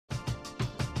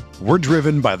We're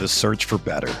driven by the search for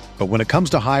better. But when it comes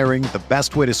to hiring, the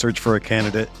best way to search for a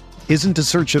candidate isn't to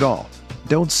search at all.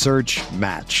 Don't search,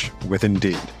 match with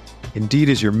Indeed. Indeed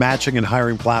is your matching and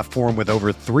hiring platform with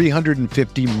over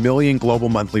 350 million global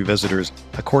monthly visitors,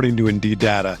 according to Indeed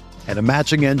data, and a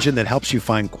matching engine that helps you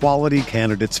find quality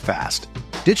candidates fast.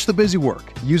 Ditch the busy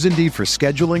work. Use Indeed for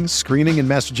scheduling, screening, and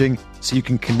messaging so you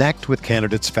can connect with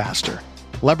candidates faster.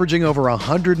 Leveraging over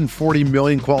 140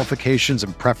 million qualifications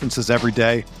and preferences every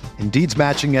day, Indeed's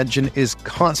matching engine is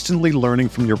constantly learning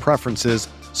from your preferences,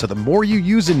 so the more you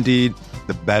use Indeed,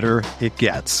 the better it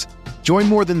gets. Join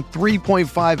more than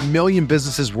 3.5 million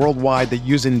businesses worldwide that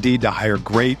use Indeed to hire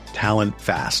great talent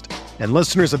fast. And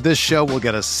listeners of this show will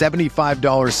get a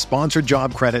 $75 sponsored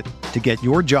job credit to get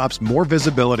your jobs more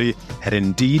visibility at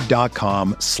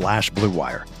Indeed.com/Blue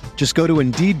Wire. Just go to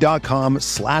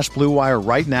Indeed.com/Blue Wire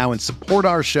right now and support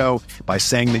our show by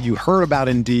saying that you heard about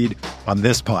Indeed on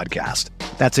this podcast.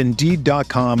 That's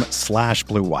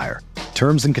Indeed.com/Blue Wire.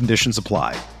 Terms and conditions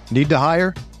apply. Need to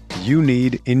hire? You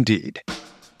need Indeed.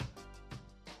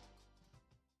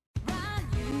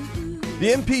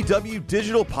 The MPW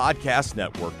Digital Podcast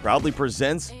Network proudly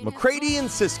presents McCready and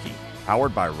Siskey,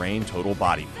 powered by Rain Total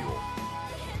Body Fuel.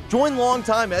 Join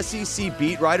longtime SEC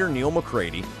beat writer Neil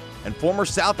McCready and former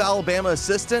South Alabama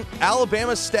assistant,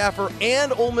 Alabama staffer,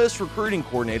 and Ole Miss recruiting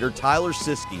coordinator Tyler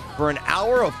Siskey for an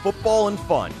hour of football and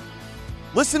fun.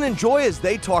 Listen and enjoy as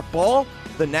they talk ball,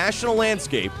 the national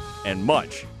landscape, and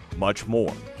much, much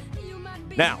more.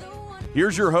 Now,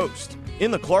 here's your host, in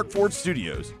the Clark Ford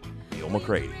Studios, Neil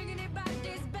McCready.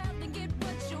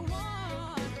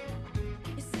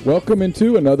 Welcome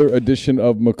into another edition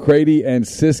of McCready and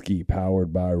Siskey,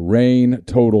 powered by Rain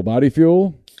Total Body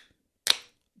Fuel.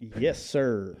 Yes,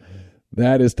 sir.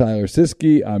 That is Tyler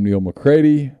Siskey. I'm Neil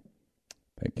McCready.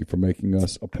 Thank you for making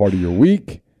us a part of your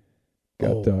week.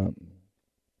 Got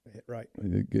right.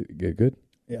 Get good.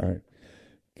 Yeah. All right.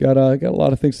 Got a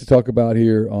lot of things to talk about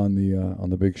here on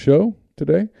the big show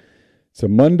today. It's a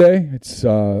Monday. It's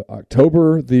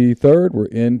October the 3rd. We're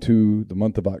into the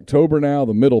month of October now,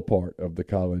 the middle part of the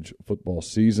college football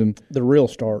season. The real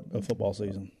start of football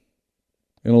season.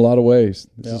 In a lot of ways.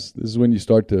 This is when you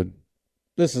start to...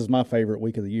 This is my favorite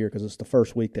week of the year because it's the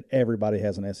first week that everybody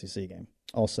has an SEC game,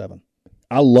 all seven.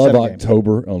 I love 7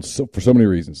 October for so many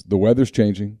reasons. The weather's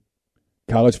changing.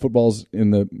 College football's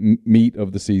in the meat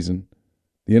of the season.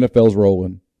 The NFL's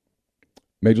rolling.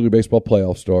 Major League Baseball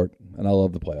playoffs start, and I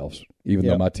love the playoffs, even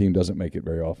though my team doesn't make it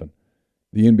very often.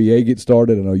 The NBA gets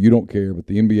started. I know you don't care, but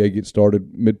the NBA gets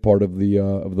started mid part of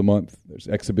the month. There's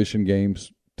exhibition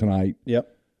games tonight.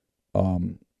 Yep.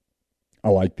 I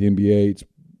like the NBA.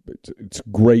 It's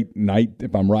great night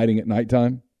if I'm writing at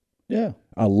nighttime. Yeah.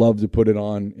 I love to put it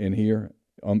on in here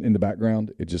in the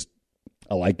background.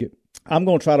 I like it. I'm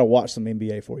going to try to watch some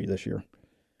NBA for you this year.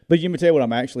 But you me tell you what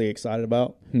I'm actually excited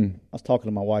about. I was talking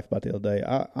to my wife about the other day.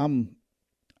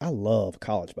 I love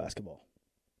college basketball.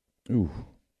 Ooh,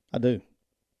 I do,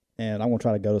 and I'm going to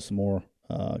try to go to some more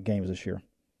games this year.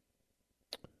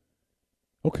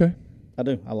 Okay, I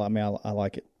do. I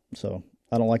like it. So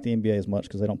I don't like the NBA as much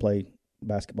because they don't play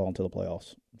basketball until the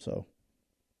playoffs. So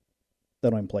they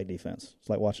don't even play defense. It's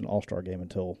like watching an All-Star game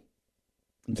until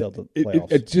the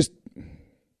playoffs. It just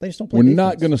they just don't play. We're defense.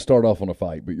 not going to start off on a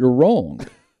fight, but you're wrong.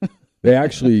 They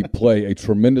actually play a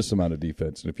tremendous amount of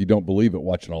defense, and if you don't believe it,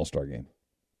 watch an All-Star game.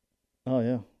 Oh,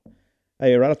 yeah.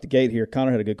 Hey, right off the gate here, Connor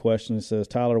had a good question. It says,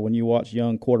 Tyler, when you watch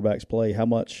young quarterbacks play, how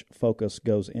much focus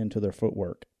goes into their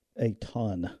footwork? A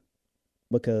ton.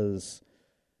 Because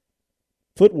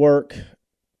footwork,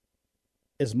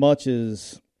 as much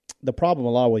as the problem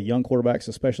a lot with young quarterbacks,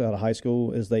 especially out of high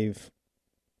school, is they've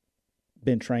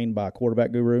been trained by a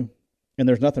quarterback guru. And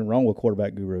there's nothing wrong with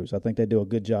quarterback gurus. I think they do a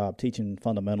good job teaching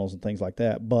fundamentals and things like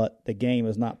that. But the game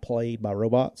is not played by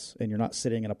robots, and you're not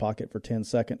sitting in a pocket for 10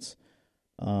 seconds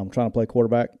trying to play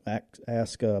quarterback.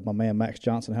 Ask my man Max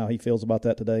Johnson how he feels about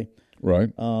that today.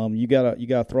 Right. You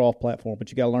gotta throw off platform, but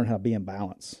you got to learn how to be in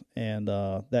balance. And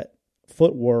that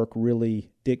footwork really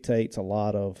dictates a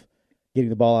lot of getting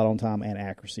the ball out on time and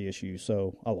accuracy issues.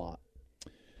 So a lot.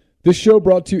 This show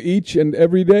brought to you each and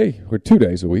every day, or 2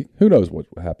 days a week. Who knows what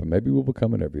will happen? Maybe we'll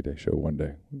become an everyday show one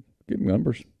day. Getting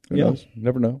numbers. Who knows?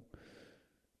 Never know.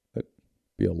 That'd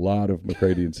be a lot of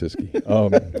McCready and Siskey.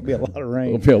 It'll be a lot of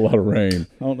rain. It'll be a lot of rain.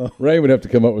 I don't know. Ray would have to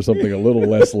come up with something a little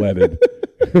less leaded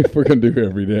if we're going to do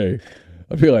every day.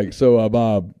 I feel like,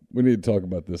 Bob, we need to talk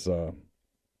about this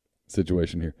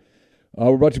situation here.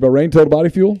 We're brought to you by Rain Total Body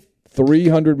Fuel.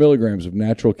 300 milligrams of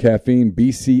natural caffeine,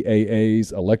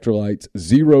 BCAAs, electrolytes,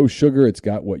 zero sugar. It's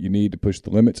got what you need to push the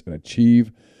limits and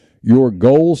achieve your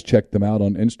goals. Check them out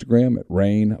on Instagram at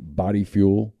Rain Body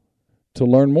Fuel.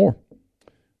 to learn more.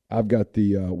 I've got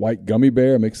the white gummy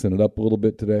bear, mixing it up a little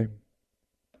bit today.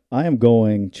 I am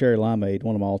going cherry limeade,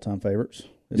 one of my all-time favorites.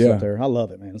 It's up there. I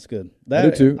love it, man. It's good. I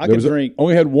do too. I could drink.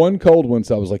 Only had one cold one,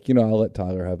 so I was like, I'll let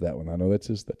Tyler have that one. I know that's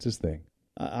his thing.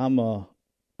 I'm a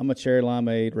cherry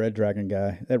limeade Red Dragon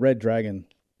guy. That Red Dragon,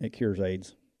 it cures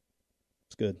AIDS.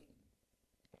 It's good.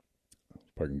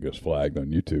 Probably gonna get us flagged on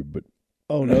YouTube, but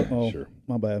oh no, sure,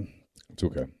 my bad. It's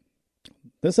okay.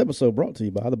 This episode brought to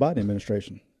you by the Biden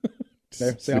administration.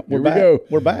 There, see, Here we're we back. go.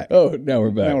 We're back. Oh, now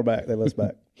we're back. Now we're back. They let us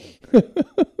back.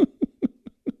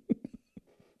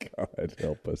 God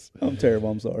help us. I'm terrible.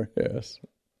 I'm sorry. Yes.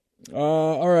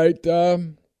 All right. Where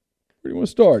do you want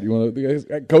to start? You want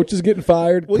to? Coaches getting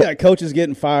fired. We got coaches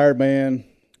getting fired, man.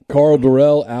 Karl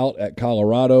Dorrell out at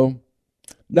Colorado.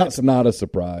 That's not a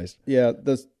surprise. Yeah.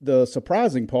 The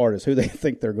surprising part is who they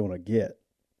think they're going to get.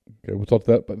 Okay, we'll talk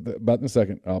about in a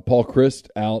second. Paul Chryst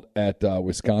out at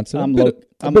Wisconsin.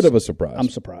 A bit of a surprise. I'm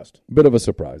surprised. A bit of a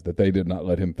surprise that they did not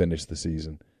let him finish the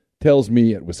season. Tells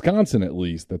me at Wisconsin, at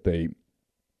least, that they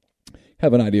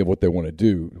have an idea of what they want to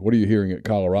do. What are you hearing at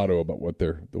Colorado about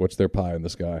what's their pie in the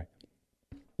sky?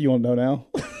 You want to know now?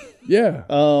 Yeah.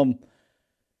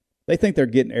 They think they're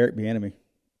getting Eric Bieniemy.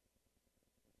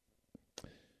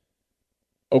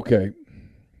 Okay.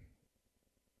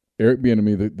 Eric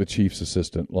Bieniemy, the Chiefs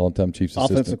assistant, longtime Chiefs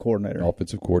offensive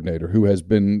coordinator, who has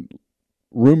been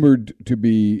rumored to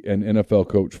be an NFL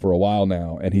coach for a while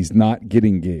now, and he's not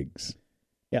getting gigs.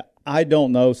 Yeah, I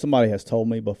don't know. Somebody has told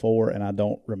me before, and I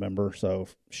don't remember, so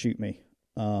shoot me.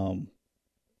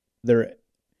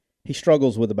 He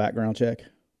struggles with a background check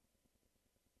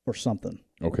or something.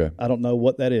 Okay. I don't know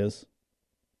what that is,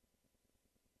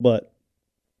 but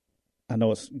I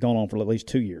know it's gone on for at least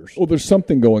 2 years. Well, there's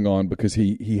something going on because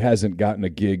he hasn't gotten a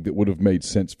gig that would have made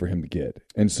sense for him to get.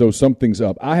 And so something's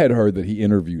up. I had heard that he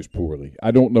interviews poorly.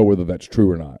 I don't know whether that's true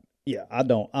or not. Yeah, I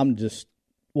don't. I'm just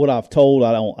what I've told.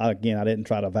 I didn't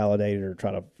try to validate it or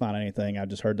try to find anything. I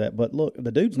just heard that. But look,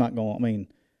 the dude's not going. I mean,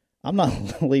 I'm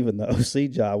not leaving the OC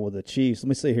job with the Chiefs. Let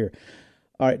me see here.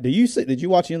 All right, did you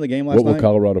watch the end of the game last night? What will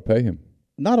Colorado pay him?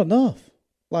 Not enough.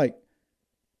 Like,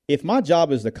 if my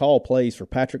job is to call plays for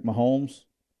Patrick Mahomes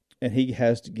and he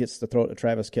gets to throw it to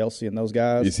Travis Kelce and those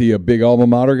guys. Is he a big alma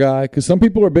mater guy? Because some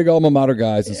people are big alma mater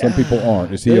guys and some people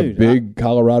aren't. Is he a big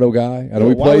Colorado guy? I know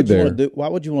he played there. Why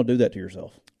would you want to do that to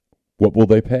yourself? What will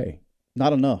they pay?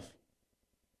 Not enough.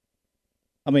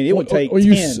 I mean, it would take 10.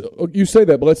 You say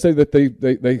that, but let's say that they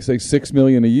say $6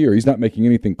 million a year. He's not making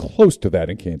anything close to that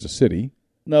in Kansas City.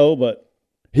 No, but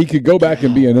he could go back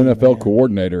and be an NFL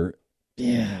coordinator.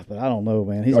 Yeah, but I don't know,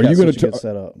 man. He's got such a good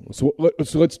setup. So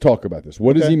let's talk about this.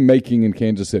 What is he making in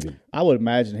Kansas City? I would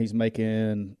imagine he's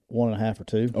making 1.5 or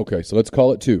 2. Okay, so let's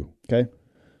call it 2. Okay.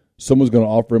 Someone's going to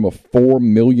offer him a $4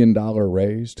 million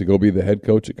raise to go be the head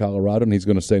coach at Colorado, and he's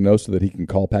going to say no so that he can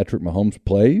call Patrick Mahomes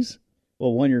plays?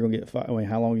 Well, when you're going to get fired, I mean,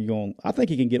 how long are you going? I think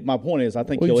he can get. My point is, I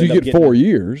think he'll end up getting 4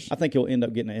 years. I think he'll end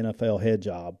up getting an NFL head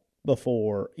job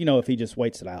before, if he just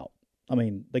waits it out. I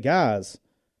mean, the guys.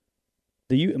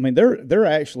 They're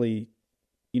actually,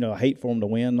 I hate for them to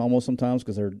win almost sometimes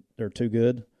because they're too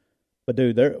good. But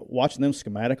dude, they're watching them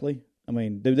schematically. I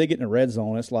mean, dude, they get in the red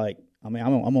zone. It's like, I'm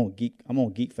on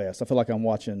Geek Fest. I feel like I'm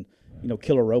watching,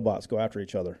 killer robots go after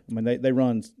each other. I mean, they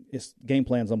run. Its game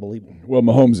plan's unbelievable. Well,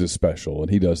 Mahomes is special,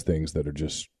 and he does things that are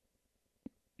just.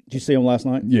 Did you see him last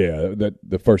night? Yeah, that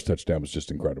the first touchdown was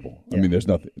just incredible. Yeah. I mean, there's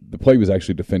nothing. The play was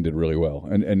actually defended really well,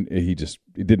 and it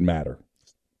didn't matter.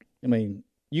 I mean,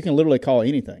 you can literally call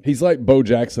anything. He's like Bo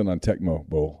Jackson on Tecmo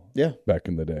Bowl. Yeah, back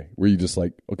in the day, where you just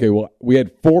like, okay, well, we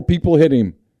had 4 people hit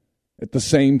him at the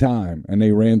same time, and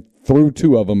they ran through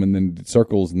 2 of them, and then did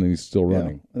circles, and then he's still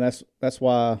running. And that's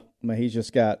why he's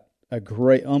just got a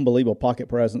great, unbelievable pocket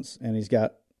presence, and he's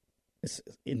got it's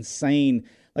insane.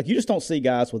 Like, you just don't see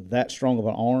guys with that strong of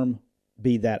an arm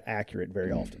be that accurate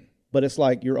very often. But it's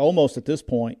like you're almost at this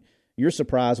point, you're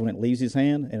surprised when it leaves his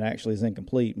hand and actually is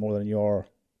incomplete more than you are.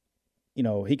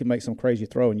 He can make some crazy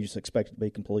throw and you just expect it to be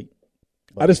complete.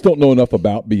 But I just don't know enough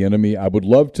about Bieniemy. I would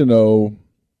love to know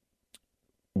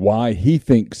why he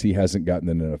thinks he hasn't gotten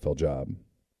an NFL job.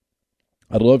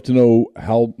 I'd love to know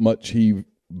how much he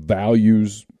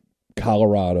values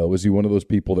Colorado. Is he one of those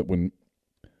people that when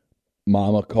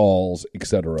mama calls,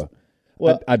 etc.?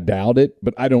 Well, I doubt it,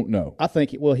 but I don't know. I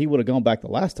think, he would have gone back the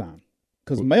last time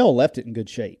because Mel left it in good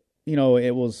shape.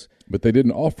 It was. But they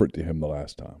didn't offer it to him the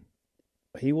last time.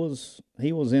 He was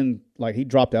in, like, he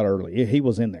dropped out early. He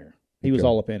was in there. He was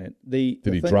all up in it.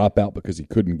 Did he drop out because he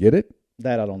couldn't get it?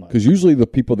 That I don't know. Because usually the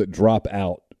people that drop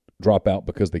out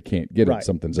because they can't get it.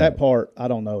 Something's that up. Part I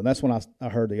don't know. And that's when I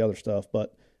heard the other stuff.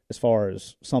 But as far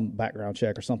as some background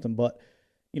check or something. But,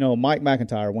 Mike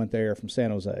McIntyre went there from San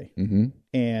Jose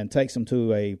and takes him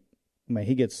to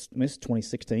this is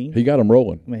 2016. He got him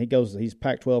rolling. He's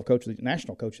Pac-12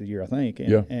 national coach of the year, I think.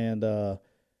 And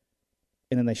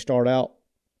then they start out,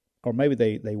 or maybe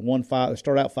they won 5. They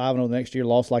start out 5-0 the next year,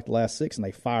 lost like the last 6, and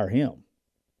they fire him.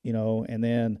 And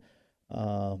then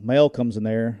Mel comes in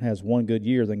there, has one good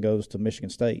year, then goes to Michigan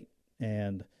State.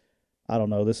 And I don't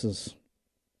know,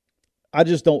 I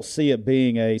just don't see it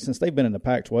being since they've been in the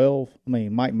Pac-12,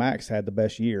 Mike Max had the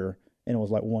best year, and it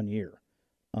was like 1 year.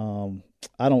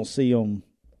 I don't see them.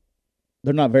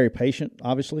 They're not very patient,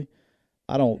 obviously.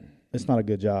 It's not a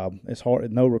good job. It's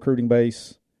hard, no recruiting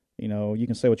base. You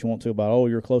can say what you want to about,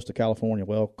 you're close to California.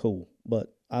 Well, cool.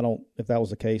 But if that was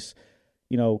the case,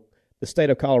 the state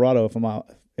of Colorado, I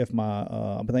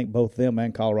think both them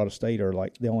and Colorado State are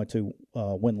like the only 2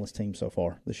 winless teams so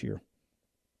far this year.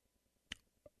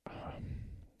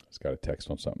 Just got a text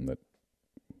on something that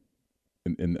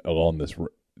along this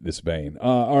vein.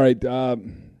 All right.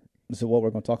 This is what we're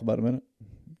going to talk about in a minute.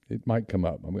 It might come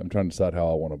up. I'm trying to decide how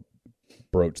I want to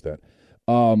broach that.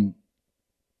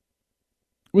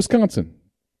 Wisconsin.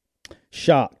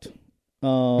 Shocked.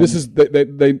 This is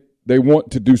they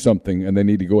want to do something and they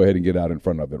need to go ahead and get out in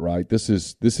front of it, right? This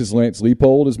is Lance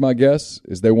Leipold, is my guess.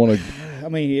 Is they want to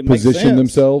position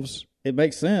themselves. It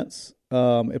makes sense.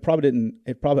 It probably didn't.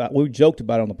 We joked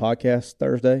about it on the podcast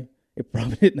Thursday. It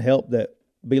probably didn't help that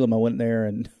Bielema went in there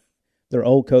and their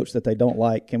old coach that they don't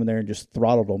like came in there and just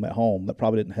throttled them at home. That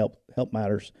probably didn't help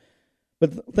matters.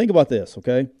 But think about this,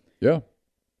 okay? Yeah.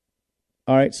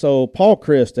 All right. So Paul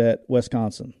Chryst at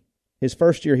Wisconsin, his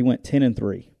first year he went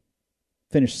 10-3,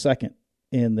 finished second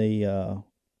in the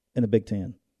Big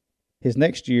Ten. His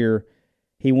next year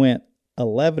he went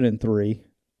 11-3,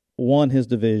 won his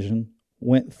division.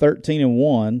 Went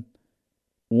 13-1,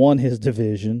 won his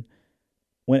division.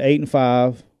 Went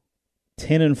 8-5,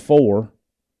 10-4.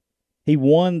 He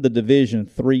won the division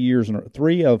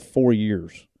 3 of 4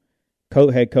 years.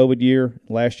 Had COVID year.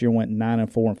 Last year went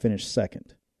 9-4 and finished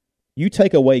second. You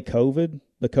take away the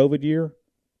COVID year,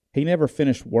 he never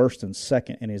finished worse than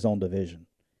second in his own division.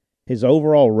 His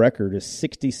overall record is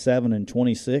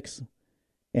 67-26,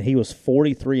 and he was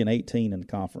 43-18 in the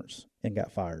conference and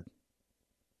got fired.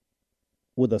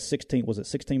 With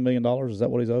 $16 million? Is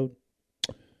that what he's owed?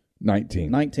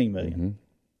 19 million.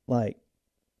 Mm-hmm.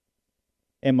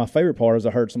 And my favorite part is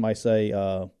I heard somebody say,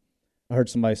 well,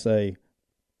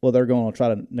 they're going to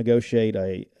try to negotiate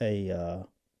a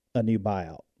new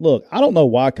buyout. Look, I don't know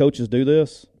why coaches do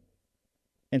this,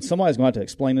 and somebody's going to have to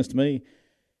explain this to me.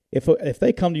 If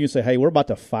they come to you and say, hey, we're about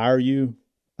to fire you,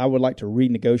 I would like to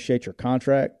renegotiate your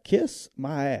contract, kiss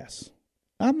my ass.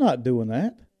 I'm not doing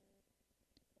that.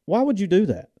 Why would you do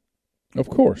that? Of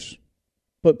course.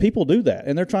 But people do that,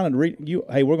 and they're trying to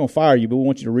hey, we're going to fire you, but we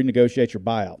want you to renegotiate your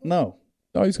buyout. No,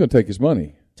 he's going to take his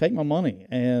money. Take my money,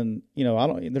 and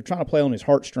they're trying to play on his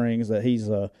heartstrings that he's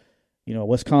a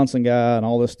Wisconsin guy and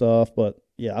all this stuff. But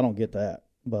yeah, I don't get that.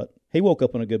 But he woke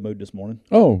up in a good mood this morning.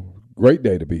 Oh, great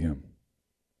day to be him.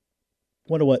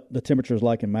 Wonder what the temperature is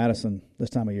like in Madison this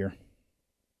time of year.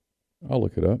 I'll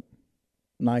look it up.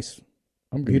 Nice,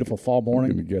 beautiful fall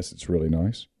morning. I'm going to guess it's really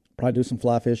nice. Probably do some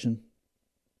fly fishing.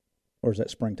 Or is that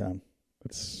springtime?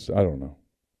 I don't know.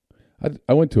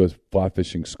 I went to a fly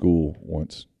fishing school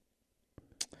once.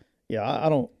 Yeah, I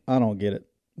don't get it.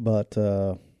 But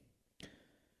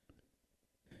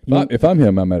if I'm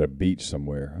him, I'm at a beach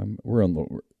somewhere. We're on the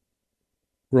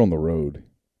road.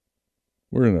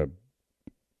 We're in a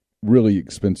really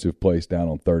expensive place down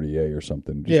on 30A or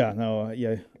something.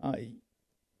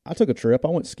 I took a trip. I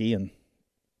went skiing.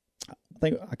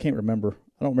 I can't remember.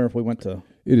 I don't remember if we went to.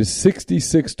 It is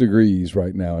 66 degrees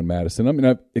right now in Madison. I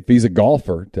mean, if he's a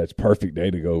golfer, that's a perfect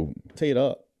day to go tee it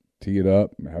up,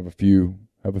 have a few,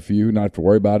 not have to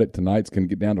worry about it. Tonight's going to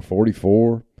get down to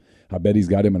 44. I bet he's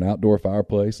got him an outdoor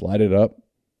fireplace. Light it up.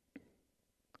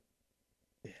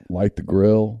 Yeah. Light the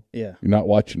grill. Yeah. You're not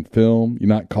watching film. You're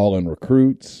not calling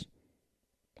recruits.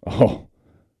 Oh,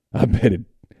 I bet it.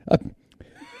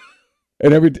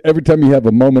 And every time you have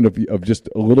a moment of just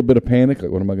a little bit of panic,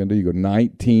 like, what am I going to do? You go,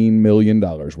 $19 million.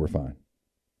 We're fine.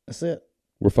 That's it.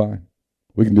 We're fine.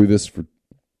 We can do this for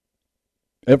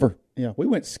ever. Yeah, we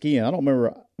went skiing. I don't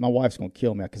remember. My wife's going to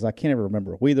kill me because I can't ever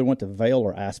remember. We either went to Vail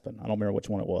or Aspen. I don't remember which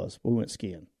one it was. But we went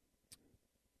skiing.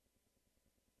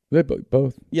 They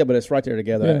both. Yeah, but it's right there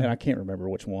together, yeah. And I can't remember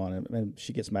which one. And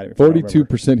she gets mad at me.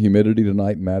 42% humidity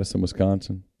tonight in Madison,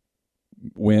 Wisconsin.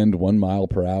 Wind 1 mile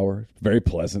per hour. Very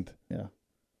pleasant. Yeah.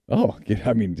 Oh,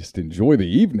 just enjoy the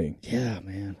evening. Yeah,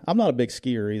 man. I'm not a big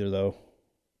skier either, though.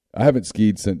 I haven't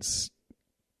skied since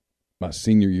my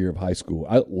senior year of high school.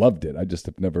 I loved it. I just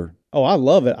have never. Oh, I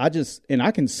love it. And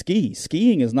I can ski.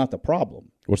 Skiing is not the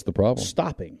problem. What's the problem?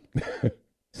 Stopping.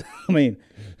 I mean,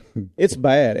 it's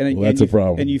bad. And that's a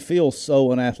problem. And you feel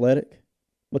so unathletic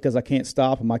because I can't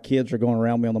stop, and my kids are going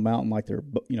around me on the mountain like they're,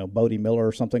 Bodie Miller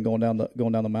or something going down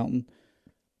the mountain.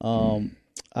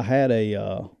 I had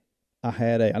a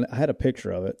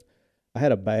picture of it. I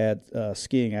had a bad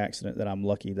skiing accident that I'm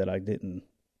lucky that I didn't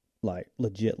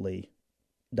legitly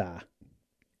die.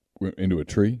 Into a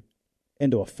tree?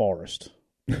 Into a forest.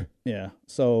 Yeah.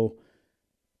 So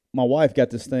my wife got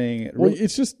this thing. Well,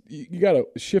 it's just you got to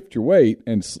shift your weight,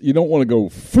 and you don't want to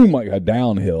go boom like a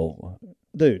downhill.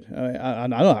 Dude, I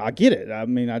know. I get it. I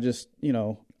mean, I just,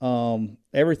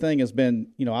 everything has been,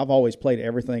 I've always played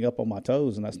everything up on my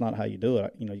toes, and that's not how you do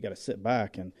it. You got to sit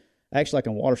back. And actually, I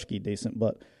can water ski decent,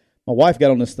 but my wife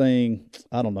got on this thing,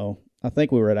 I don't know. I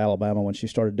think we were at Alabama when she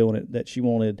started doing it, that she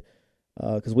wanted,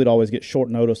 because we'd always get short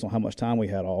notice on how much time we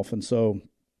had off. And so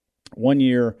one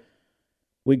year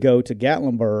we go to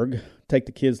Gatlinburg, take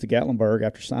the kids to Gatlinburg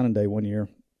after signing day one year,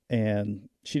 and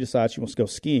she decides she wants to go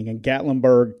skiing in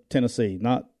Gatlinburg, Tennessee,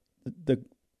 not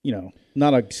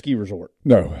not a ski resort.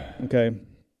 No. Okay.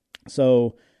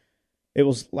 So it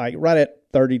was like right at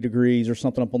 30 degrees or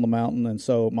something up on the mountain. And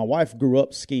so my wife grew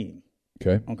up skiing.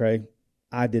 Okay.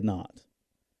 I did not.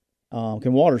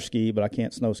 Can water ski, but I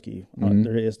can't snow ski.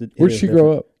 Mm-hmm. Where'd she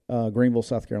grow up? Greenville,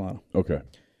 South Carolina. Okay.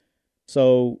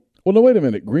 So. Well, no, wait a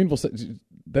minute. Greenville,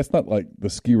 that's not like the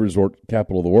ski resort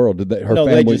capital of the world. Did they? No,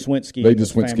 family, they just went skiing. They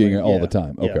just went skiing all the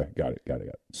time. Okay, yeah. Got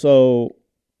it. So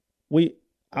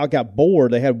I got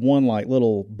bored. They had one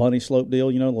little bunny slope deal,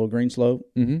 little green slope.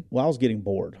 Mm-hmm. Well, I was getting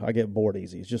bored. I get bored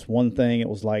easy. It's just one thing. It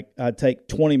was like I'd take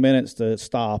 20 minutes to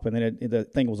stop, and then the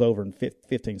thing was over in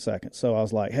 15 seconds. So I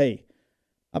was like, hey,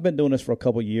 I've been doing this for a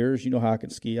couple of years. You know how I can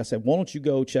ski. I said, why don't you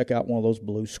go check out one of those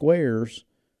blue squares,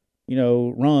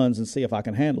 runs and see if I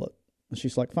can handle it. And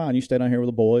she's like, fine, you stay down here with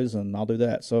the boys, and I'll do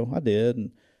that. So I did.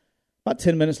 And about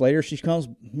 10 minutes later, she comes,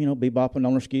 bebopping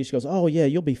on her skis. She goes, oh, yeah,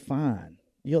 you'll be fine.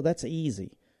 That's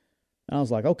easy. And I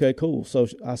was like, okay, cool. So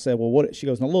I said, well, what? She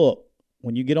goes, now look,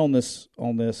 when you get on this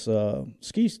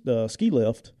ski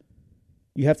lift,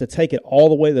 you have to take it all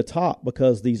the way to the top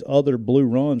because these other blue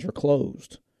runs are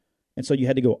closed. And so you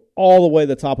had to go all the way to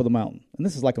the top of the mountain. And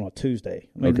this is like on a Tuesday.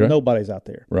 I mean, Nobody's out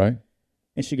there. Right.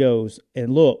 And she goes,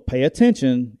 and look, pay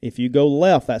attention. If you go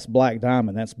left, that's black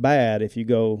diamond. That's bad. If you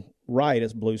go right,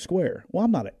 it's blue square. Well,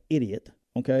 I'm not an idiot.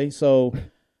 Okay. So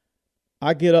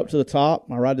I get up to the top.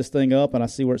 I ride this thing up, and I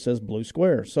see where it says blue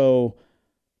square. So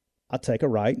I take a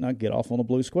right, and I get off on the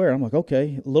blue square. I'm like,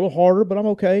 okay, a little harder, but I'm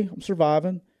okay. I'm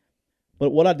surviving. But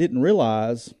what I didn't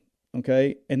realize,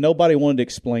 okay, and nobody wanted to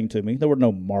explain to me, there were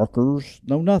no markers,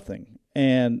 no nothing.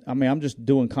 And, I mean, I'm just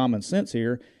doing common sense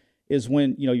here, is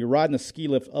when, you're riding a ski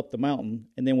lift up the mountain,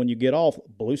 and then when you get off,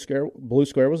 blue square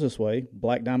was this way,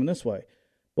 black diamond this way.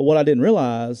 But what I didn't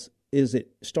realize is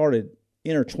it started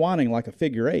intertwining like a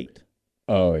figure eight.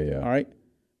 Oh, yeah. All right.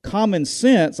 Common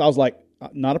sense, I was like,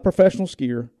 not a professional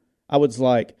skier. I was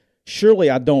like, surely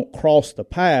I don't cross the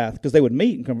path because they would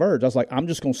meet and converge. I was like, I'm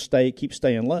just going to keep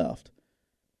staying left.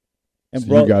 And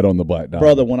so you got on the black diamond.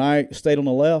 Brother, when I stayed on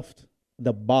the left,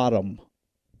 the bottom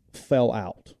fell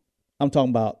out. I'm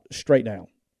talking about straight down.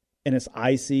 And it's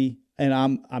icy. And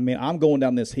I'm going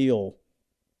down this hill,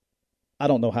 I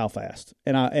don't know how fast.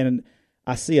 And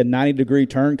I see a 90-degree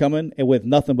turn coming and with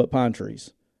nothing but pine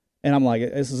trees. And I'm like,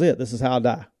 this is it. This is how I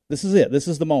die. This is it. This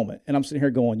is the moment. And I'm sitting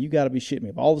here going, you got to be shitting me.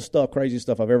 Of all the crazy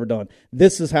stuff I've ever done,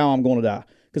 this is how I'm going to die.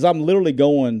 Because I'm literally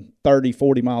going 30,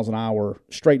 40 miles an hour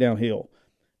straight downhill.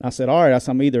 And I said, all right,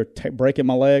 I'm either breaking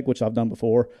my leg, which I've done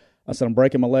before. I said, I'm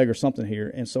breaking my leg or something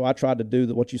here. And so I tried to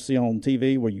do what you see on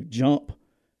TV where you jump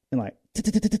and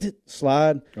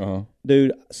slide. Uh-huh.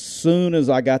 Dude, as soon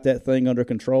as I got that thing under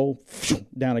control,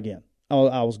 down again.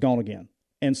 I was gone again.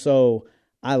 And so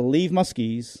I leave my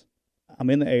skis. I'm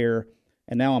in the air,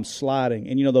 and now I'm sliding.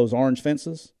 And those orange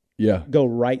fences? Yeah. Go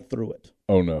right through it.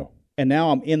 Oh, no. And now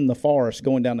I'm in the forest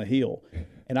going down the hill.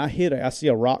 And I see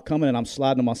a rock coming, and I'm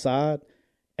sliding on my side,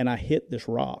 and I hit this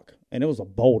rock. And it was a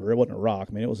boulder. It wasn't a rock.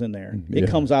 I mean, it was in there. Yeah. It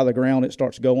comes out of the ground. It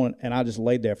starts going, and I just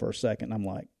laid there for a second. And I'm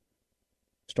like,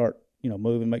 start,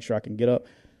 moving, make sure I can get up.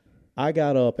 I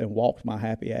got up and walked my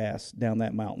happy ass down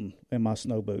that mountain in my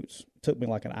snow boots. It took me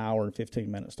like an hour and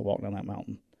 15 minutes to walk down that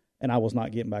mountain. And I was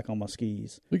not getting back on my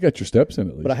skis. You got your steps in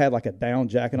at least. But I had like a down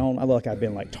jacket on. I looked like I'd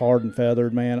been like tarred and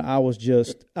feathered, man.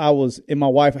 And my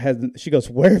wife she goes,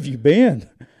 where have you been?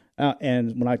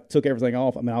 And when I took everything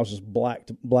off, I was just black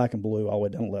and blue all the way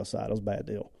down the left side. It was a bad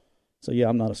deal. So, yeah,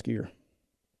 I'm not a skier.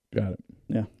 Got it.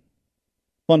 Yeah.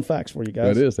 Fun facts for you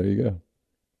guys. That is. There you go.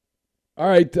 All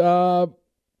right.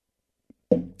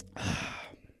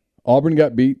 Auburn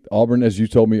got beat. Auburn, as you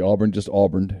told me, Auburn just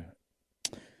Auburned.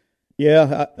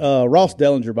 Yeah, Ross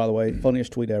Dellinger, by the way,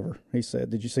 funniest tweet ever. He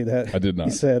said, "Did you see that?" I did not.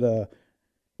 He said,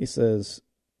 "He says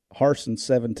Harsin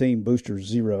 17, Boosters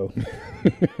 0."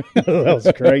 That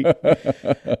was great.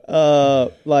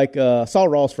 Saw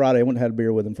Ross Friday. I went and had a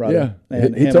beer with him Friday. Yeah,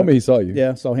 and he told me he saw you.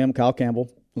 Yeah, saw him. Kyle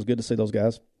Campbell. It was good to see those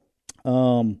guys.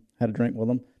 Had a drink with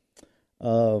them.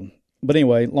 But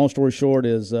anyway, long story short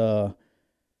is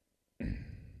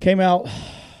came out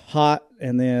hot,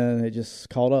 and then it just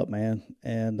caught up, man.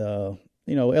 And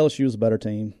LSU is a better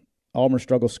team. Auburn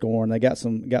struggled scoring. They got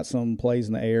some plays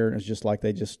in the air, and it's just like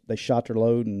they shot their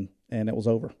load, and it was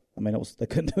over. I mean, they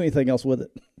couldn't do anything else with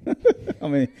it. I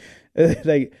mean,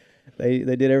 they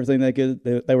did everything they could.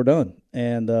 They were done,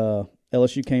 and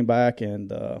LSU came back,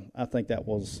 and I think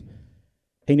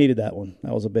he needed that one.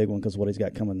 That was a big one because what he's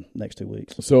got coming next 2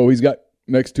 weeks. So he's got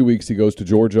next 2 weeks. He goes to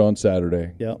Georgia on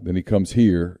Saturday. Yep. Then he comes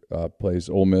here, plays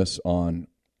Ole Miss on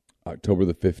October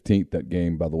the 15th. That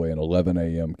game, by the way, an 11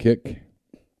 a.m. kick.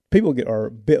 People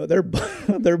they're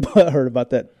butthurt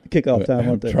about that kickoff time.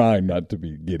 I'm trying not to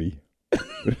be giddy.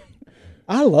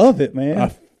 I love it, man.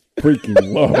 I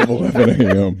freaking love 11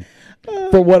 a.m.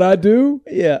 For what I do,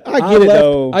 yeah, I get it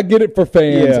though. I get it for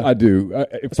fans. Yeah. I do,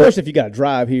 especially if you got to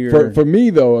drive here. For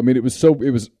me though, I mean, it was so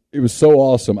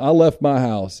awesome. I left my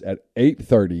house at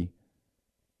 8:30,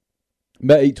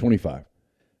 about 8:25.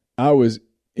 I was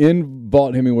in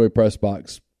Vaught Hemingway press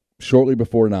box shortly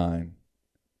before 9.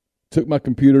 Took my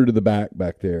computer to the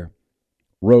back there,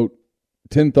 wrote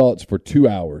 10 thoughts for 2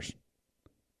 hours.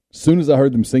 As soon as I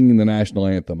heard them singing the national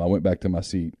anthem, I went back to my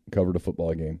seat, covered the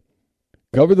football game.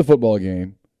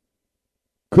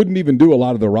 Couldn't even do a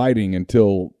lot of the writing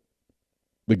until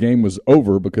the game was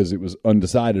over because it was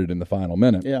undecided in the final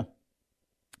minute. Yeah.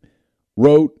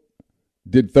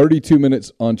 Did 32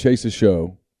 minutes on Chase's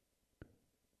show,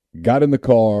 got in the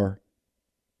car,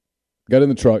 got in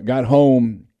the truck, got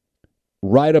home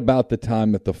right about the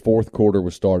time that the fourth quarter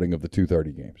was starting of the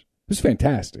 2:30 games. It was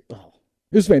fantastic. Oh.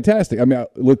 It was fantastic. I mean, I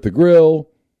lit the grill,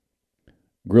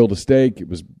 grilled a steak. It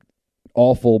was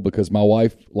awful because my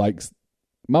wife likes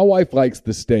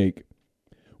the steak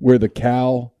where the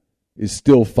cow is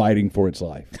still fighting for its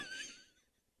life.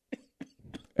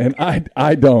 And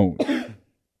I don't.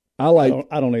 I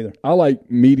don't either. I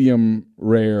like medium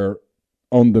rare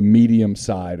on the medium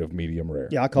side of medium rare.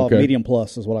 Yeah, I call it medium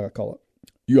plus is what I call it.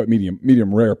 You like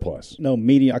medium rare plus. No,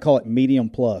 medium. I call it medium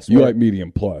plus. You like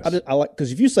medium plus. I like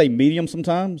because if you say medium,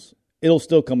 sometimes it'll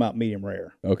still come out medium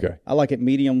rare. Okay. I like it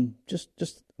medium, just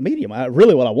medium.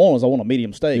 Really, what I want is a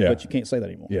medium steak, but you can't say that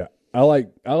anymore. Yeah, I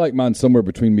like mine somewhere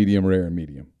between medium rare and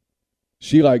medium.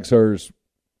 She likes hers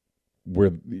where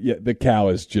the cow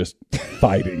is just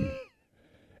fighting,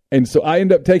 and so I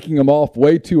end up taking them off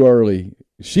way too early.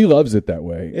 She loves it that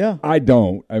way. Yeah. I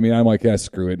don't. I mean, I'm like,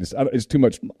 screw it. It's too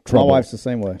much trouble. My wife's the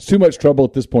same way. It's too much trouble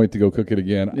at this point to go cook it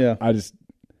again. Yeah. I just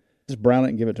brown it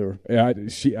and give it to her. Yeah,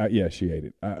 she ate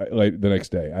it the next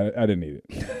day. I didn't eat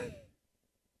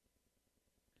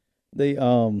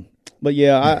it. But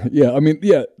yeah,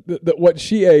 what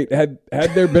she ate had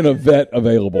there been a vet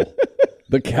available,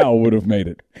 the cow would have made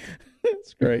it.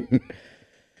 That's great.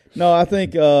 No, I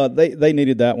think they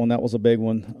needed that one. That was a big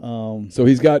one. So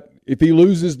if he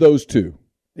loses those two,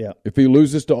 yeah. If he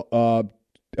loses to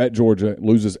at Georgia,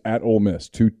 loses at Ole Miss,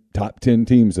 2 top 10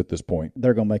 teams at this point,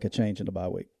 they're going to make a change in the bye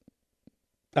week.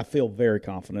 I feel very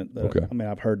confident. Okay. I mean,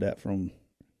 I've heard that from.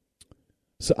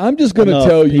 So I'm just going to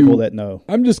tell people that know.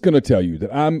 I'm just going to tell you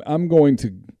that I'm going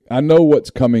to. I know what's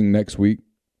coming next week.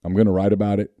 I'm going to write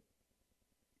about it.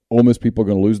 Ole Miss people are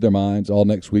going to lose their minds all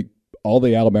next week. All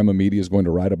the Alabama media is going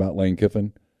to write about Lane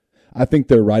Kiffin. I think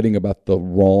they're writing about the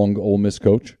wrong Ole Miss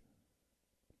coach.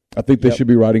 I think they should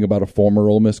be writing about a former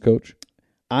Ole Miss coach.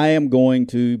 I am going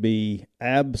to be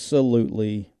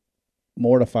absolutely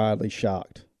mortifiedly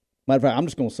shocked. Matter of fact, I'm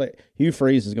just going to say Hugh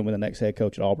Freeze is going to be the next head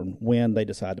coach at Auburn when they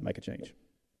decide to make a change.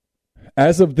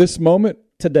 As of this moment,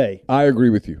 today, I agree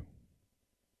with you.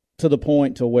 To the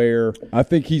point to where I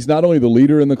think he's not only the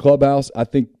leader in the clubhouse, I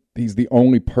think he's the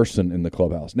only person in the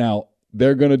clubhouse. Now,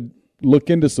 they're going to look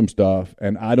into some stuff,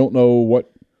 and I don't know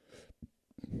what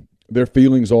their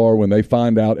feelings are when they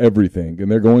find out everything,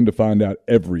 and they're going to find out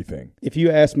everything. If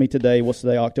you ask me today, what's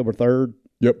today, October 3rd?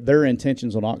 Yep. Their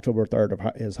intentions on October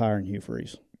 3rd is hiring Hugh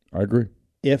Freeze. I agree.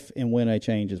 If and when a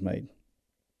change is made.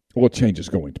 Well, change is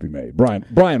going to be made. Brian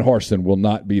Harsin will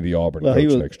not be the Auburn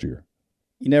coach next year.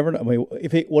 You never know. I mean,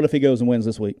 what if he goes and wins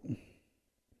this week?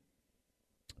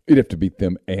 He'd have to beat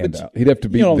them and out. He'd have to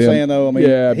beat them. You know what I'm saying, though? I mean,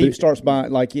 yeah, he starts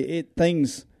buying,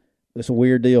 things It's a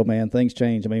weird deal, man. Things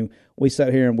change. I mean, we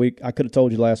sat here and I could have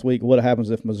told you last week what happens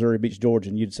if Missouri beats Georgia,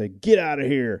 and you'd say, "Get out of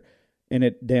here," and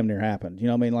it damn near happened. You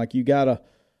know what I mean? Like, you gotta.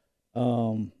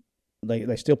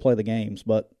 They still play the games,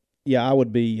 but yeah, I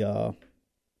would be. I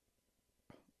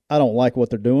don't like what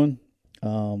they're doing,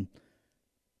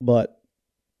 but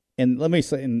and let me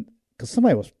say, because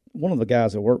one of the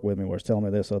guys that worked with me was telling me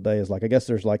this the other day, is like, I guess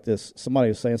there's like this, somebody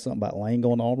was saying something about Lane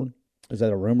going to Auburn. Is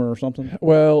that a rumor or something?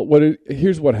 Well,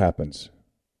 here's what happens.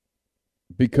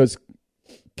 Because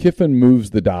Kiffin moves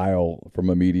the dial from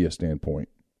a media standpoint.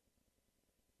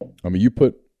 I mean, you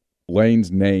put Lane's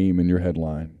name in your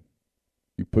headline.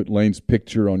 You put Lane's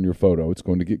picture on your photo, it's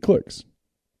going to get clicks.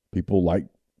 People like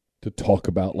to talk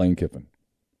about Lane Kiffin.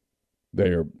 They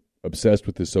are obsessed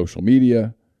with his social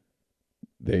media.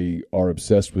 They are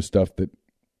obsessed with stuff that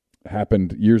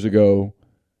happened years ago,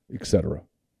 etc.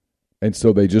 And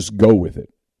so they just go with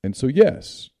it. And so,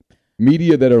 yes,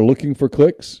 media that are looking for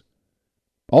clicks,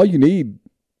 all you need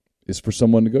is for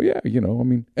someone to go, yeah, you know, I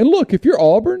mean, and look, if you're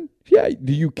Auburn, yeah,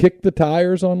 do you kick the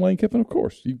tires on Lane Kiffin? Of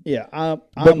course. I've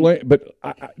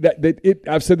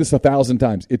said this 1,000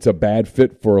 times. It's a bad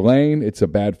fit for Lane. It's a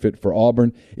bad fit for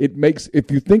Auburn.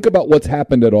 If you think about what's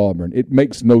happened at Auburn, it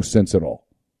makes no sense at all.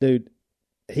 Dude,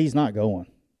 he's not going.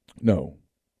 No.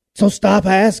 So stop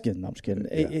asking. No, I'm just kidding.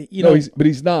 Yeah. But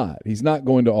he's not. He's not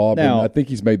going to Auburn. Now, I think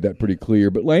he's made that pretty clear.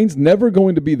 But Lane's never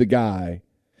going to be the guy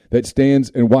that stands,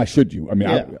 and why should you? I mean,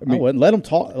 I wouldn't let him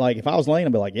talk. Like, if I was Lane,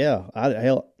 I'd be like,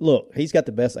 look, he's got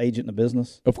the best agent in the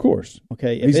business. Of course.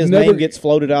 Okay, if his name gets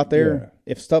floated out there,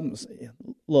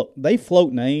 they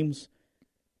float names,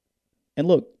 and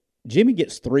look, Jimmy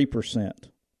gets 3%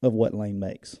 of what Lane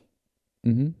makes.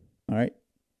 Mm-hmm. All right,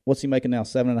 what's he making now?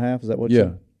 7.5? Is that what?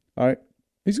 Yeah. All right,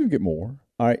 he's going to get more.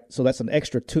 All right, so that's an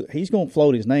extra 2. He's going to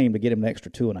float his name to get him an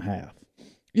extra 2.5.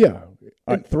 Yeah.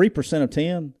 All right, 3% of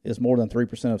 10 is more than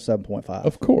 3% of 7.5.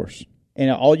 Of course. And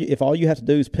if all you have to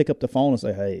do is pick up the phone and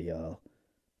say, "Hey,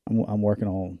 I'm working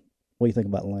on. What do you think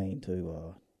about Lane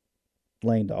to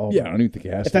Auburn?" Yeah, I don't even think he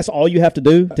has. If that's all you have to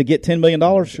do to get $10 million,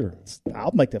 sure,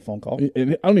 I'll make that phone call.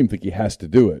 And I don't even think he has to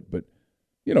do it. But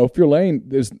you know, if you're Lane,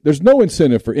 there's no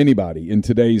incentive for anybody in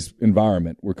today's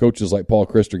environment where coaches like Paul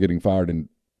Chryst are getting fired in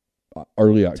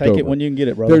early October. Take it when you can get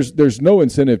it, brother. There's no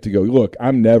incentive to go, look,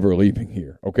 I'm never leaving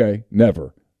here, okay?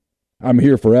 Never. I'm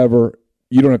here forever.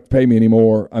 You don't have to pay me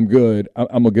anymore. I'm good. I'm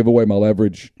going to give away my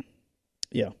leverage.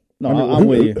 Yeah. No, I'm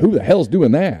with you. Who the hell's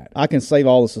doing that? I can save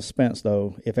all the suspense,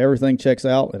 though. If everything checks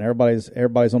out and everybody's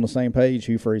on the same page,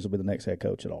 Hugh Freeze will be the next head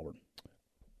coach at Auburn.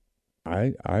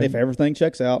 If everything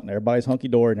checks out and everybody's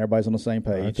hunky-dory and everybody's on the same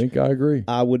page. I think I agree.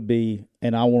 I would be,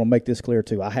 and I want to make this clear,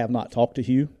 too. I have not talked to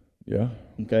Hugh. Yeah.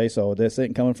 Okay, so this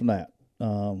isn't coming from that.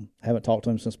 Haven't talked to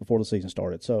him since before the season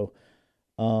started. So,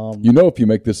 if you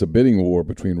make this a bidding war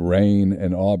between Rain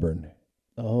and Auburn,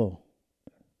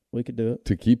 we could do it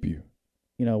to keep you.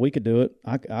 We could do it.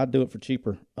 I'd do it for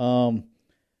cheaper. But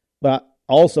I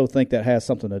also think that has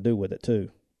something to do with it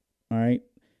too. All right,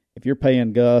 if you're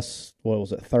paying Gus, what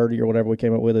was it, 30 or whatever we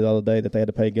came up with the other day that they had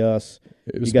to pay Gus,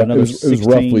 it was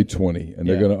roughly 20, and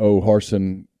they're going to owe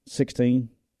Harsin 16.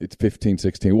 It's 15,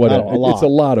 16, whatever. It's a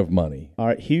lot of money. All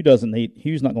right, Hugh's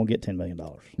not going to get $10 million.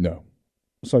 No.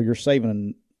 So you're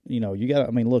saving, you got.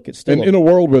 I mean, look, it's still in a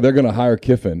world where they're going to hire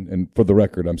Kiffin, and for the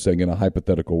record, I'm saying in a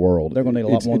hypothetical world, they're going to need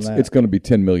a lot more than that. It's going to be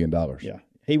 $10 million. Yeah,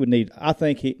 he would need. I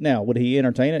think would he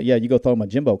entertain it? Yeah, you go throw him a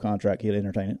Jimbo contract, he'd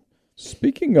entertain it.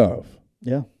 Speaking of,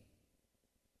 you've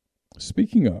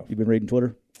been reading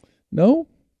Twitter? No,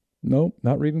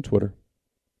 not reading Twitter.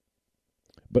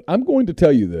 But I'm going to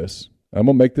tell you this. I'm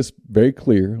going to make this very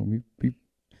clear.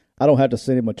 I don't have to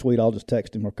send him a tweet. I'll just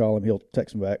text him or call him. He'll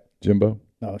text me back. Jimbo?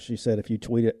 No, she said if you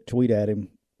tweet at him,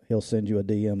 he'll send you a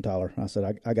DM, Tyler. I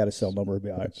said, I got his cell number. It'll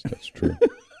be all right. That's true.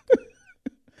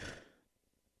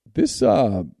 This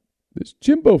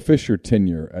Jimbo Fisher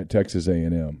tenure at Texas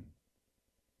A&M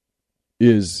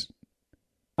is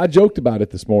 – I joked about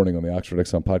it this morning on the Oxford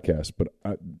Exxon podcast, but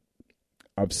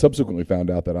I've subsequently found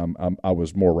out that I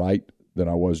was more right than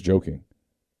I was joking.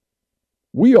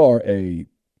 We are a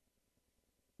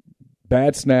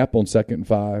bad snap on 2nd and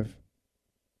 5,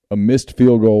 a missed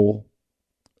field goal,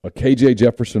 a KJ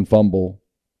Jefferson fumble,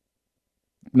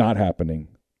 not happening,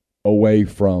 away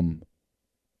from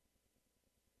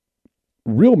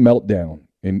real meltdown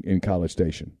in College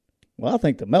Station. Well, I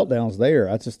think the meltdown's there.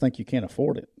 I just think you can't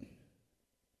afford it.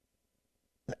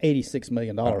 $86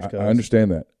 million. I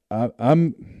understand that.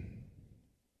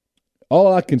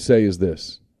 All I can say is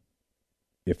this.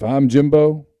 If I'm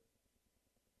Jimbo,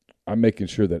 I'm making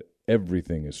sure that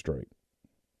everything is straight.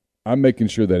 I'm making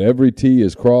sure that every T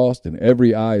is crossed and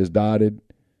every I is dotted.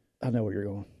 I know where you're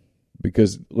going.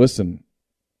 Because, listen,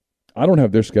 I don't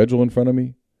have their schedule in front of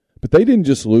me, but they didn't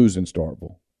just lose in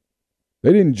Starkville.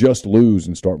 They didn't just lose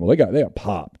in Starkville. They got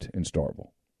popped in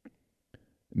Starkville.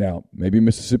 Now, maybe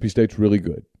Mississippi State's really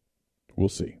good. We'll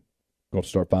see. Going to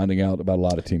start finding out about a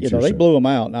lot of teams. Yeah, they blew them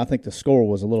out, and I think the score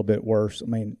was a little bit worse. I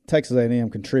mean, Texas A&M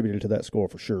contributed to that score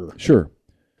for sure. Sure.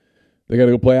 They got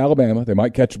to go play Alabama. They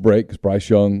might catch a break because Bryce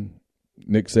Young,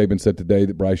 Nick Saban said today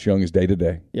that Bryce Young is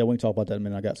day-to-day. Yeah, we can talk about that in a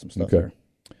minute. I got some stuff there.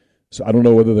 So I don't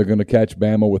know whether they're going to catch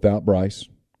Bama without Bryce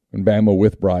and Bama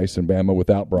with Bryce and Bama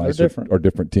without Bryce are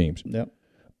different teams. Yep.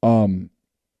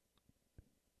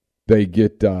 They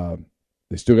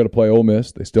still got to play Ole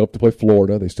Miss. They still have to play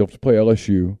Florida. They still have to play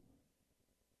LSU.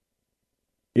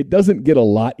 It doesn't get a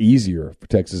lot easier for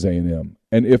Texas A&M.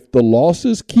 And if the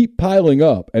losses keep piling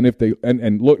up, and if they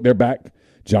and look, they're back.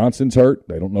 Johnson's hurt.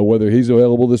 They don't know whether he's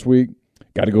available this week.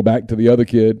 Got to go back to the other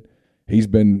kid. He's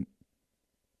been.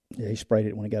 Yeah, he sprayed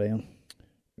it when he got in.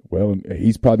 Well,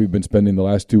 he's probably been spending the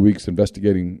last 2 weeks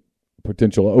investigating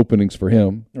potential openings for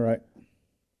him. Right.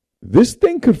 This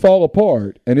thing could fall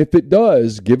apart, and if it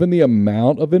does, given the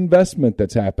amount of investment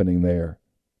that's happening there,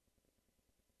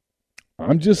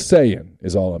 I'm just saying,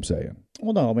 is all I'm saying.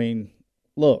 Well, no, I mean,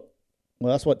 look,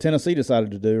 that's what Tennessee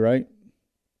decided to do, right?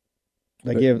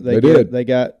 They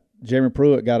got Jeremy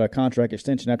Pruitt got a contract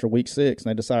extension after week 6, and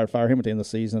they decided to fire him at the end of the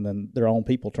season, and their own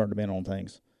people turned them in on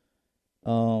things.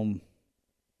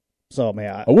 So, I mean,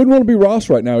 I wouldn't want to be Ross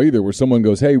right now either, where someone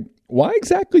goes, "Hey, why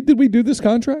exactly did we do this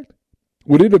contract?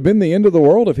 Would it have been the end of the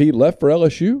world if he left for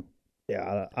LSU?"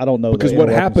 Yeah, I don't know. Because what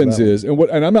happens is,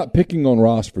 and I'm not picking on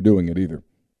Ross for doing it either,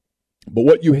 but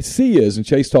what you see is, and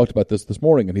Chase talked about this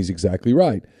morning, and he's exactly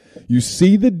right. You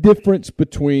see the difference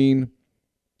between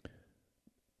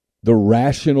the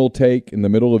rational take in the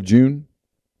middle of June,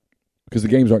 because the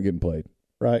games aren't getting played.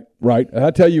 Right. Right. And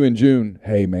I tell you in June,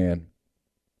 hey man,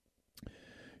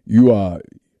 you're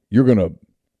gonna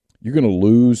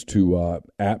lose to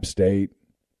App State.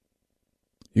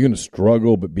 You're going to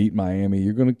struggle but beat Miami.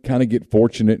 You're going to kind of get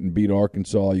fortunate and beat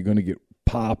Arkansas. You're going to get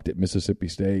popped at Mississippi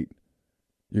State.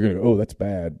 You're going to go, oh, that's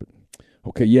bad. But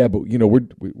okay, yeah, but you know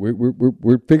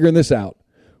we're figuring this out.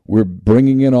 We're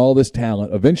bringing in all this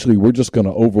talent. Eventually, we're just going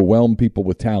to overwhelm people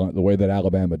with talent the way that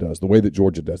Alabama does, the way that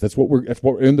Georgia does. That's what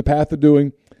we're in the path of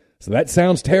doing. So that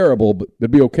sounds terrible, but it'd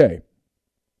be okay.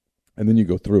 And then you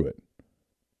go through it.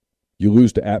 You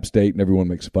lose to App State, and everyone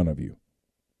makes fun of you.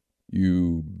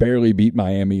 You barely beat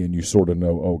Miami, and you sort of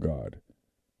know, oh, God.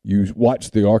 You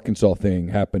watch the Arkansas thing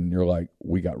happen, and you're like,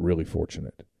 we got really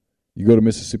fortunate. You go to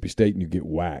Mississippi State, and you get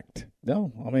whacked.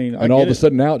 No, I mean, and all of a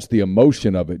sudden now it's the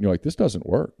emotion of it, and you're like, this doesn't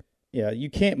work. Yeah, you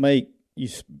can't make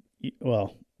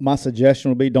well, my suggestion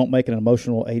would be don't make an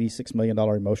emotional $86 million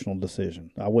emotional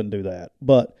decision. I wouldn't do that.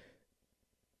 But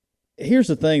here's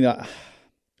the thing that,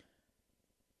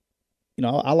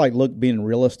 I like being a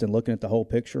realist and looking at the whole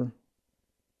picture.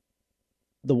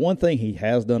 The one thing he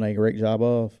has done a great job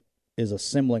of is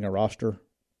assembling a roster.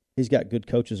 He's got good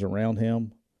coaches around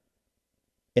him.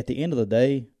 At the end of the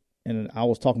day, and I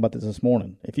was talking about this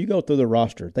morning, if you go through the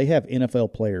roster, they have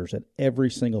NFL players at every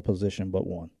single position but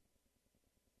one.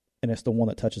 And it's the one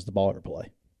that touches the ball every play.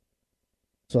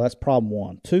 So that's problem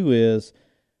one. Two is,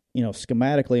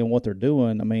 schematically and what they're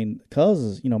doing. I mean,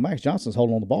 because, Max Johnson's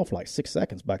holding on the ball for like 6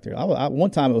 seconds back there.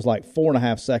 One time it was like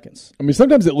 4.5 seconds. I mean,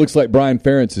 sometimes it looks like Brian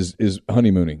Ferentz is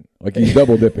honeymooning, like he's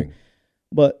double dipping.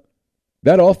 But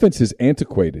that offense is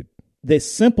antiquated. The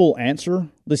simple answer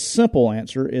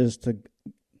is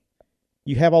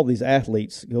you have all these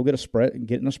athletes, go get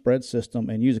in a spread system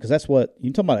and use it. Because that's what,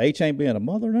 you talking about H ain't being a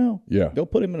mother now? Yeah. Go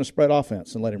put him in a spread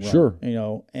offense and let him run. Sure.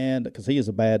 And because he is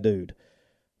a bad dude.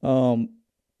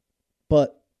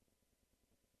 But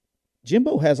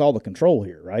Jimbo has all the control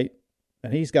here, right?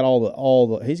 And he's got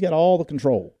he's got all the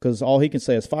control because all he can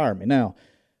say is fire me. Now,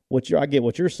 I get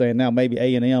what you're saying. Now maybe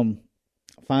A&M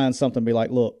finds something and be like,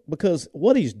 look, because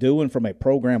what he's doing from a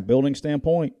program building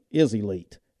standpoint is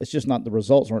elite. It's just not the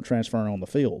results aren't transferring on the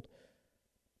field.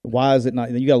 Why is it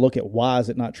not? You got to look at why is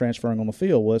it not transferring on the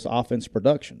field? Well, it's offensive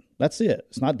production. That's it.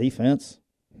 It's not defense.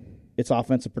 It's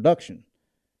offensive production.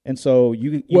 And so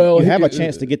you have a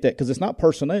chance to get that because it's not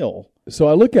personnel. So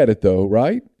I look at it though,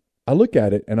 right? I look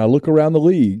at it and I look around the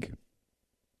league,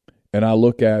 and I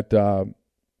look at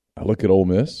Ole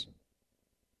Miss.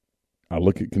 I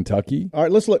look at Kentucky. All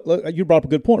right, let's look. You brought up a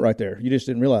good point right there. You just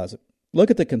didn't realize it.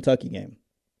 Look at the Kentucky game.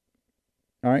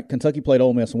 All right, Kentucky played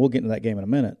Ole Miss, and we'll get into that game in a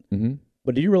minute. Mm-hmm.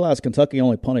 But do you realize Kentucky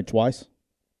only punted twice?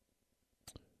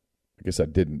 I guess I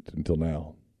didn't until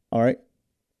now. All right.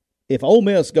 If Ole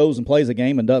Miss goes and plays a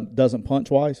game and doesn't punt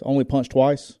twice, only punch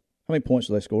twice, how many points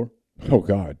do they score? Oh,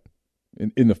 God.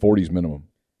 In the 40s minimum.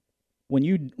 when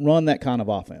you run that kind of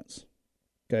offense,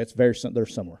 okay, they're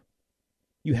similar.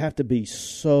 You have to be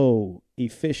so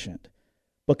efficient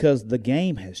because the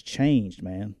game has changed,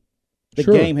 man. The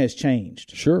game has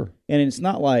changed. Sure. And it's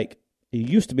not like you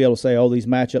used to be able to say, oh, these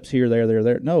matchups here,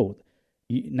 there. No.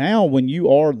 Now when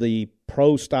you are the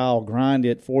pro-style, grind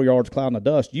it, 4 yards, cloud in the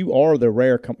dust, you are the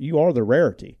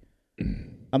rarity.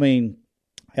 I mean,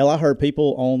 hell, I heard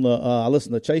people on I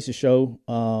listened to Chase's show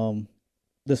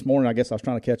this morning. I guess I was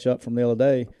trying to catch up from the other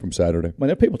day. From Saturday. I mean,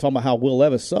 there are people talking about how Will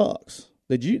Levis sucks.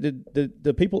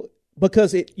 The people,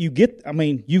 because you get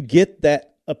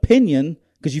that opinion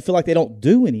because you feel like they don't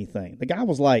do anything. The guy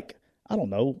was like, I don't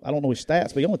know his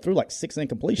stats, but he only threw like 6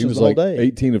 incompletions the whole day.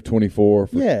 18 of 24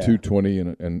 for 220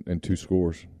 and 2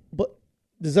 scores. But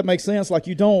does that make sense? Like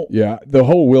you don't. Yeah, the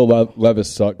whole Will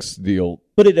Levis sucks deal.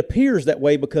 But it appears that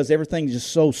way because everything's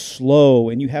just so slow,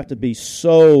 and you have to be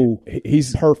so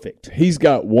perfect. He's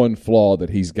got one flaw that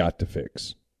he's got to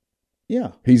fix.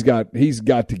 Yeah, he's got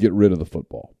to get rid of the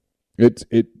football.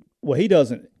 Well, he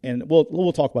doesn't, and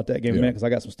we'll talk about that game in a minute because I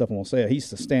got some stuff I want to say.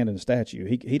 He's a standing statue.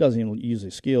 He doesn't even use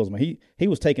his skills. I mean, he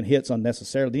was taking hits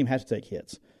unnecessarily. Didn't even have to take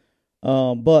hits.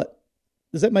 But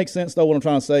does that make sense, though? What I'm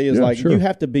trying to say is you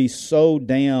have to be so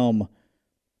damn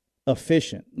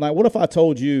efficient. Like, what if I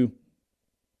told you,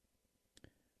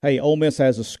 hey, Ole Miss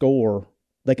has a score.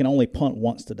 They can only punt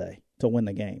once today to win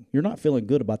the game. You're not feeling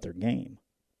good about their game.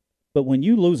 But when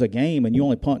you lose a game and you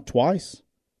only punt twice,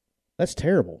 that's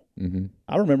terrible. Mm-hmm.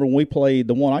 I remember when we played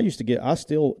the one I used to get,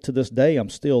 to this day, I'm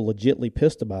still legitly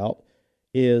pissed about,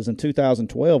 is in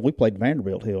 2012, we played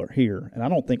Vanderbilt here, and I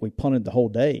don't think we punted the whole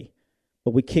day.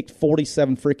 But we kicked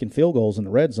 47 freaking field goals in the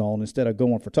red zone instead of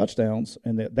going for touchdowns,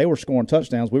 and they were scoring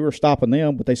touchdowns. We were stopping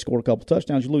them, but they scored a couple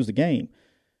touchdowns. You lose the game.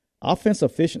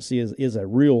 Offensive efficiency is a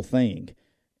real thing,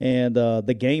 and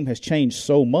the game has changed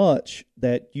so much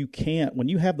that you can't – when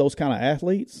you have those kind of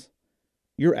athletes –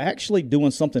 you're actually doing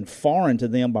something foreign to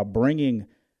them by bringing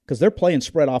 – because they're playing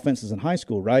spread offenses in high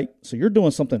school, right? So you're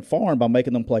doing something foreign by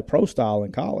making them play pro style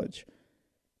in college.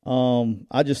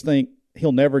 I just think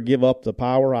he'll never give up the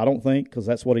power, I don't think, because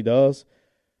that's what he does.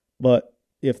 But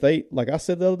if they – like I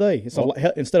said the other day,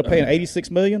 instead of paying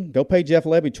 $86 million, go pay Jeff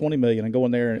Lebby $20 million and go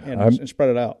in there and spread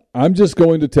it out. I'm just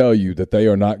going to tell you that they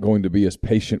are not going to be as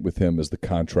patient with him as the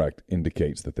contract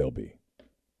indicates that they'll be.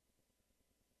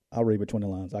 I'll read between the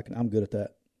lines. I'm good at that.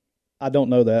 I don't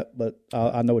know that, but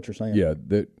I know what you're saying. Yeah,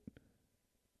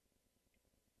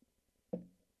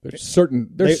 there's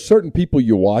certain people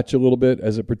you watch a little bit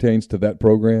as it pertains to that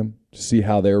program to see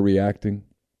how they're reacting.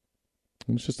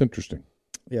 And it's just interesting.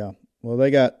 Yeah. Well,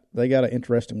 they got an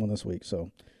interesting one this week. So,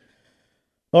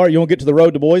 all right, you want to get to the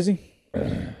road to Boise?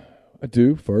 I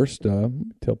do. First,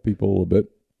 tell people a little bit.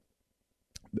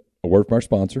 A word from our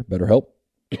sponsor, BetterHelp.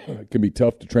 It can be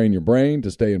tough to train your brain to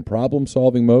stay in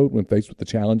problem-solving mode when faced with the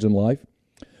challenge in life.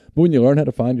 But when you learn how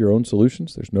to find your own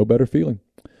solutions, there's no better feeling.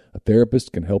 A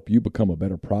therapist can help you become a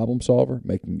better problem solver,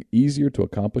 making it easier to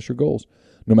accomplish your goals,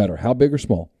 no matter how big or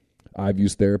small. I've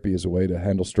used therapy as a way to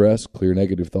handle stress, clear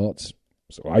negative thoughts.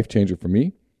 It's a life changer for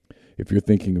me. If you're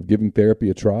thinking of giving therapy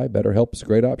a try, BetterHelp is a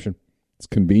great option. It's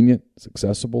convenient, it's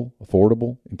accessible,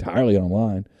 affordable, entirely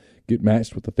online. Get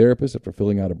matched with a therapist after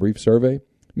filling out a brief survey.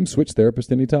 You can switch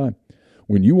therapists anytime.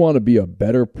 When you want to be a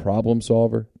better problem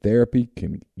solver, therapy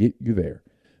can get you there.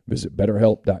 Visit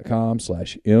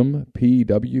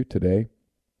BetterHelp.com/MPW today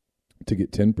to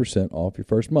get 10% off your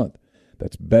first month.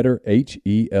 That's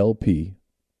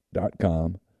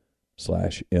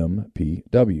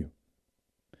BetterHelp.com/MPW.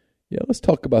 Yeah, let's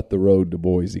talk about the road to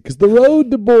Boise. Because the road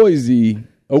to Boise,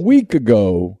 a week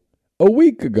ago,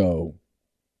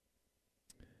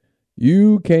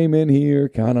 you came in here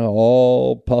kind of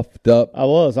all puffed up. I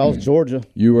was Georgia.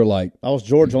 You were like, I was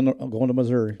Georgia going to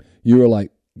Missouri. You were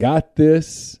like, got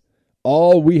this.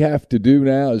 All we have to do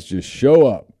now is just show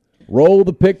up, roll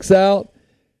the picks out,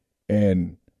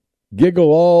 and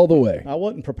giggle all the way. I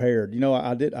wasn't prepared.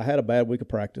 I had a bad week of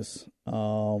practice.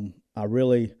 I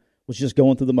really was just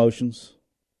going through the motions.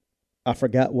 I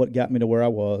forgot what got me to where I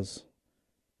was.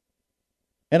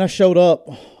 And I showed up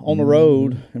on the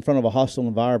road in front of a hostile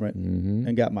environment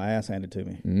and got my ass handed to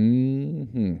me.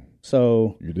 Mm-hmm.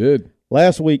 So you did.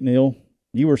 Last week, Neil,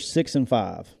 you were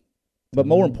 6-5. But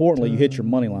more importantly, you hit your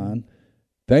money line.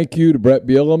 Thank you to Brett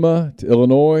Bielema, to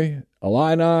Illinois,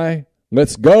 Illini.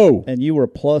 Let's go. And you were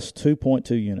plus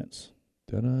 2.2 units.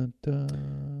 Da-da-da.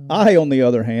 I, on the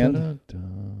other hand, Da-da-da.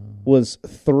 was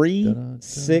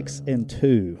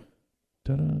 3-6-2.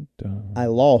 Da-da-da. I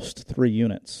lost 3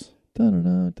 units.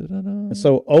 Da-da-da. And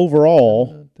so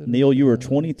overall, Neil, you were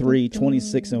 23,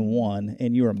 26-1,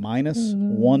 and you were minus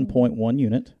 1.1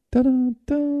 unit.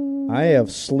 I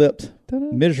have slipped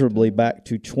miserably back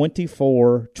to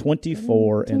 24,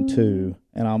 24, and 2,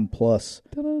 and I'm plus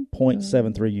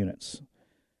 0.73 units.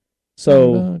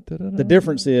 So the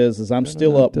difference is I'm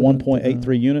still up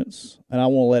 1.83 units, and I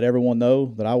want to let everyone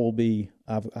know that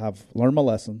I've learned my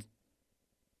lesson.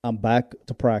 I'm back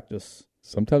to practice.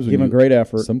 Sometimes giving great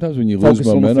effort. Sometimes when you lose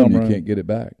momentum, you can't get it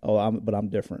back. But I'm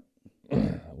different.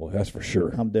 Well, that's for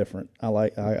sure. I'm different. I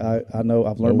know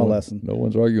I've learned my lesson. No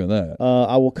one's arguing that.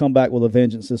 I will come back with a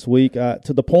vengeance this week, to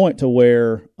the point to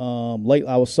where late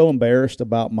I was so embarrassed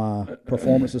about my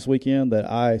performance this weekend that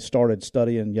I started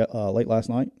studying late last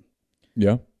night.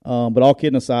 Yeah. But all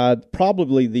kidding aside,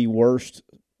 probably the worst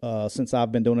since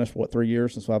I've been doing this for 3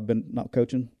 years since I've been not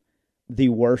coaching. The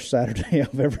worst Saturday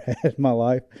I've ever had in my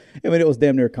life. I mean, it was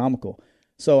damn near comical.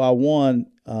 So I won,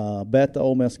 bet the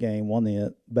Ole Miss game, won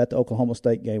it. Bet the Oklahoma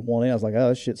State game, won it. I was like, oh,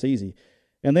 this shit's easy.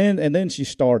 And then she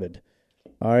started.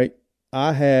 All right.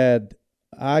 This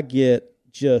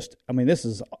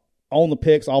is on the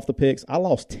picks, off the picks. I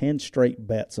lost 10 straight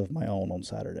bets of my own on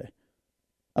Saturday.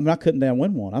 I mean, I couldn't damn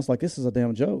win one. I was like, this is a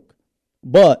damn joke.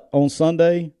 But on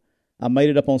Sunday, I made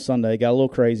it up on Sunday, got a little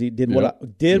crazy, did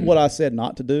what I said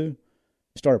not to do.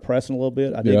 Started pressing a little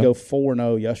bit. I did go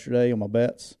 4-0 yesterday on my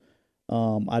bets.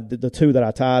 I did the two that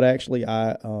I tied, actually.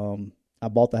 I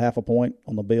bought the half a point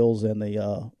on the Bills and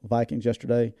the Vikings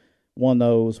yesterday. Won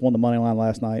those, won the money line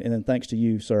last night. And then thanks to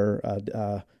you, sir,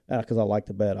 because I like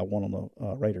to bet, I won on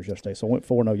the Raiders yesterday. So I went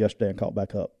 4-0 yesterday and caught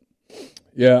back up.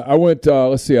 Yeah, I went,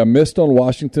 let's see, I missed on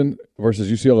Washington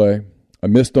versus UCLA. I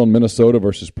missed on Minnesota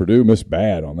versus Purdue. Missed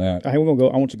bad on that. Hey, we're gonna go.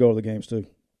 I want you to go to the games, too.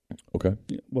 Okay.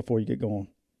 Before you get going.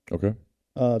 Okay.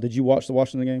 Did you watch the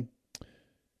Washington game?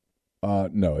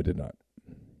 No, I did not.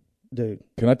 Dude.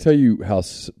 Can I tell you how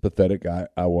pathetic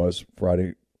I was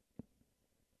Friday?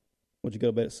 Would you go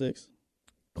to bed at 6?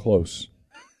 Close.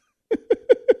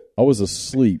 I was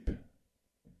asleep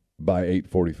by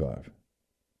 8:45.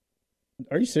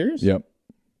 Are you serious? Yep.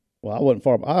 Well, I wasn't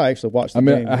far. I actually watched the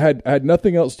game. I had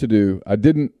nothing else to do. I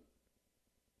didn't.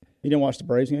 You didn't watch the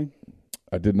Braves game?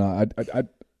 I did not.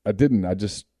 I didn't. I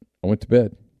went to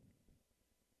bed.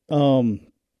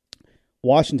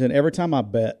 Washington, every time I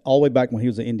bet, all the way back when he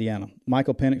was at Indiana,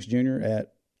 Michael Penix Jr.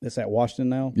 It's at Washington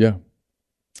now. Yeah.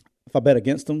 If I bet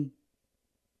against him,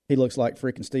 he looks like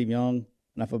freaking Steve Young.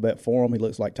 And if I bet for him, he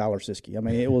looks like Tyler Siskey. I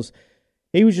mean, he was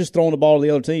just throwing the ball to the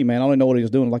other team, man. I don't even know what he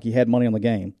was doing, like he had money on the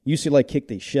game. UCLA kicked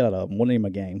the shit out of him. Wasn't even a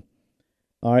game.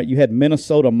 All right, you had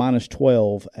Minnesota minus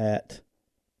 12 at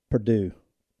Purdue.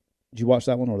 Did you watch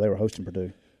that one, or they were hosting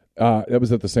Purdue? That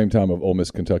was at the same time of Ole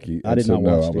Miss, Kentucky. I did not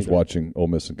watch it. I was watching Ole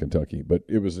Miss and Kentucky, but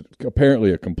it was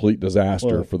apparently a complete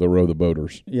disaster for the Row the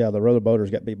Boaters. Yeah, the Row the Boaters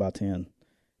got beat by 10. And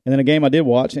then a game I did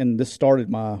watch, and this is part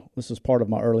of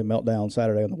my early meltdown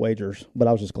Saturday on the wagers, but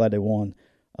I was just glad they won.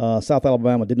 South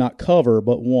Alabama did not cover,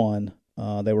 but won.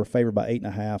 They were favored by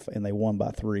 8.5, and they won by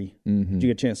 3. Mm-hmm. Did you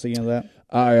get a chance to see any of that?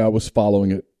 I was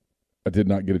following it. I did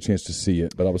not get a chance to see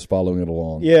it, but I was following it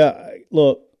along. Yeah,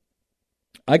 look,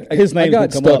 his name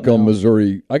got stuck on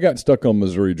Missouri. I got stuck on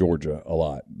Missouri, Georgia a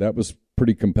lot. That was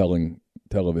pretty compelling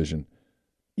television.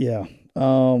 Yeah,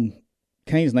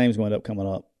 Kane's name's going to end up coming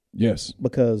up. Yes,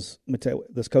 because let me tell you,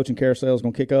 this coaching carousel is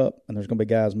going to kick up, and there's going to be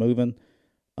guys moving.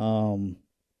 I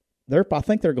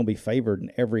think they're going to be favored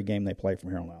in every game they play from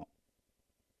here on out.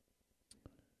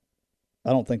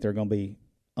 I don't think they're going to be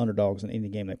underdogs in any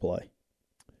game they play.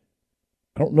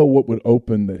 I don't know what would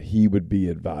open that he would be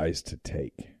advised to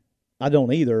take. I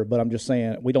don't either, but I'm just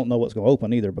saying we don't know what's going to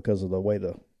open either because of the way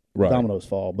the dominoes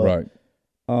fall. But,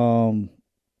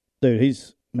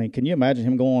 dude, can you imagine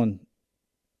him going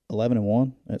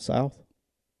 11-1 at South?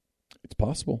 It's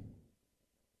possible.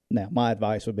 Now, my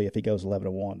advice would be if he goes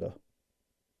 11-1 to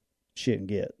shit and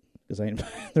get, because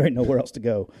there ain't nowhere else to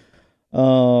go.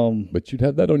 But you'd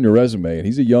have that on your resume, and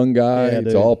he's a young guy. Yeah,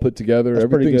 it's all put together.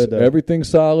 That's Everything's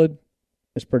solid.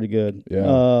 It's pretty good.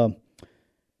 Yeah.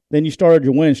 Then you started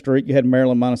your winning streak. You had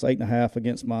Maryland minus 8.5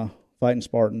 against my Fighting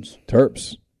Spartans.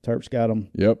 Terps got them.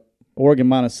 Yep. Oregon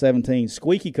minus 17.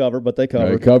 Squeaky cover, but they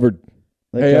covered.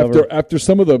 They covered. After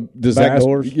some of the disaster,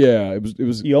 backdoors. Yeah, it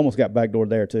was. You almost got backdoored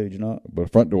there too, did you not? But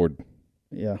front door.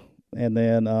 Yeah, and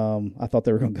then I thought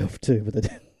they were going to go for 2, but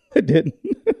they didn't.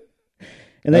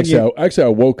 And then actually, I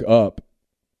woke up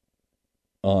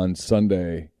on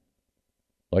Sunday,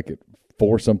 like at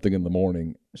 4-something in the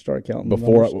morning. Started counting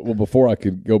before I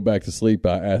could go back to sleep.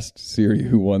 I asked Siri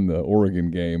who won the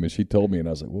Oregon game, and she told me, and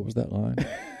I was like, "What was that line?"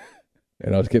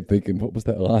 And I kept thinking, "What was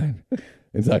that line?"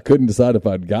 And so I couldn't decide if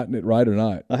I'd gotten it right or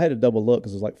not. I had to double look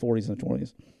because it was like 40s and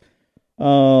 20s.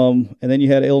 And then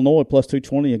you had Illinois plus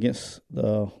 220 against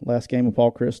the last game of Paul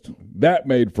Christ. That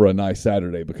made for a nice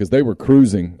Saturday because they were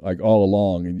cruising like all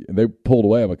along, and they pulled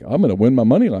away. I'm like, I'm going to win my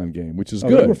money line game, which is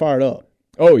good. They were fired up.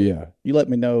 Oh yeah. You let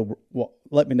me know.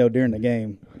 Let me know during the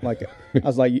game. Like I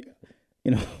was like,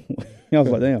 I was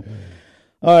like, damn.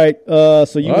 All right.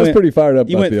 So you I was pretty fired up.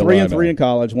 You went 3-3 in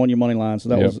college, won your money line. So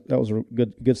that was a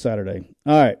good Saturday.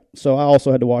 All right. So I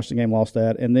also had to watch the game, lost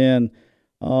that, and then.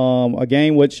 A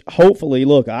game which hopefully,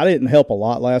 look, I didn't help a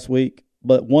lot last week,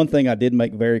 but one thing I did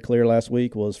make very clear last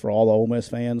week was for all the Ole Miss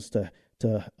fans to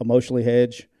emotionally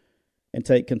hedge and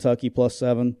take Kentucky plus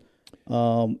 7,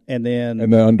 and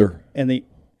the under, we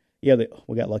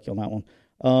got lucky on that one.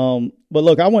 But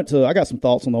look, I got some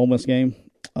thoughts on the Ole Miss game.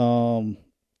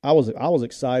 I was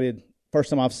excited.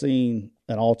 First time I've seen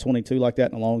an all 22 like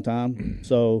that in a long time,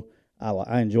 so.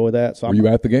 I enjoy that. So were you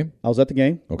at the game? I was at the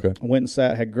game. Okay. I went and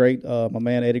sat, had great. My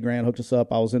man Eddie Grant hooked us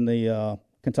up. I was in the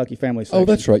Kentucky family section. Oh,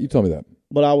 that's right. You told me that.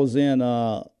 But I was in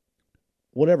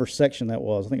whatever section that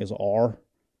was. I think it was R.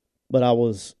 But I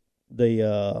was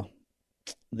the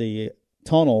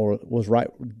tunnel was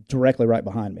directly right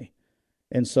behind me,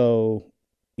 and so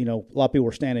a lot of people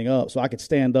were standing up, so I could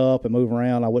stand up and move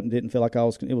around. Didn't feel like I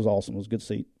was. It was awesome. It was a good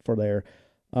seat for there.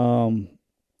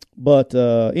 But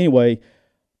anyway.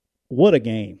 What a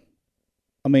game.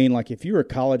 I mean, like if you're a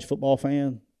college football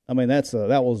fan, I mean that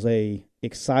was a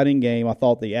exciting game. I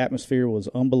thought the atmosphere was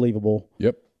unbelievable.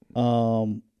 Yep.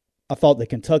 I thought the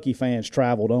Kentucky fans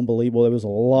traveled unbelievable. There was a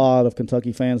lot of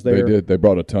Kentucky fans there. They did. They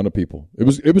brought a ton of people. It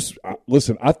was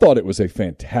listen, I thought it was a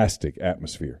fantastic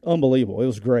atmosphere. Unbelievable. It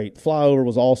was great. The flyover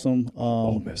was awesome.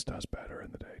 Ole Miss does better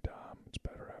in the daytime. It's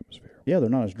better atmosphere. Yeah, they're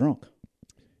not as drunk.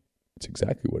 It's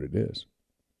exactly what it is.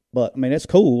 But, I mean, it's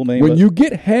cool. I mean, when you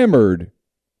get hammered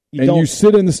and you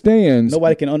sit in the stands,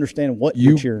 nobody can understand what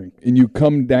you're cheering. And you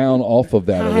come down off of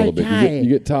that a little bit. You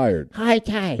get tired. Hi.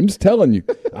 I'm just telling you.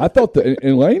 I thought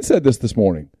and Lane said this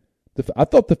morning. I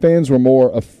thought the fans were more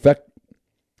effect.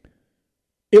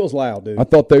 It was loud, dude. I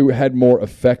thought they had more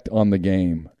effect on the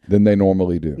game than they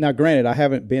normally do. Now, granted, I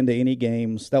haven't been to any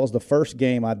games. That was the first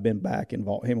game I'd been back in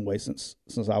Hemingway since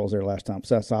I was there last time.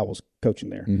 Since I was coaching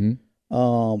there. Mm-hmm.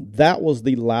 That was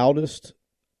the loudest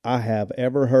I have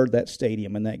ever heard that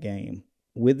stadium in that game,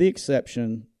 with the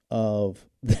exception of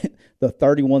the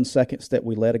 31 seconds that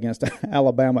we led against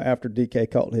Alabama after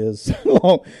DK caught his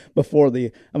long before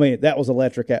that was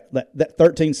electric. That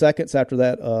 13 seconds after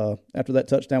that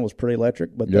touchdown was pretty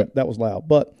electric, but that was loud.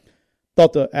 But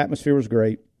thought the atmosphere was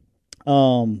great.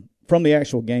 From the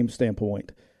actual game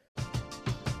standpoint.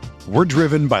 We're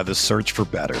driven by the search for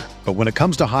better. But when it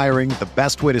comes to hiring, the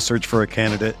best way to search for a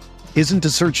candidate isn't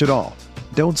to search at all.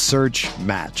 Don't search,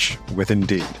 match with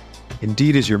Indeed.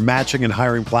 Indeed is your matching and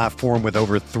hiring platform with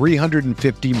over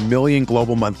 350 million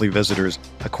global monthly visitors,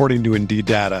 according to Indeed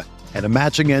data, and a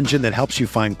matching engine that helps you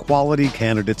find quality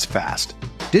candidates fast.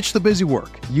 Ditch the busy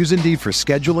work. Use Indeed for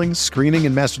scheduling, screening,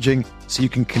 and messaging so you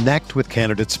can connect with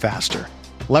candidates faster.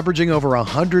 Leveraging over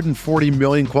 140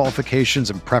 million qualifications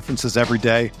and preferences every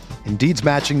day, Indeed's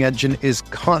matching engine is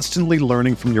constantly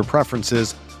learning from your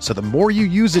preferences, so the more you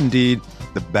use Indeed,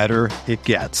 the better it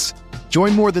gets.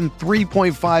 Join more than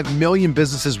 3.5 million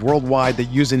businesses worldwide that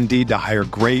use Indeed to hire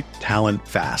great talent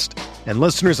fast. And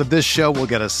listeners of this show will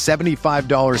get a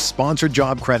 $75 sponsored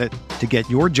job credit to get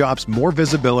your jobs more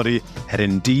visibility at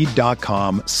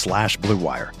Indeed.com/Blue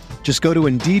Wire. Just go to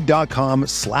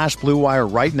Indeed.com/Blue Wire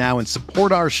right now and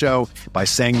support our show by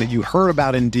saying that you heard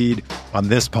about Indeed on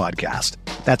this podcast.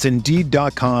 That's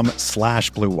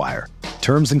Indeed.com/Blue Wire.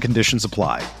 Terms and conditions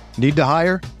apply. Need to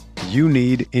hire? You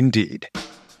need Indeed.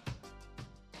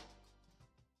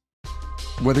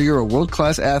 Whether you're a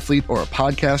world-class athlete or a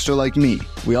podcaster like me,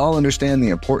 we all understand the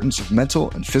importance of mental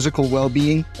and physical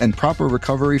well-being and proper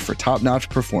recovery for top-notch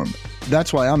performance.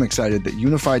 That's why I'm excited that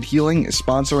Unified Healing is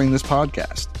sponsoring this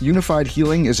podcast. Unified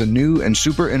Healing is a new and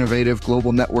super innovative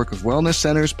global network of wellness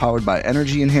centers powered by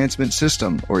Energy Enhancement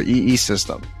System, or EE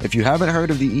System. If you haven't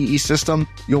heard of the EE System,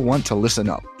 you'll want to listen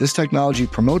up. This technology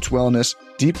promotes wellness,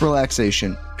 deep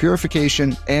relaxation,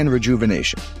 purification, and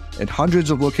rejuvenation. At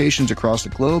hundreds of locations across the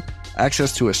globe,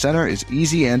 access to a center is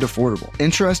easy and affordable.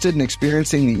 Interested in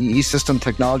experiencing the EE System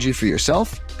technology for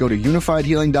yourself? Go to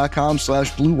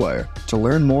unifiedhealing.com/Blue Wire to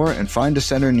learn more and find a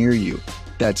center near you.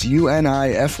 That's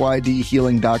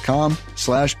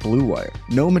UNIFYDhealing.com/Blue Wire.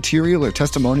 No material or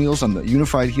testimonials on the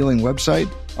Unified Healing website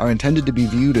are intended to be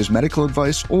viewed as medical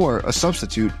advice or a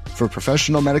substitute for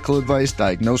professional medical advice,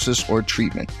 diagnosis, or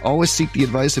treatment. Always seek the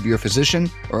advice of your physician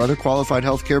or other qualified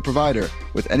healthcare provider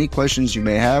with any questions you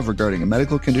may have regarding a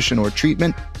medical condition or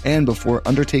treatment and before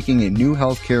undertaking a new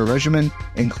healthcare regimen,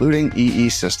 including EE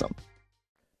System.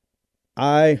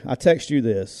 I text you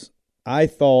this. I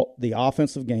thought the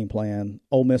offensive game plan,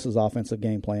 Ole Miss's offensive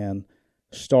game plan,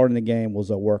 starting the game was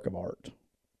a work of art.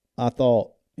 I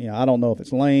thought, I don't know if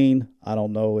it's Lane. I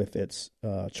don't know if it's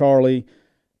Charlie.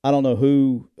 I don't know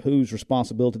whose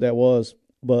responsibility that was,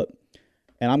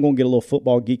 and I'm going to get a little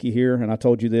football geeky here, and I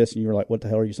told you this, and you were like, what the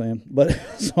hell are you saying? But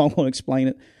so I'm going to explain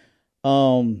it.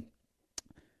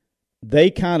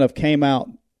 They kind of came out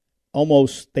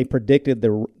almost, they predicted,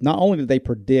 not only did they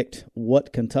predict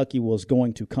what Kentucky was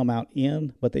going to come out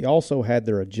in, but they also had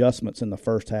their adjustments in the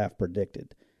first half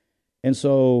predicted. And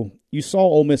so you saw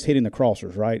Ole Miss hitting the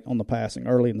crossers, right, on the passing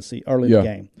early in the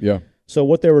game. Yeah. So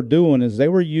what they were doing is they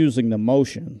were using the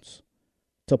motions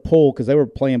to pull, because they were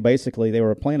playing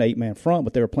 8-man front,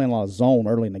 but they were playing a lot of zone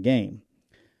early in the game.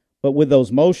 But with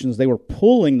those motions, they were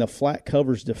pulling the flat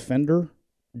coverage defender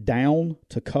down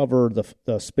to cover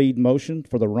the speed motion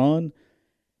for the run,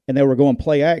 and they were going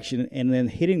play action and then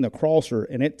hitting the crosser,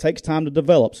 and it takes time to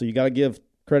develop, so you got to give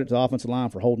credit to the offensive line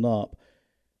for holding up,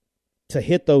 to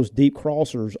hit those deep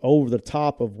crossers over the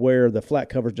top of where the flat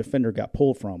coverage defender got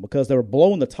pulled from, because they were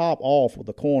blowing the top off with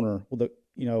the corner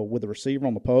with the receiver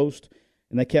on the post,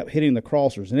 and they kept hitting the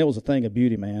crossers, and it was a thing of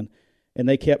beauty, man, and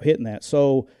they kept hitting that.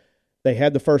 So they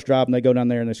had the first drive, and they go down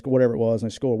there and they score whatever it was, and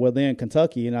they score. Well, then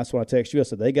Kentucky, and that's what I text you. I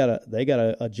said they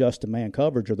gotta adjust to man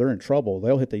coverage, or they're in trouble.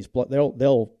 They'll hit these.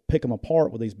 They'll pick them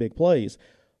apart with these big plays.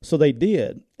 So they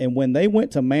did, and when they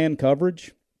went to man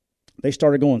coverage, they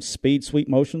started going speed sweep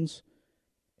motions.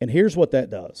 And here's what that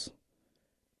does.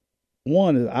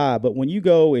 One is but when you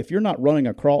go, if you're not running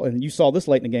across, and you saw this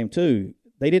late in the game too,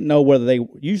 they didn't know whether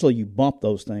usually you bump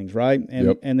those things, right?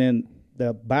 And then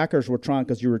the backers were trying,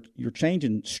 because you're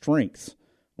changing strengths.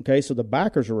 Okay, so the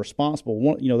backers are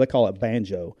responsible. They call it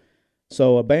banjo.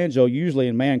 So a banjo, usually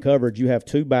in man coverage, you have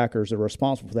two backers that are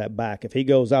responsible for that back. If he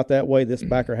goes out that way, this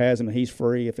backer has him and he's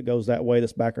free. If it goes that way,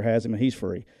 this backer has him and he's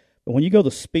free. But when you go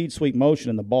the speed sweep motion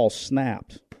and the ball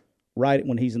snapped right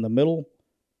when he's in the middle,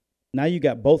 now you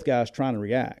got both guys trying to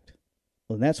react.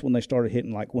 Well, and that's when they started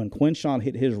hitting, like when Quinshon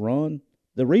hit his run.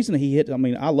 The reason he hit,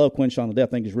 I love Quinshon to death,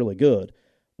 I think he's really good.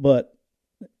 But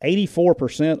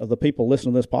 84% of the people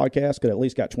listening to this podcast could at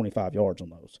least got 25 yards on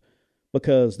those,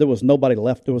 because there was nobody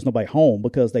left. There was nobody home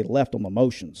because they left on the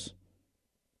motions.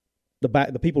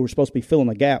 The people who were supposed to be filling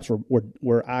the gaps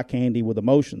were eye candy with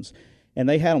emotions. And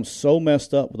they had them so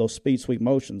messed up with those speed sweep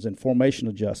motions and formation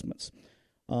adjustments,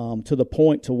 to the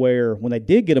point to where when they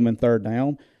did get them in third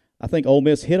down, I think Ole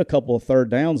Miss hit a couple of third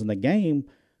downs in the game.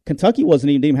 Kentucky didn't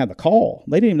even have the call.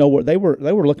 They didn't even know where they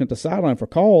were looking at the sideline for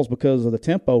calls because of the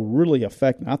tempo really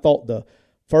affecting. I thought the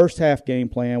first half game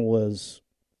plan was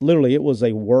literally, it was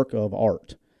a work of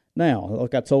art. Now,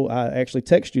 like I actually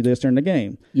texted you this during the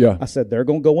game. Yeah. I said they're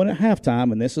going to go in at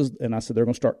halftime, and I said they're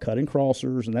going to start cutting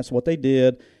crossers, and that's what they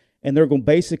did. And they're going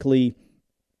to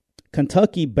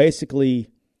Kentucky basically,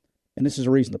 and this is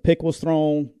the reason the pick was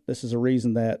thrown. This is a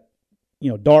reason that,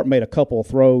 Dart made a couple of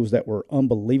throws that were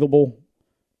unbelievable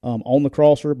on the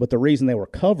crosser. But the reason they were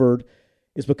covered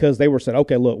is because they were said,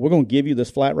 okay, look, we're going to give you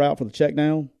this flat route for the check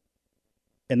down,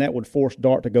 and that would force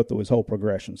Dart to go through his whole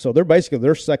progression. So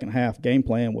their second half game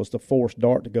plan was to force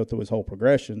Dart to go through his whole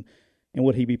progression, and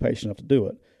would he be patient enough to do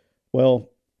it? Well,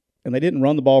 and they didn't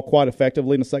run the ball quite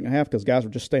effectively in the second half because guys were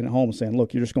just staying at home and saying,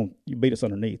 look, you beat us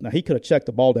underneath. Now, he could have checked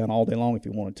the ball down all day long if he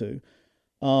wanted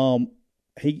to.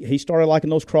 He started liking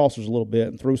those crossers a little bit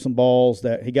and threw some balls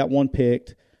that he got one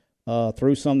picked,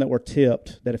 threw some that were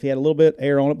tipped, that if he had a little bit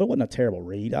air on it, but it wasn't a terrible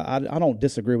read. I don't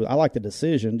disagree with it. I like the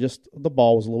decision, just the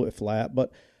ball was a little bit flat,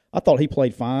 but I thought he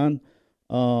played fine,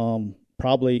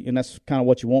 probably, and that's kind of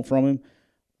what you want from him.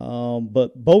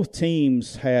 But both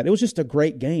teams it was just a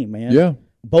great game, man. Yeah.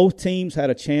 Both teams had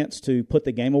a chance to put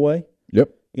the game away. Yep.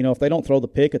 If they don't throw the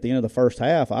pick at the end of the first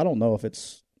half, I don't know if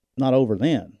it's not over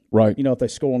then. Right. If they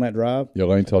score on that drive. Yeah,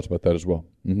 Lane talks about that as well.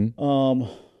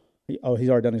 Mm-hmm. He's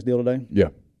already done his deal today? Yeah.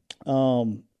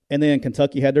 And then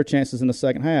Kentucky had their chances in the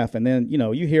second half. And then,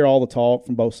 you hear all the talk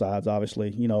from both sides,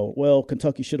 obviously. Well,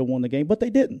 Kentucky should have won the game, but they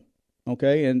didn't.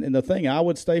 Okay? And the thing I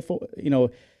would stay for,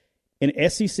 in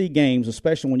SEC games,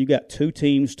 especially when you got two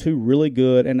really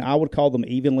good, and I would call them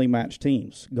evenly matched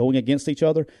teams going against each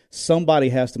other, somebody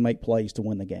has to make plays to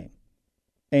win the game.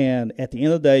 And at the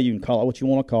end of the day, you can call it what you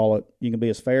want to call it. You can be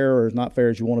as fair or as not fair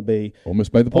as you want to be. Ole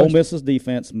Miss made the plays. Ole Miss's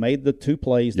defense made the two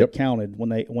plays that counted when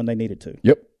they needed to.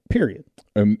 Yep. Period.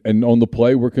 And on the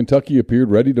play where Kentucky appeared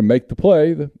ready to make the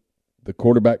play, the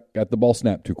quarterback got the ball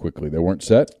snapped too quickly. They weren't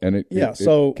set, and it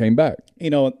came back.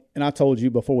 And I told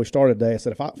you before we started today, I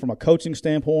said, from a coaching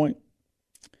standpoint,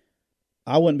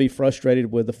 I wouldn't be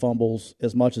frustrated with the fumbles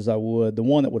as much as I would the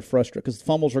one that would frustrate, because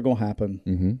fumbles are going to happen.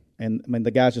 Mm-hmm. And I mean, the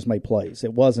guys just made plays.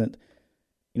 It wasn't,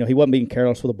 he wasn't being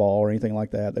careless with the ball or anything like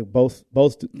that. Both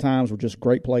times were just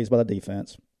great plays by the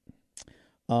defense.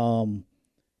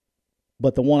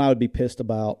 But the one I would be pissed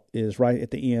about is right at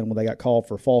the end when they got called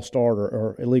for false start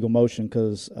or illegal motion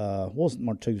because what was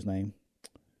number 2's name?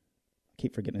 I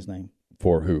keep forgetting his name.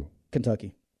 For who?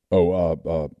 Kentucky. Oh,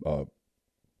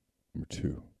 number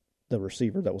 2. The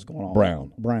receiver that was going on.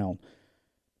 Brown.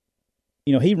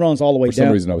 He runs all the way down. For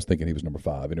some reason, I was thinking he was number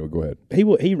 5. Anyway, go ahead.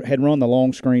 He had run the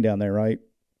long screen down there, right?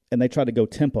 And they tried to go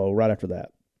tempo right after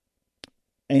that.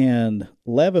 And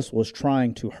Levis was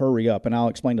trying to hurry up, and I'll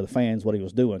explain to the fans what he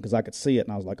was doing because I could see it,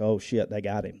 and I was like, oh, shit, they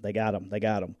got him.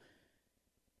 The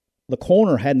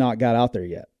corner had not got out there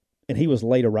yet, and he was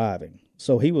late arriving.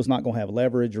 So he was not going to have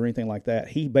leverage or anything like that.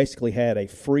 He basically had a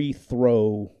free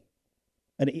throw.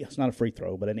 And it's not a free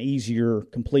throw, but an easier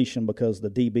completion because the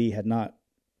DB had not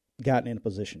gotten into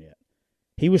position yet.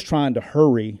 He was trying to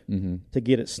hurry to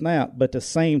get it snapped, but at the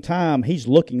same time, he's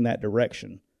looking that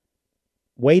direction,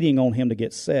 waiting on him to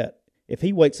get set. If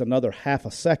he waits another half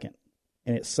a second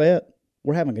and it's set,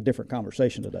 we're having a different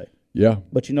conversation today. Yeah.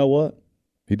 But you know what?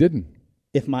 He didn't.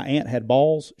 If my aunt had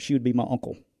balls, she would be my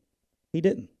uncle. He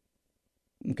didn't.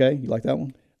 Okay, you like that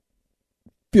one?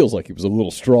 Feels like he was a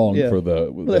little strong for the.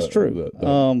 Well, that's true.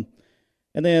 And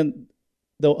then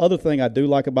the other thing I do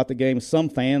like about the game, some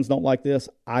fans don't like this.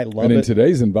 I love it. And in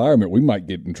today's environment, we might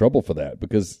get in trouble for that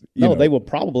because they will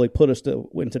probably put us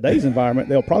in today's environment.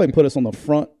 They'll probably put us on the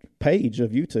front page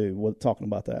of YouTube with talking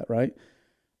about that, right?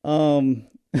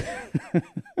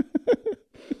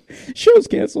 Show's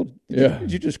canceled.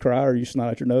 Did you just cry or you snot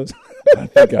out your nose? I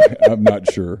think I'm not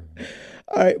sure.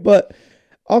 All right, but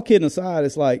all kidding aside,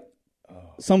 it's like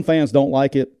some fans don't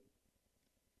like it.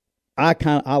 I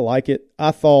like it.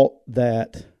 I thought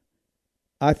that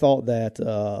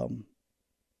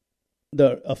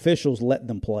the officials let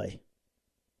them play.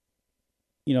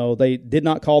 They did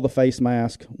not call the face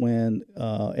mask when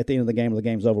at the end of the game, or the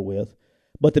game's over with.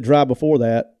 But the drive before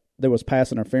that, there was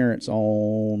pass interference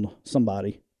on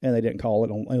somebody, and they didn't call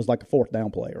it. It was like a 4th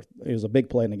down play, or it was a big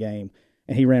play in the game,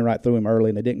 and he ran right through him early,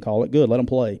 and they didn't call it. Good, let him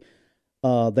play.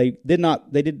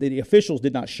 The officials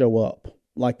did not show up.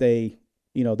 Like they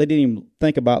didn't even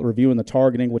think about reviewing the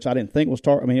targeting, which I didn't think was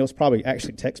targeting. I mean, it was probably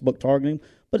actually textbook targeting,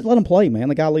 but let him play, man.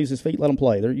 The guy leaves his feet, let him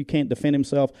play. You can't defend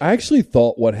himself. I actually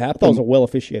thought what happened. I thought it was a well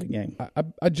officiated game.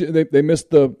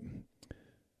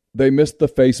 They missed the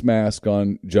face mask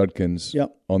on Judkins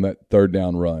on that 3rd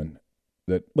down run.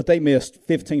 But they missed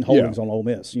 15 holdings on Ole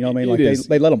Miss. You know what I mean? Like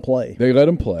they let them play. They let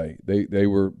them play. They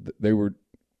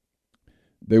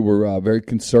were very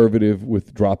conservative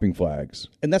with dropping flags,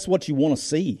 and that's what you want to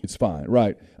see. It's fine,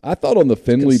 right? I thought on the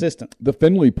Finley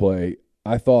play,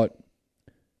 I thought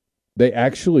they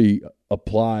actually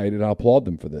applied, and I applaud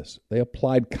them for this. They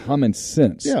applied common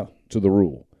sense to the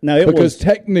rule. Now,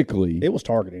 technically it was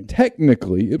targeting.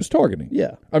 Technically, it was targeting.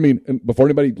 Yeah, I mean, before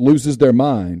anybody loses their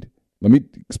mind, let me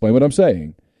explain what I'm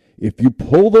saying. If you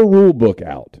pull the rule book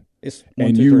out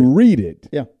and you read it,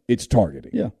 it's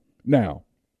targeting. Yeah. Now,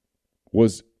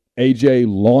 was AJ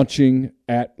launching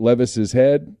at Levis's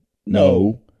head?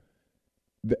 No.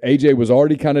 AJ was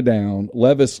already kind of down.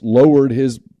 Levis lowered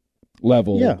his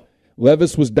level. Yeah.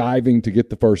 Levis was diving to get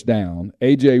the first down.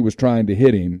 AJ was trying to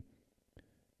hit him,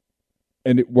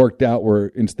 and it worked out where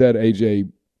instead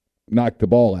AJ knocked the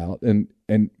ball out.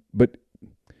 But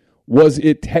was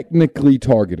it technically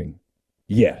targeting?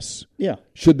 Yes. Yeah.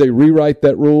 Should they rewrite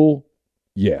that rule?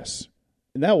 Yes.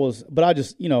 And but I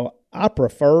just, I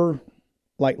prefer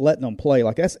letting them play.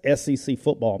 Like that's SEC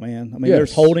football, man. I mean,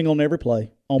 there's holding on every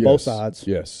play on both sides.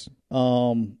 Yes.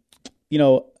 And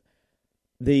they're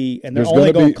there's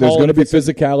only going to call there's going to be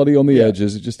physicality on the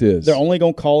edges. It just is. They're only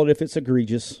going to call it if it's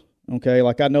egregious. Okay,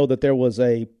 like I know that there was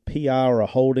a PI or a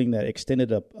holding that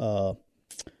extended a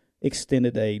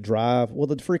drive. Well,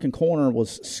 the freaking corner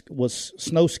was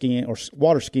snow skiing or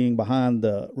water skiing behind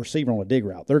the receiver on a dig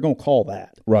route. They're going to call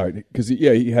that. Right, because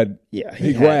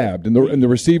he grabbed, and the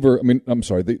receiver,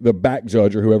 the back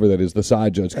judge or whoever that is, the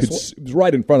side judge, was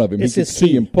right in front of him. He could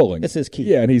see him pulling. It's his key.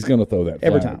 Yeah, and he's going to throw that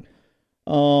every time.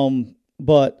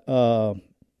 But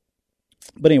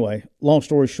anyway, long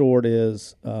story short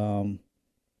is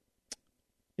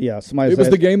somebody it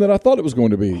was the game that I thought it was going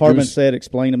to be. Harmon said,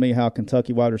 explain to me how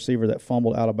Kentucky wide receiver that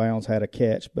fumbled out of bounds had a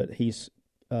catch, but he's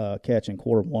catch in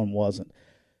quarter one wasn't.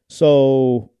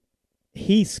 So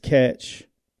Heath's catch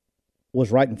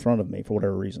was right in front of me for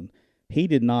whatever reason. He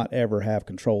did not ever have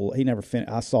control. He never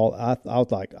finished. I was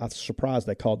surprised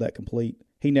they called that complete.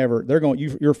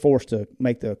 You're forced to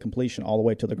make the completion all the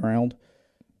way to the ground.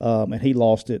 and he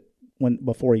lost it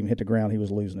before he even hit the ground. He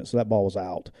was losing it, so that ball was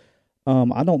out.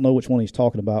 I don't know which one he's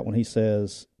talking about when he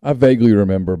says. I vaguely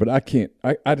remember, but I can't.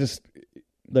 I just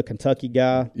the Kentucky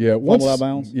guy. Yeah, fumbled out of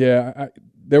bounds. Yeah,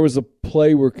 there was a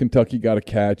play where Kentucky got a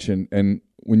catch, and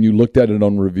when you looked at it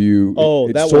on review,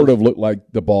 it sort of looked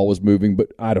like the ball was moving,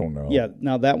 but I don't know. Yeah,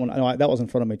 now that one, that was in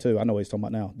front of me too. I know what he's talking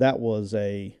about now. That was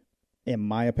in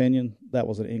my opinion, that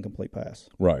was an incomplete pass.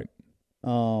 Right.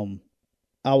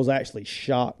 I was actually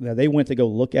shocked. Now, they went to go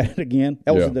look at it again.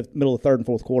 That was in the middle of the third and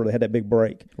fourth quarter. They had that big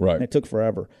break. Right. And it took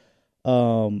forever.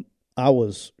 I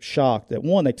was shocked that,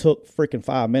 one, they took freaking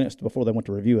 5 minutes before they went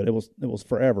to review it. It was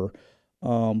forever.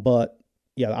 But,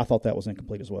 yeah, I thought that was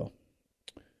incomplete as well.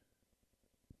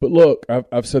 But, look,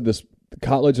 I've said this. The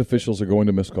college officials are going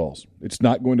to miss calls. It's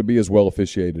not going to be as well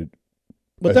officiated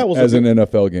but that was as an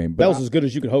NFL game. But that was as good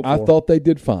as you could hope for. I thought they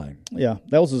did fine. Yeah,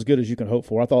 that was as good as you can hope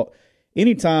for. I thought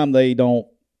anytime they don't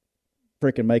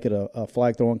freaking make it a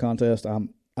flag throwing contest,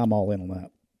 I'm all in on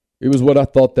that. It was what I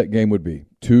thought that game would be.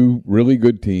 Two really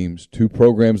good teams, two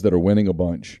programs that are winning a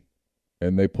bunch,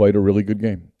 and they played a really good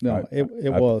game. No,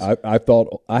 it was. I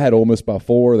thought I had Ole Miss by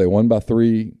 4. They won by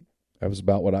 3. That was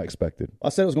about what I expected. I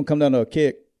said it was going to come down to a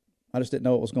kick. I just didn't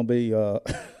know it was going to be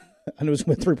I knew it was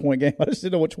going to be a 3-point game. I just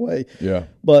didn't know which way. Yeah.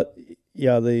 But,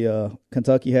 yeah, the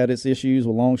Kentucky had its issues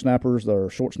with long snappers, or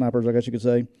short snappers, I guess you could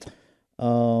say.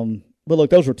 But,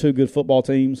 look, those were two good football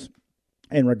teams.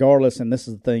 And regardless, and this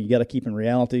is the thing you got to keep in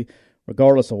reality,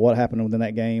 regardless of what happened within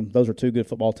that game, those are two good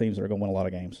football teams that are going to win a lot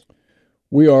of games.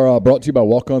 We are brought to you by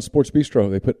Walk-On Sports Bistro.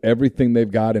 They put everything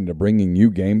they've got into bringing you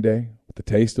game day with the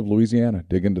taste of Louisiana.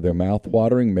 Dig into their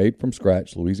mouth-watering,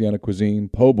 made-from-scratch Louisiana cuisine,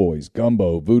 po' boys,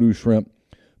 gumbo, voodoo shrimp,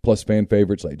 plus fan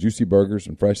favorites like juicy burgers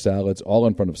and fresh salads, all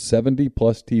in front of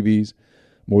 70-plus TVs,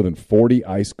 more than 40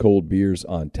 ice-cold beers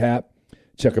on tap.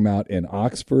 Check them out in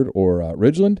Oxford or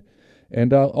Ridgeland.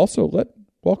 And also let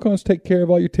Walk-Ons take care of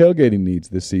all your tailgating needs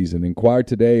this season. Inquire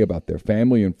today about their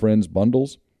family and friends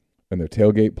bundles and their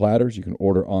tailgate platters. You can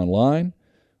order online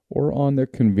or on their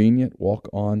convenient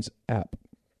Walk-Ons app.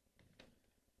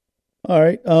 All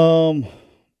right. You want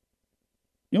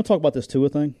to talk about this Tua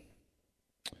thing?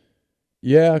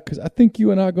 Yeah, because I think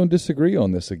you and I are going to disagree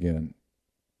on this again.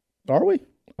 Are we?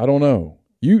 I don't know.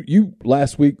 You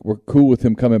last week were cool with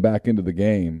him coming back into the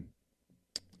game.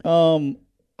 I'm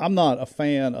not a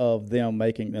fan of them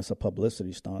making this a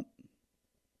publicity stunt.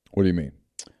 What do you mean?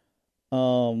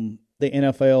 The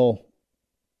NFL,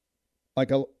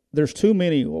 there's too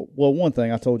many. Well, one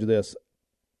thing, I told you this.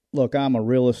 Look, I'm a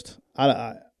realist.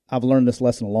 I've learned this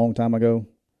lesson a long time ago.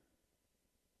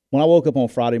 When I woke up on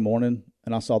Friday morning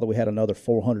and I saw that we had another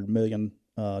 400 million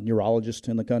neurologists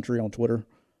in the country on Twitter,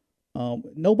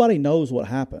 nobody knows what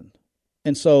happened.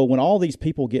 And so when all these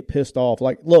people get pissed off,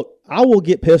 look, I will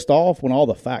get pissed off when all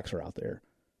the facts are out there.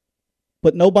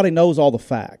 But nobody knows all the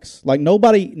facts.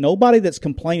 Nobody that's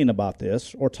complaining about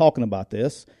this or talking about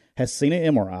this has seen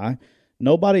an MRI.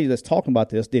 Nobody that's talking about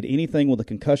this did anything with a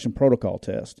concussion protocol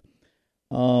test.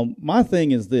 My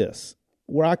thing is this,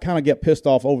 where I kind of get pissed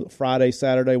off over Friday,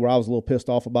 Saturday, where I was a little pissed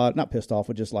off about it. Not pissed off,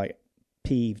 but just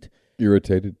peeved.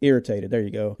 Irritated, there you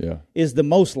go. Yeah. Is the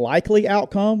most likely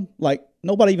outcome,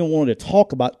 nobody even wanted to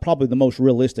talk about probably the most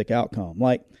realistic outcome.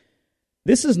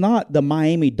 This is not the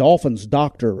Miami Dolphins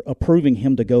doctor approving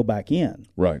him to go back in.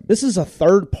 Right. This is a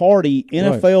third-party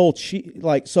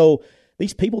NFL so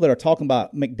these people that are talking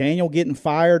about McDaniel getting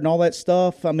fired and all that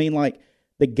stuff,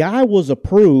 the guy was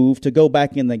approved to go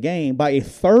back in the game by a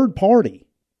third party.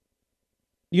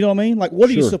 You know what I mean? What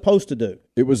are you supposed to do?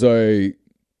 It was the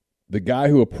guy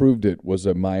who approved it was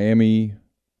a Miami-based,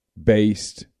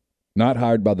 not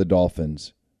hired by the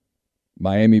Dolphins,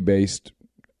 Miami-based,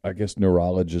 I guess,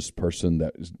 neurologist person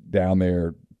that is down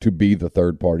there to be the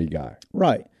third-party guy.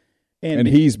 Right. And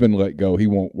he's been let go. He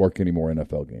won't work any more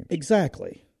NFL games.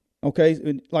 Exactly.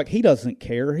 Okay? He doesn't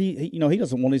care. He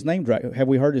doesn't want his name dragged. Have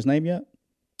we heard his name yet?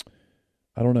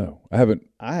 I don't know. I haven't.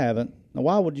 Now,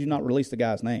 why would you not release the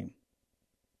guy's name?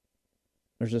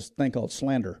 There's this thing called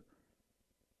slander.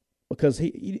 Because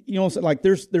there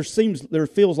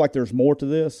feels like there's more to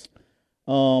this.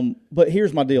 But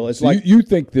here's my deal. It's so you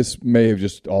think this may have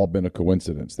just all been a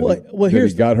coincidence? That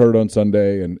he got hurt on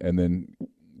Sunday and then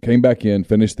came back in,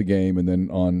 finished the game, and then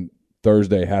on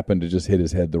Thursday happened to just hit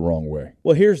his head the wrong way.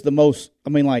 Well, here's the most.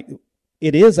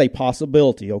 It is a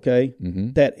possibility, okay,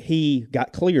 that he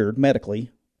got cleared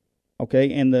medically,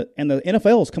 okay, and the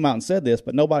NFL has come out and said this,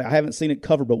 but I haven't seen it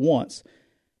covered but once.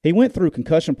 He went through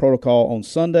concussion protocol on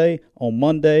Sunday, on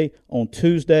Monday, on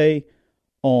Tuesday,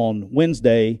 on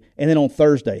Wednesday, and then on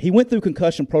Thursday. He went through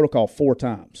concussion protocol 4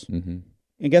 times. Mm-hmm.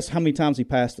 And guess how many times he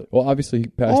passed it? Well, obviously he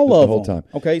passed All it the of whole them.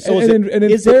 time. Okay, so and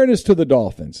in fairness to the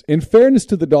Dolphins,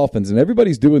 and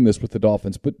everybody's doing this with the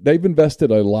Dolphins, but they've invested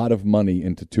a lot of money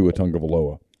into Tua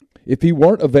Tagovailoa. If he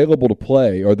weren't available to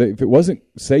play, or if it wasn't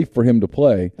safe for him to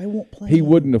play, they won't play. He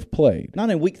wouldn't have played. Not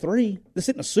in week 3. This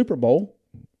isn't a Super Bowl.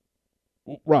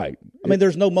 Right. I mean,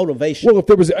 there's no motivation. Well, if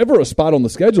there was ever a spot on the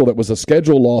schedule that was a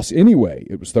schedule loss anyway,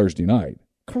 it was Thursday night.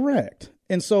 Correct.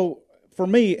 And so for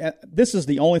me, this is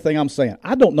the only thing I'm saying.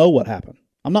 I don't know what happened.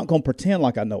 I'm not going to pretend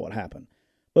like I know what happened.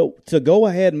 But to go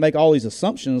ahead and make all these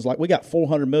assumptions, like we got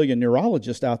 400 million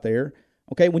neurologists out there,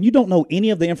 okay, when you don't know any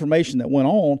of the information that went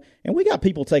on, and we got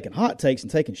people taking hot takes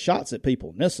and taking shots at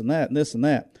people, and this and that and this and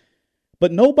that.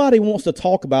 But nobody wants to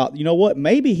talk about, you know what,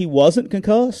 maybe he wasn't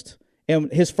concussed,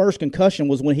 and his first concussion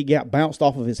was when he got bounced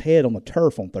off of his head on the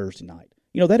turf on Thursday night.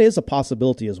 You know, that is a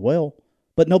possibility as well.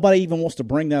 But nobody even wants to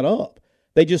bring that up.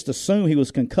 They just assume he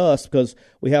was concussed because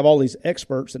we have all these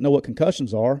experts that know what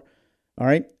concussions are, all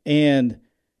right? And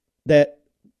that,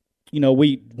 you know,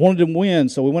 we wanted him to win,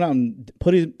 so we went out and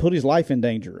put his life in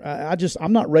danger.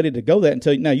 I'm not ready to go that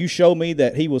until now you show me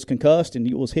that he was concussed and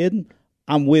it was hidden.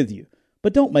 I'm with you.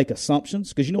 But don't make assumptions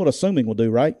because you know what assuming will do,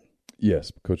 right?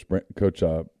 Yes, Coach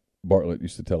Bartlett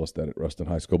used to tell us that at Ruston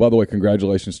High School. By the way,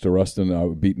 congratulations to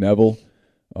Ruston. Beat Neville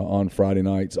on Friday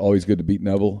night. It's always good to beat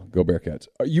Neville. Go Bearcats.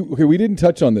 Okay, we didn't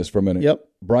touch on this for a minute. Yep.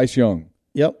 Bryce Young.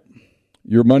 Yep.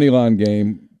 Your money line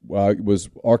game was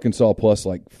Arkansas plus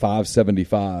like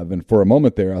 575, and for a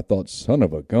moment there, I thought, son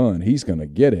of a gun, he's going to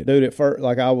get it. Dude, at first,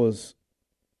 like I was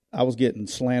getting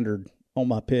slandered on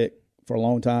my pick for a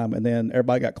long time, and then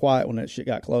everybody got quiet when that shit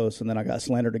got close, and then I got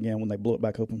slandered again when they blew it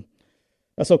back open.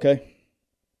 That's okay.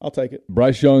 I'll take it.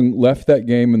 Bryce Young left that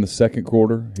game in the second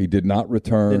quarter. He did not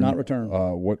return.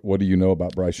 What do you know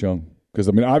about Bryce Young? Because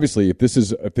I mean, obviously, if this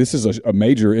is a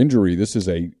major injury, this is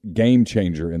a game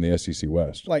changer in the SEC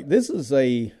West. Like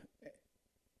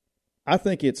I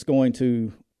think it's going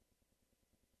to.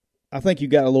 I think you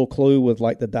got a little clue with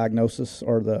like the diagnosis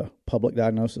or the public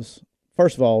diagnosis.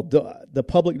 First of all, the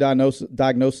public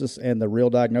diagnosis and the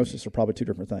real diagnosis are probably two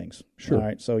different things. Sure. All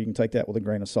right, so you can take that with a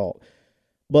grain of salt.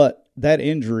 But that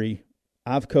injury,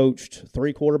 I've coached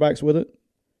 3 quarterbacks with it.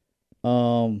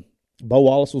 Bo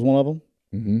Wallace was one of them.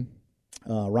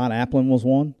 Mm-hmm. Ryan Applin was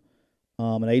one.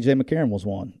 And A.J. McCarron was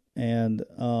one. And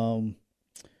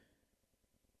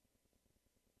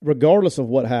regardless of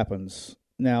what happens,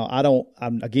 now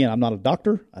I'm not a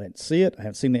doctor. I didn't see it. I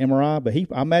haven't seen the MRI. But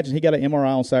I imagine he got an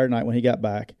MRI on Saturday night when he got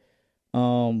back.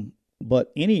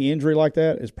 But any injury like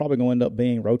that is probably going to end up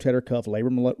being rotator cuff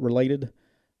labrum related.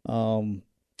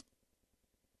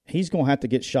 He's going to have to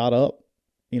get shot up,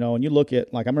 you know, and you look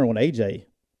at, like, I remember when AJ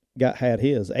had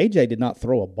his. AJ did not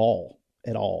throw a ball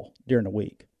at all during the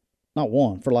week. Not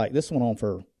one. This went on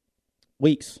for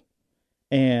weeks.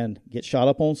 And get shot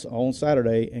up on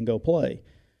Saturday and go play.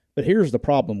 But here's the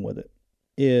problem with it,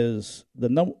 is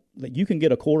that you can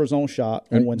get a cortisone shot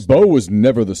on Wednesday. Bo was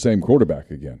never the same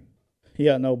quarterback again.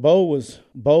 Yeah, no, Bo.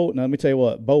 Now, let me tell you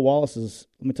what, Bo Wallace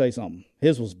let me tell you something.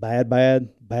 His was bad.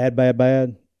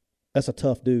 That's a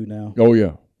tough dude now. Oh,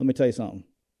 yeah. Let me tell you something.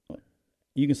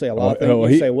 You can say a lot of things. You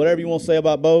can say whatever you want to say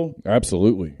about Bo.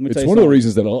 Absolutely. It's one of the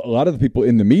reasons that a lot of the people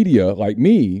in the media, like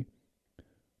me,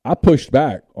 I pushed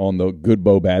back on the good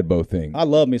Bo, bad Bo thing. I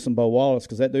love me some Bo Wallace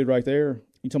because that dude right there,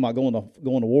 you talking about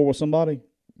going to war with somebody?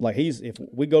 Like if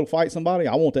we go fight somebody,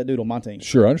 I want that dude on my team.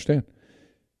 Sure, I understand.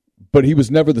 But he was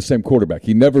never the same quarterback.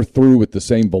 He never threw with the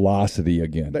same velocity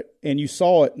again. And you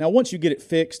saw it. Now, once you get it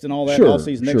fixed and all that all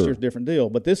season, next year's a different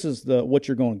deal. But this is what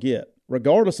you're going to get.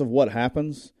 Regardless of what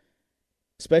happens,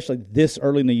 especially this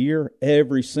early in the year,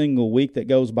 every single week that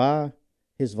goes by,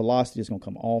 his velocity is going to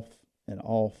come off and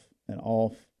off and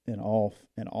off and off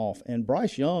and off. And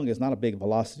Bryce Young is not a big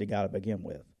velocity guy to begin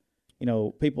with. You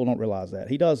know, people don't realize that.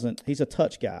 He's a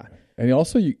touch guy. And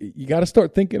also, you got to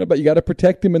start thinking about, you got to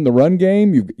protect him in the run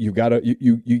game. You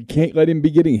can't let him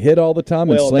be getting hit all the time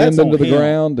and slammed into the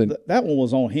ground. And that one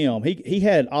was on him. He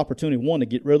had opportunity, 1, to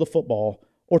get rid of the football,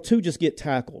 or 2, just get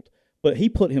tackled. But he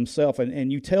put himself,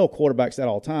 and you tell quarterbacks that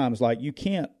all the time, it's like you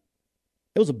can't.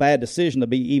 It was a bad decision to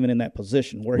be even in that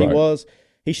position where he was.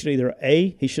 He should either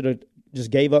he should have just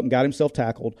gave up and got himself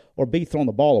tackled, or B, thrown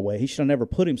the ball away. He should have never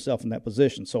put himself in that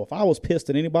position. So if I was pissed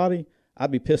at anybody,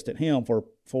 I'd be pissed at him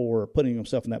for putting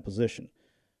himself in that position.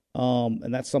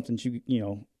 And that's something you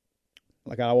know,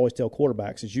 like I always tell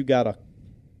quarterbacks, is you got to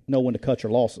know when to cut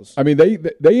your losses. I mean,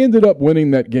 they ended up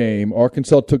winning that game.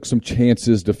 Arkansas took some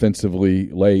chances defensively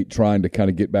late, trying to kind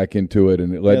of get back into it,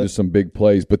 and it led to some big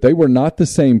plays. But they were not the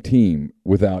same team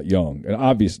without Young. An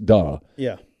obvious duh.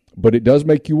 Yeah. But it does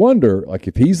make you wonder, like,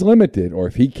 if he's limited or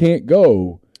if he can't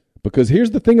go, Because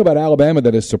here's the thing about Alabama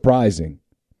that is surprising.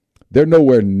 They're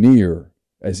nowhere near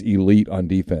as elite on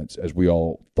defense as we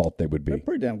all thought they would be. They're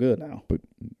pretty damn good now. But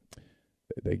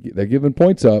they're giving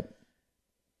points up.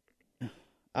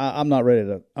 I'm not ready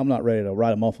to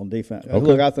write them off on defense. Okay.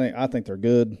 Look, I think they're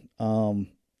good. I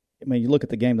mean, you look at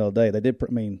the game the other day.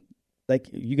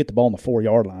 You get the ball on the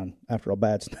 4-yard line after a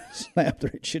bad snap.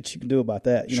 There ain't shit you can do about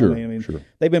that. You know what I mean? Sure.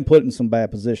 They've been put in some bad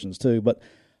positions too. But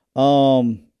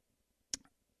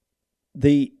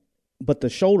the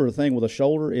shoulder thing with a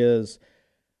shoulder is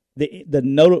the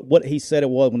note. What he said it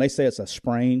was when they say it's a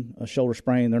shoulder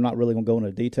sprain. They're not really going to go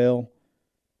into detail.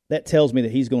 That tells me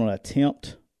that he's going to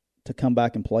attempt to come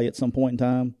back and play at some point in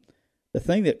time. The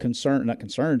thing that not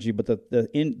concerns you, but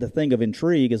the thing of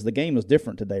intrigue is the game is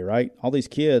different today, right? All these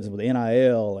kids with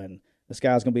NIL, and this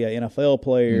guy's going to be an NFL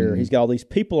player. Mm-hmm. He's got all these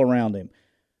people around him.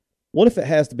 What if it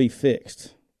has to be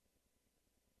fixed?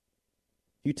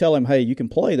 You tell him, hey, you can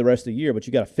play the rest of the year, but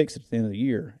you got to fix it at the end of the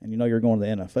year, and you know you're going to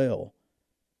the NFL.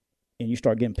 And you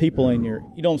start getting people in your,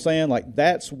 you know what I'm saying? Like,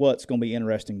 that's what's going to be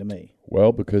interesting to me.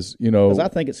 Well, because, Because I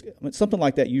think something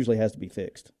like that usually has to be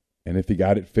fixed. And if he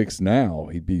got it fixed now,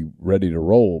 he'd be ready to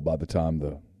roll by the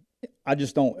time I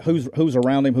just don't. Who's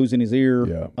around him? Who's in his ear?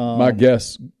 Yeah. My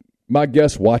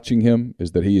guess watching him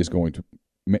is that he is going to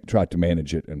try to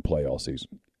manage it and play all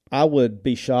season. I would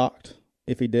be shocked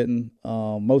if he didn't.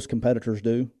 Most competitors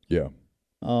do. Yeah.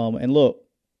 And look,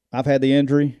 I've had the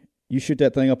injury. You shoot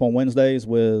that thing up on Wednesdays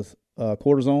with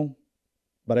cortisone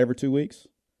about every 2 weeks,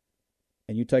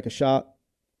 and you take a shot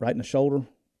right in the shoulder,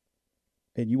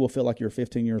 and you will feel like you're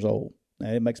 15 years old.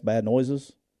 And it makes bad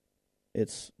noises.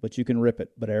 But you can rip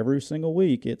it. But every single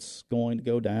week, it's going to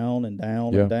go down and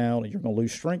down and down, and you're going to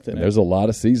lose strength in it. There's a lot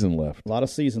of season left.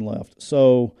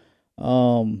 So,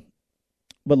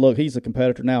 but look, he's a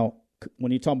competitor. Now,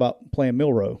 when you talk about playing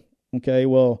Milroe, okay,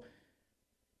 well,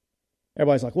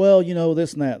 everybody's like, well,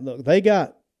 this and that. Look, they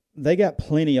got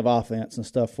plenty of offense and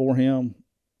stuff for him,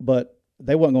 but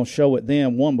they wasn't going to show it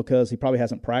then, one, because he probably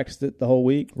hasn't practiced it the whole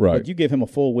week. Right. But you give him a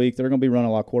full week, they're going to be running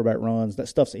a lot of quarterback runs. That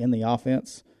stuff's in the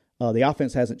offense. The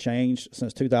offense hasn't changed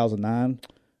since 2009.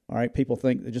 All right, people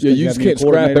think just you just can't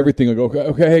scrap everything and go,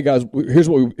 okay, hey guys, here's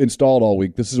what we installed all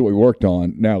week. This is what we worked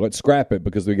on. Now let's scrap it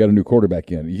because we got a new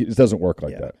quarterback in. It doesn't work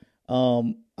like that.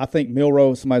 I think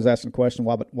Milroe. Somebody's asking a question: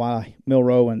 why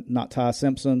Milroe and not Ty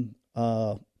Simpson?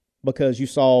 Because you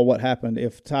saw what happened.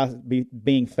 If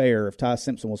being fair, if Ty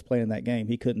Simpson was playing that game,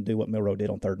 he couldn't do what Milroe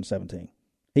did on 3rd and 17.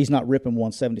 He's not ripping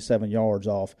 177 yards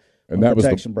off. And that was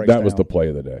the play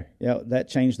of the day. Yeah, that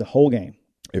changed the whole game.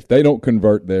 If they don't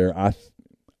convert there,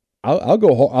 I'll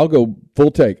go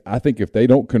full take. I think if they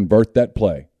don't convert that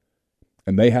play,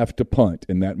 and they have to punt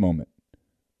in that moment,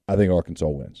 I think Arkansas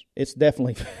wins. It's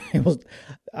definitely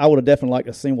I would have definitely liked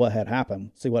to see what had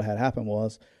happened.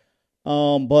 Was,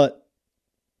 but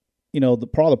the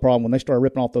problem when they started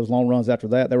ripping off those long runs after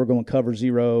that, they were going cover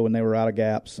zero and they were out of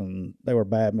gaps and they were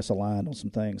bad misaligned on some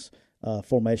things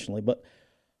formationally. But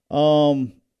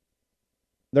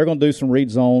they're going to do some read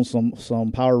zones,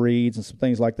 some power reads and some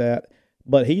things like that.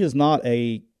 But he's not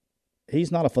a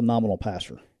phenomenal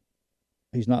passer.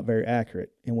 He's not very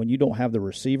accurate. And when you don't have the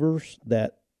receivers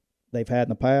that they've had in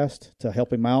the past to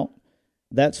help him out,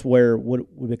 that's where it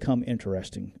would become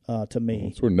interesting to me. Well,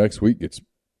 that's where next week gets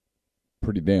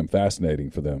pretty damn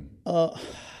fascinating for them.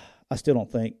 I still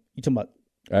don't think you're talking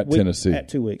about Tennessee at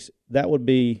 2 weeks. That would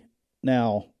be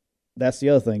now. That's the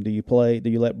other thing. Do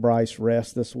you let Bryce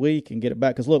rest this week and get it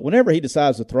back? Because look, whenever he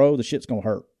decides to throw, the shit's gonna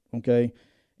hurt. Okay,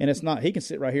 and it's not. He can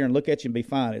sit right here and look at you and be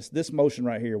fine. It's this motion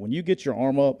right here. When you get your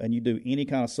arm up and you do any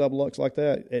kind of sublux like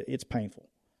that, it's painful.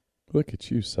 Look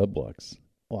at you, sublux.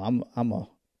 Well,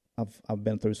 I've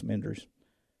been through some injuries,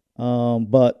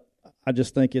 but I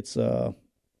just think it's going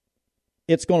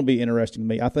to be interesting to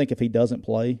me. I think if he doesn't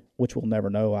play, which we'll never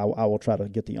know, I will try to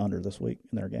get the under this week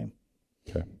in their game.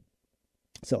 Okay.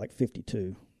 It's at like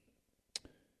 52.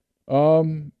 All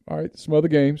right, some other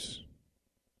games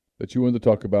that you wanted to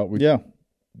talk about.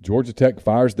 Georgia Tech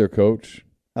fires their coach.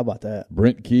 How about that?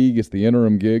 Brent Key gets the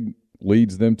interim gig,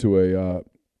 leads them to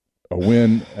a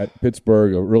win at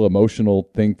Pittsburgh, a real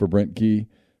emotional thing for Brent Key.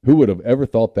 Who would have ever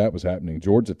thought that was happening?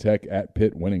 Georgia Tech at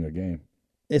Pitt winning a game.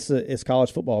 It's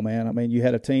college football, man. I mean, you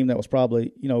had a team that was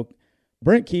probably,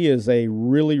 Brent Key is a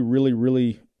really, really,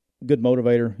 really good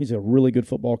motivator. He's a really good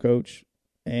football coach,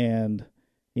 and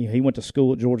he went to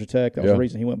school at Georgia Tech. That was the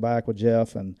reason he went back with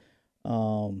Jeff, and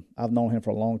I've known him for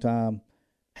a long time.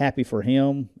 Happy for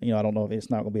him. I don't know if it's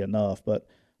not going to be enough, but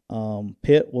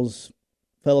Pitt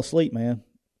fell asleep, man.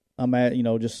 I'm at,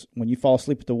 just when you fall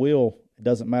asleep at the wheel, it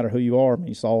doesn't matter who you are. I mean,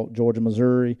 you saw Georgia,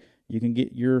 Missouri. You can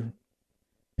get your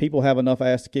people have enough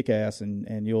ass to kick ass,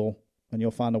 and you'll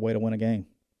find a way to win a game.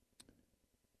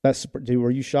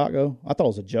 Were you shocked, though? I thought it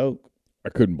was a joke. I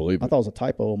couldn't believe it. I thought it was a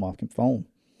typo on my phone.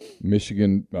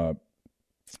 Michigan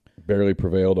barely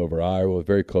prevailed over Iowa.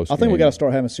 Very close. I think we got to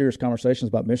start having serious conversations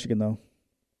about Michigan, though.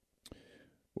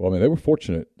 Well, I mean, they were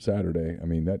fortunate Saturday. I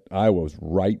mean, that Iowa was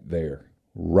right there.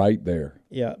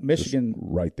 Yeah, Michigan. Just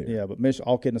right there. Yeah, but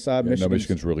all kidding aside,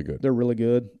 Michigan's really good. They're really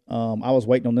good. I was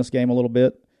waiting on this game a little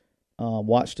bit.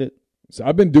 Watched it. So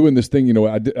I've been doing this thing,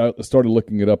 I started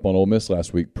looking it up on Ole Miss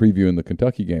last week, previewing the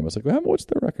Kentucky game. I was like, well, what's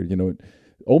their record?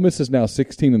 Ole Miss is now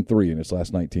 16-3 in its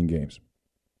last 19 games.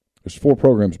 There's 4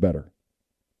 programs better.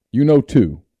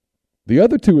 2. The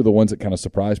other 2 are the ones that kind of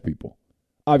surprise people.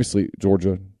 Obviously,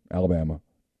 Georgia, Alabama,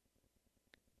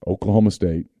 Oklahoma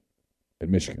State, and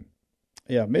Michigan.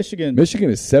 Yeah, Michigan. Michigan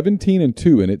is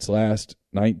 17-2 in its last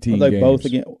 19 games. They both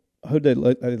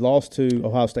they lost to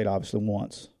Ohio State obviously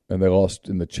once. And they lost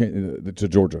to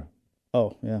Georgia.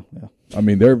 Oh, yeah. I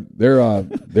mean, they're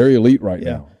elite right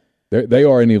now. They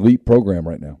are an elite program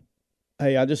right now.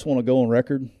 Hey, I just want to go on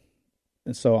record,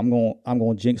 and so I'm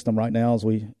going to jinx them right now as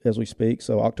we speak.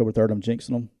 So October 3rd, I'm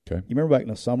jinxing them. Okay. You remember back in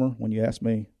the summer when you asked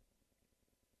me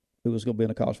who was going to be in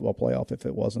the college football playoff if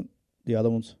it wasn't the other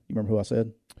ones? You remember who I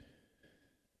said?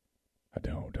 I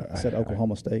don't. I said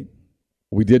Oklahoma State.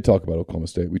 We did talk about Oklahoma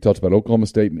State. We talked about Oklahoma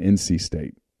State and NC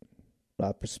State.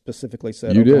 I specifically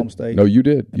said you Oklahoma did. State. No, you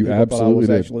did. You absolutely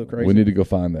did. Absolute crazy. We need to go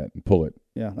find that and pull it.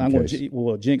 Yeah,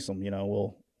 we'll jinx them.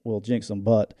 We'll jinx them.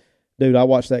 But dude, I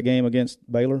watched that game against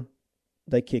Baylor.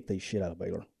 They kicked the shit out of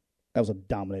Baylor. That was a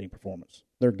dominating performance.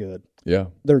 They're good. Yeah,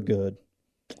 they're good.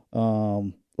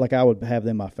 Like I would have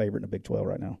them my favorite in the Big 12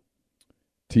 right now.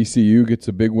 TCU gets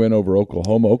a big win over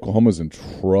Oklahoma. Oklahoma's in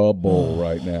trouble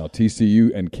right now.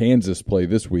 TCU and Kansas play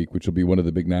this week, which will be one of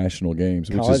the big national games,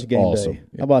 which college is game awesome. Day.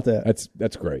 How about that?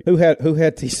 That's great. Who had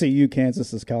TCU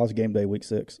Kansas as college game day week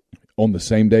 6? On the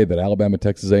same day that Alabama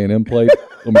Texas A&M played?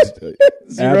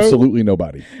 Absolutely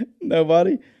nobody.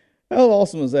 Nobody? How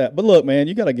awesome is that? But look, man,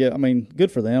 you got to good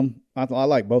for them. I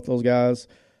like both those guys.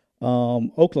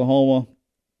 Oklahoma,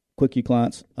 quick you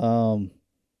clients,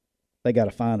 they got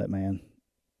to find it, man.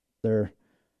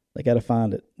 They got to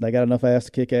find it. They got enough ass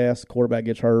to kick ass. The quarterback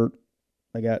gets hurt.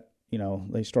 They got,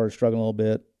 they started struggling a little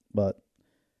bit, but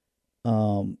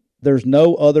there's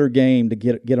no other game to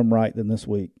get them right than this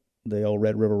week, the old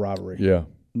Red River rivalry. Yeah.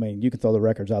 I mean, you can throw the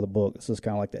records out of the book. This is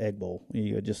kind of like the Egg Bowl.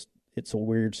 It's a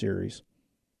weird series.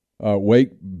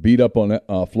 Wake beat up on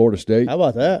Florida State. How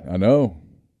about that? I know.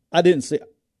 I didn't see.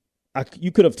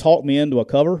 You could have talked me into a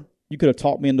cover. You could have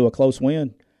talked me into a close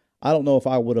win. I don't know if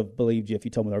I would have believed you if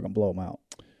you told me they were going to blow them out.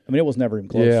 I mean, it was never even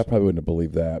close. Yeah, I probably wouldn't have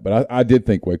believed that. But I did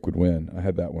think Wake would win. I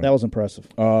had that one. That was impressive.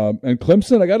 And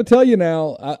Clemson, I got to tell you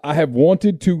now, I have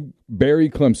wanted to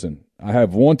bury Clemson. I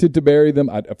have wanted to bury them.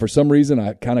 For some reason,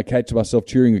 I kind of catch myself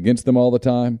cheering against them all the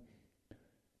time.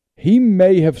 He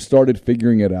may have started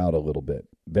figuring it out a little bit.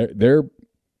 They're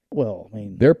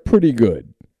pretty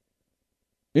good.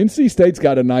 NC State's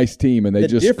got a nice team, and they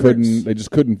just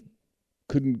couldn't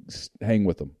hang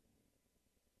with them.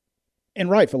 And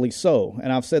rightfully so.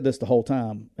 And I've said this the whole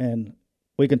time. And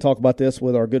we can talk about this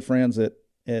with our good friends at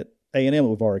A&M that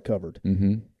we've already covered.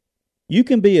 Mm-hmm. You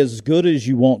can be as good as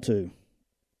you want to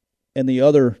in the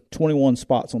other 21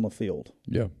 spots on the field.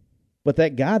 Yeah. But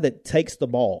that guy that takes the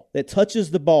ball, that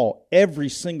touches the ball every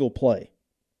single play,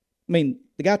 I mean,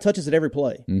 the guy touches it every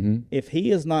play. Mm-hmm. If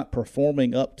he is not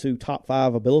performing up to top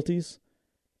 5 abilities,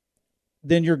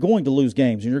 then you're going to lose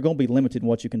games and you're going to be limited in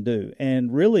what you can do.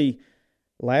 And really,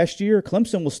 last year,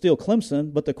 Clemson was still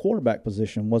Clemson, but the quarterback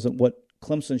position wasn't what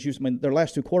Clemson's used. I mean, their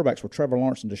last 2 quarterbacks were Trevor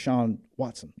Lawrence and Deshaun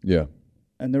Watson. Yeah.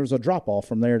 And there was a drop-off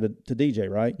from there to DJ,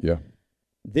 right? Yeah.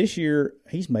 This year,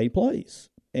 he's made plays.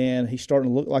 And he's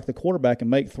starting to look like the quarterback and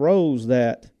make throws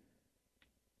that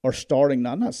are starting.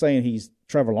 I'm not saying he's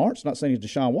Trevor Lawrence. I'm not saying he's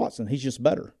Deshaun Watson. He's just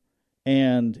better.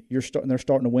 And they're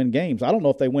starting to win games. I don't know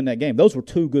if they win that game. Those were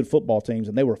 2 good football teams,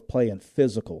 and they were playing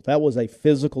physical. That was a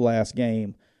physical-ass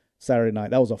game Saturday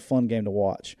night. That was a fun game to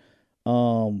watch.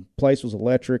 Place was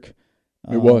electric.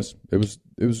 It was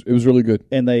really good.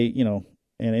 And they, and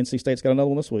NC State's got another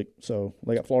one this week. So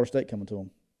they got Florida State coming to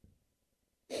them.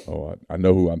 Oh, I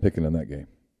know who I'm picking in that game.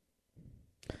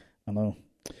 I know.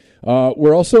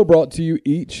 We're also brought to you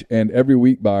each and every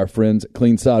week by our friends at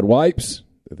Clean Side Wipes.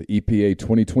 They're the EPA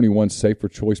 2021 Safer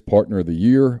Choice Partner of the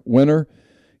Year winner.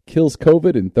 Kills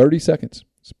COVID in 30 seconds.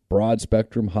 It's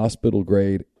broad-spectrum,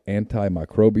 hospital-grade,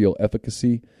 antimicrobial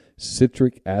efficacy,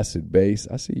 citric acid base.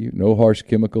 I see you. No harsh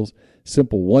chemicals.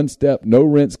 Simple one-step, no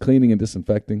rinse, cleaning, and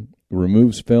disinfecting.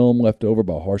 Removes film left over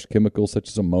by harsh chemicals such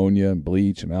as ammonia and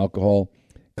bleach and alcohol.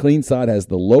 CleanSide has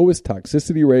the lowest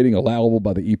toxicity rating allowable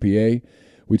by the EPA,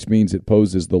 which means it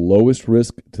poses the lowest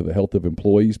risk to the health of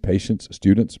employees, patients,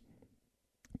 students,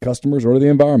 customers, or the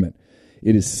environment.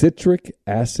 It is citric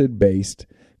acid-based.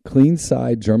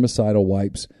 CleanSide germicidal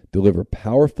wipes deliver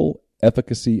powerful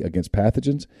efficacy against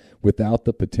pathogens without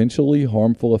the potentially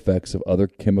harmful effects of other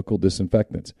chemical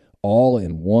disinfectants, all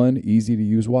in one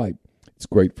easy-to-use wipe. It's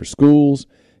great for schools,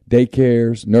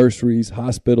 daycares, nurseries,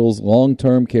 hospitals,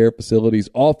 long-term care facilities,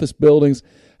 office buildings,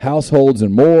 households,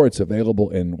 and more. It's available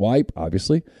in wipe,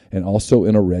 obviously, and also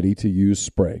in a ready-to-use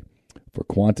spray. For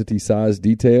quantity, size,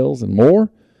 details, and more,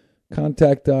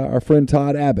 contact our friend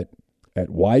Todd Abbott at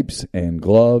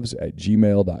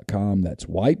wipesandgloves@gmail.com. That's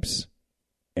wipes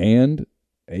and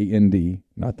A-N-D,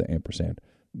 not the ampersand,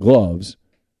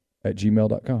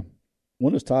 gloves@gmail.com.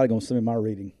 When is Todd going to send me my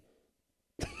reading?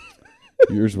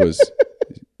 Yours was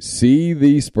see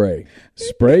the spray,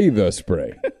 spray the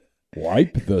spray,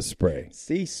 wipe the spray.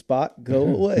 See spot, go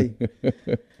away.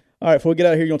 All right, before we get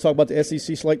out of here, you want to talk about the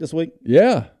SEC slate this week?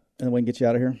 Yeah. And then we can get you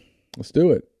out of here. Let's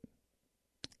do it.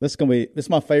 This is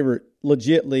my favorite,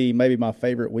 legitly maybe my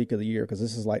favorite week of the year, because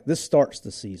this starts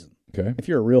the season. Okay. If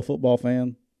you're a real football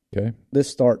fan, Okay. this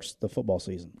starts the football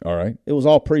season. All right. It was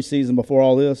all preseason before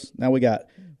all this. Now we got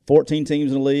 14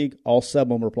 teams in the league. All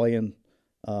 7 of them are playing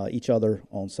each other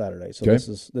on Saturday. So Okay.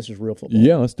 this is real football.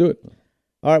 Yeah, let's do it.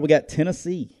 All right, we got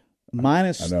Tennessee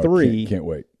 -3 Can't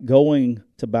wait. going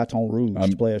to Baton Rouge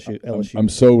to play LSU. I'm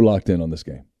so locked in on this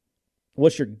game.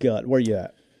 What's your gut? Where you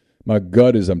at? My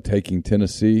gut is I'm taking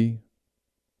Tennessee,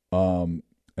 and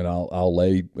I'll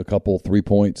lay a couple 3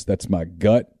 points. That's my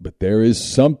gut, but there is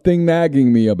something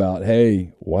nagging me about,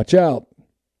 hey, watch out.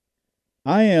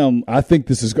 I think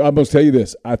this is – I'm going to tell you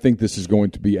this. I think this is going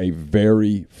to be a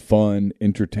very fun,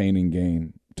 entertaining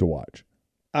game to watch.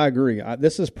 I agree.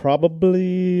 This is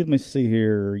probably – let me see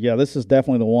here. Yeah, this is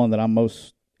definitely the one that I'm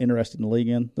most interested in the league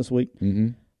in this week.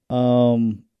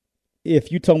 Mm-hmm.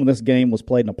 If you told me this game was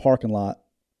played in a parking lot,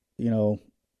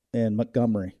 in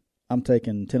Montgomery, I'm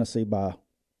taking Tennessee by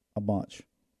a bunch.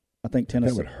 I think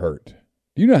Tennessee. That would hurt.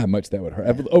 Do you know how much that would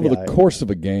hurt? Over the course of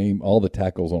a game, all the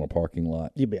tackles on a parking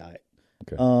lot. You'd be all right.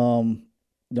 Okay.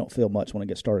 Don't feel much when it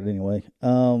gets started anyway.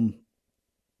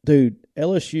 Dude,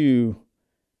 LSU,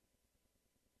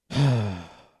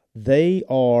 they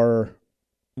are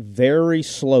very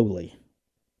slowly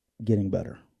getting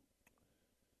better.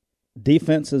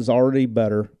 Defense is already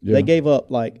better. Yeah. They gave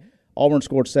up, Auburn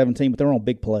scored 17, but they're on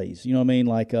big plays. You know what I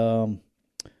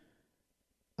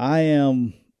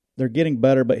mean? They're getting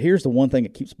better, but here's the one thing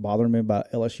that keeps bothering me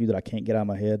about LSU that I can't get out of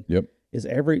my head. Yep. Is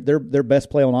their best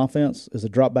play on offense is a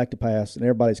drop back to pass, and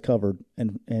everybody's covered,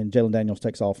 and Jalen Daniels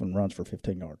takes off and runs for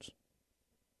 15 yards.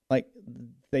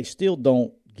 They still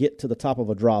don't get to the top of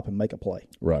a drop and make a play.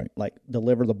 Right.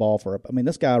 Deliver the ball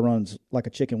this guy runs like a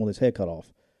chicken with his head cut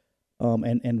off,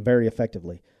 and very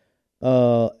effectively.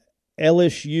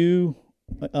 LSU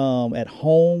at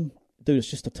home, dude, it's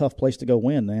just a tough place to go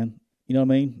win, man. You know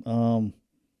what I mean?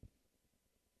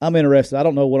 I'm interested. I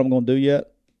don't know what I'm going to do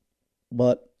yet,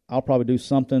 but I'll probably do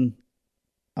something.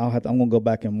 I'm going to go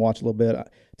back and watch a little bit.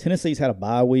 Tennessee's had a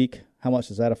bye week. How much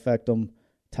does that affect them?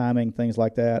 Timing, things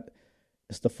like that.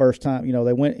 It's the first time,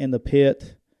 they went in the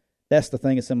pit. That's the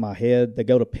thing that's in my head. They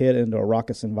go to Pitt into a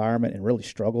raucous environment and really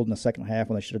struggled in the second half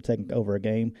when they should have taken over a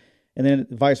game. And then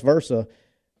vice versa,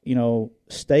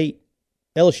 State,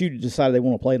 LSU decided they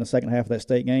want to play in the second half of that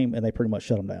State game, and they pretty much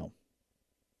shut them down.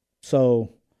 So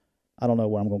I don't know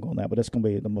where I'm going to go on that, but it's going to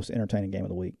be the most entertaining game of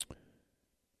the week.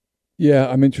 Yeah,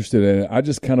 I'm interested in it. I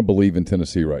just kind of believe in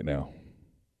Tennessee right now.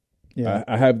 Yeah,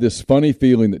 I have this funny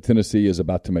feeling that Tennessee is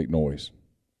about to make noise.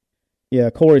 Yeah,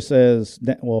 Corey says,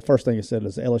 first thing he said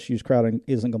is LSU's crowd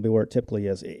isn't going to be where it typically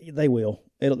is. They will.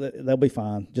 They'll be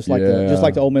fine. Just like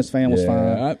the Ole Miss fan was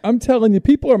fine. I'm telling you,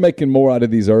 people are making more out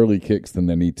of these early kicks than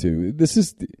they need to.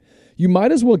 You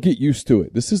might as well get used to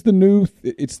it. This is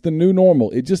it's the new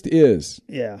normal. It just is.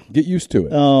 Yeah. Get used to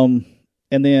it.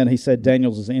 And then he said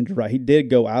Daniels is injured, right? He did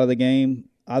go out of the game.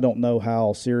 I don't know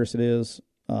how serious it is.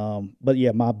 But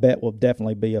yeah, my bet will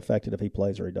definitely be affected if he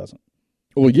plays or he doesn't.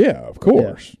 Well, yeah, of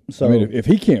course. Yeah. So, if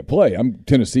he can't play, I'm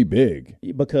Tennessee big.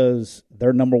 Because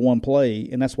their number one play,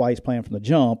 and that's why he's playing from the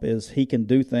jump, is he can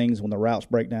do things when the routes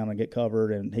break down and get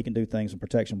covered, and he can do things when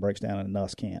protection breaks down and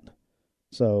Nuss can't.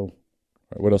 So, all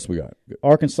right, what else we got? Good.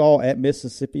 Arkansas at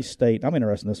Mississippi State. I'm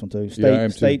interested in this one too.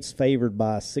 State's favored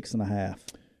by 6.5.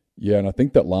 Yeah, and I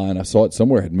think that line, I saw it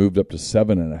somewhere, had moved up to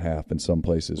 7.5 in some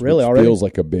places. Really, which already? Feels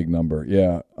like a big number.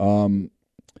 Yeah.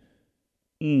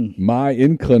 My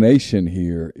inclination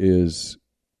here is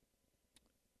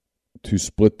to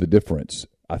split the difference.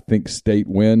 I think State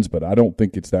wins, but I don't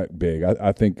think it's that big.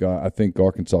 I think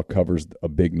Arkansas covers a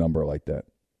big number like that.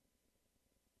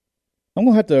 I'm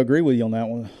going to have to agree with you on that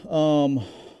one.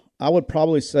 I would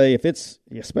probably say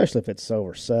especially if it's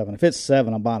over 7. If it's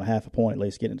 7, I'm buying a half a point at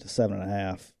least, getting to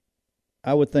 7.5.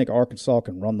 I would think Arkansas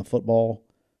can run the football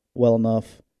well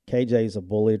enough. KJ's a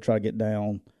bully to try to get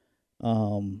down.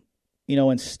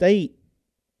 In State,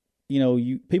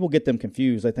 people get them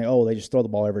confused. They think, they just throw the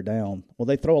ball every down. Well,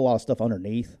 they throw a lot of stuff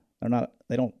underneath. They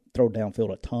don't throw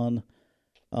downfield a ton.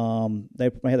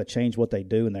 They may have to change what they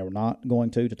do, and they were not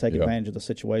going to take advantage of the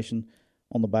situation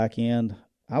on the back end.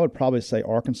 I would probably say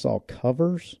Arkansas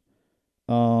covers,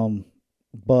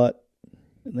 but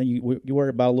then you worry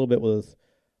about a little bit with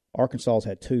Arkansas's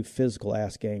had 2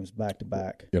 physical-ass games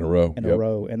back-to-back. In a row,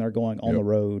 and they're going on the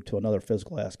road to another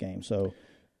physical-ass game. So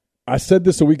I said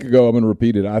this a week ago. I'm going to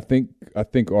repeat it. I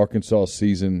think Arkansas'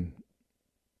 season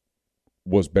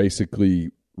was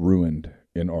basically ruined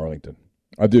in Arlington.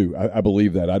 I do. I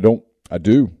believe that. I do.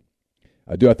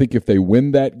 I think if they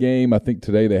win that game, I think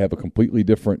today they have a completely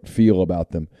different feel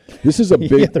about them. This is a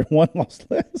big. They're 1 loss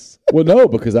less. Well, no,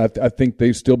 because I think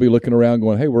they still be looking around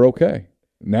going, "Hey, we're okay."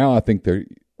 Now I think they're.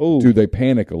 Ooh. Do they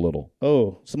panic a little?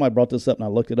 Oh, somebody brought this up and I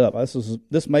looked it up.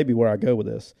 This may be where I go with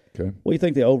this. Okay. What do you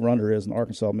think the over/under is in the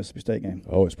Arkansas-Mississippi State game?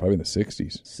 Oh, it's probably in the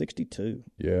 60s. 62.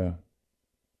 Yeah.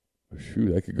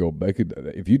 Shoot, they could go.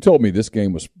 If you told me this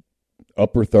game was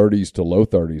upper 30s to low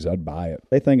 30s, I'd buy it.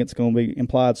 They think it's going to be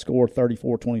implied score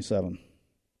 34-27.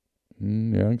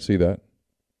 Yeah, I can see that.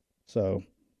 So,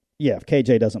 yeah, if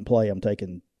KJ doesn't play, I'm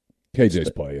taking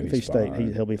KJ's playing. If he's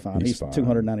fine. He'll be fine. He's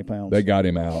 290 pounds. They got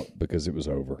him out because it was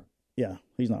over. Yeah,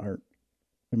 he's not hurt.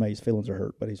 Maybe his feelings are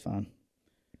hurt, but he's fine.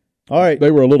 All right.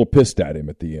 They were a little pissed at him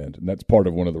at the end, and that's part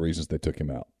of one of the reasons they took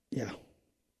him out. Yeah.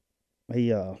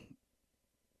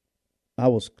 I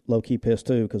was low-key pissed,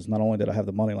 too, because not only did I have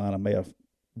the money line, I may have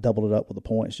doubled it up with the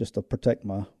points just to protect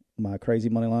my crazy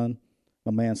money line.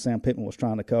 My man Sam Pittman was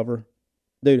trying to cover.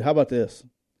 Dude, how about this?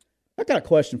 I got a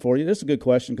question for you. This is a good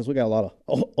question because we got a lot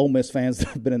of Ole Miss fans that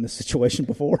have been in this situation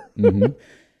before. Mm-hmm.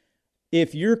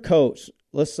 If your coach,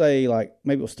 let's say like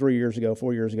maybe it was 4 years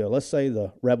ago, let's say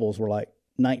the Rebels were like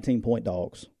 19-point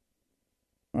dogs.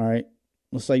 All right?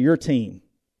 Let's say your team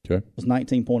was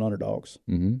 19-point underdogs.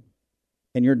 Mm-hmm.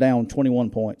 And you're down 21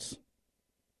 points.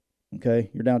 Okay?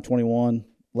 You're down 21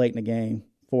 late in the game,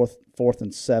 fourth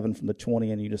and 7 from the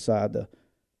 20, and you decide to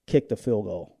kick the field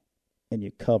goal and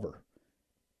you cover.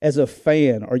 As a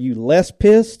fan, are you less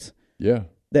pissed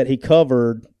that he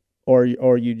covered, or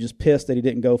are you just pissed that he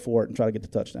didn't go for it and try to get the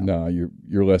touchdown? No,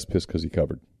 you're less pissed because he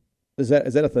covered. Is that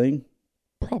a thing?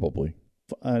 Probably.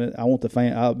 I want the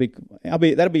fan.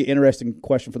 That'll be an interesting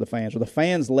question for the fans. Are the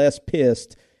fans less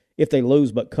pissed if they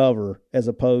lose but cover, as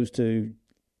opposed to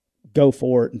go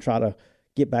for it and try to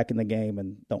get back in the game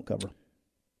and don't cover?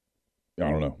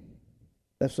 I don't know.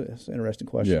 That's an interesting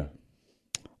question. Yeah.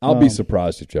 I'll be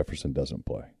surprised if Jefferson doesn't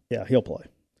play. Yeah, he'll play.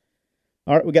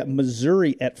 All right, we got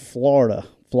Missouri at Florida.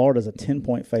 Florida's a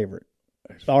 10-point favorite.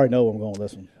 I already know where I'm going with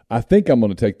this one. I think I'm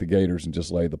going to take the Gators and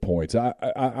just lay the points.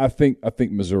 I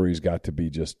think Missouri's got to be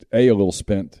just A, a little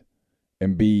spent,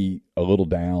 and B, a little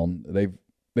down.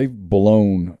 They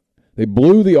blew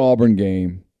the Auburn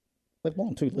game. They've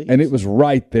blown 2 leads. And it was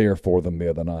right there for them the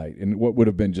other night, and what would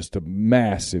have been just a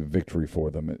massive victory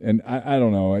for them. And I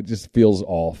don't know, it just feels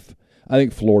off. I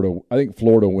think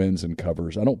Florida wins and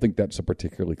covers. I don't think that's a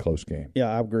particularly close game.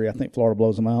 Yeah, I agree. I think Florida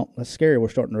blows them out. That's scary. We're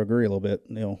starting to agree a little bit,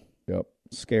 Neil. Yep.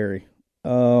 Scary.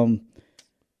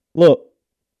 Look,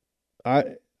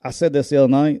 I said this the other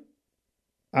night.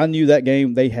 I knew that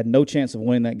game, they had no chance of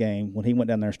winning that game when he went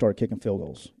down there and started kicking field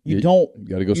goals. You don't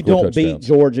beat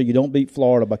Georgia, you don't beat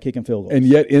Florida by kicking field goals. And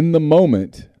yet in the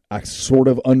moment, I sort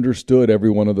of understood every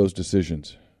one of those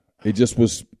decisions. It just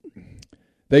was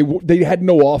they had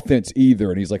no offense either,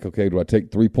 and he's like, okay, do I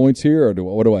take 3 points here or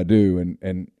what do I do?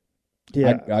 And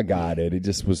yeah, I got it. It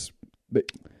just was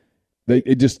they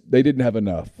didn't have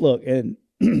enough. Look, and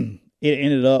it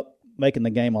ended up making the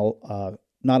game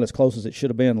not as close as it should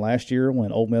have been last year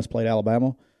when Ole Miss played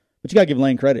Alabama. But you got to give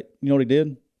Lane credit. You know what he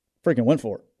did? Freaking went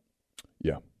for it.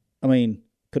 Yeah. I mean,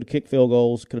 could have kicked field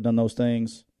goals, could have done those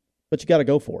things, but you got to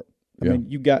go for it. I mean,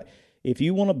 if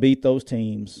you want to beat those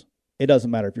teams, it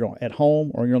doesn't matter if you're at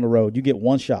home or you're on the road. You get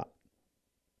one shot,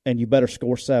 and you better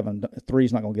score 7.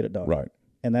 3's not going to get it done. Right.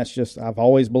 And that's just, I've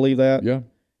always believed that. Yeah.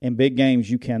 In big games,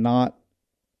 you cannot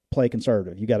play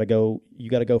conservative. You got to go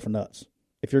for nuts.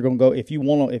 If you're going to go, if you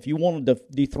want to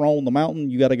dethrone the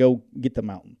mountain, you got to go get the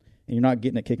mountain, and you're not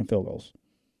getting it kicking field goals.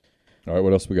 All right,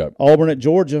 what else we got? Auburn at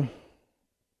Georgia.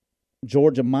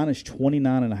 Georgia minus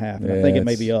 29.5, and I think it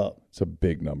may be up. It's a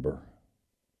big number.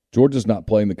 Georgia's not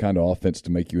playing the kind of offense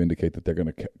to make you indicate that they're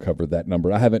going to cover that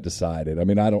number. I haven't decided. I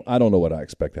mean, I don't know what I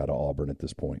expect out of Auburn at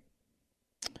this point.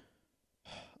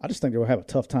 I just think they'll have a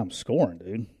tough time scoring,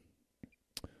 dude.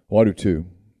 Well, I do too.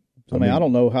 I mean, I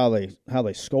don't know how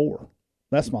they score.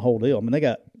 That's my whole deal. I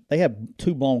mean, they have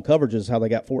 2 blown coverages. How they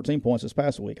got 14 points this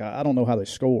past week. I don't know how they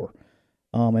score.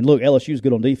 And look, LSU's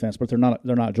good on defense, but they're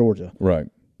not Georgia. Right.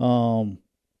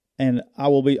 And I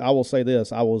will say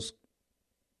this: I was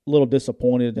a little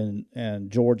disappointed in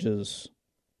Georgia's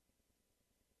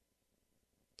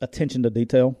attention to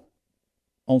detail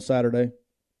on Saturday.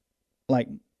 Like,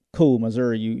 cool,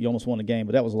 Missouri, you almost won the game,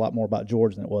 but that was a lot more about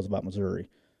Georgia than it was about Missouri.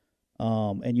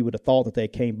 And you would have thought that they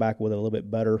came back with it a little bit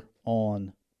better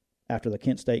after the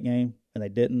Kent State game, and they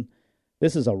didn't.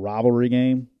 This is a rivalry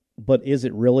game, but is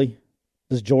it really?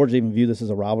 Does Georgia even view this as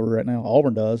a rivalry right now?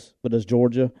 Auburn does, but does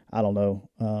Georgia? I don't know.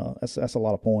 That's a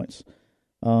lot of points.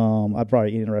 I'd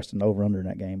probably be interested in over-under in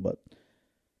that game. But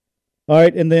all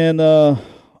right, and then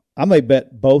I may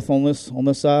bet both on this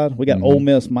side. We got Ole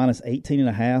Miss minus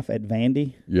 18.5 at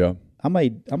Vandy. Yeah. I may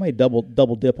double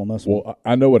dip on this one. Well,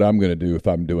 I know what I'm going to do if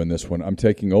I'm doing this one. I'm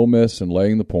taking Ole Miss and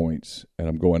laying the points, and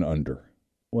I'm going under.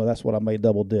 Well, that's what I may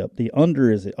double dip. The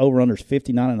over-under is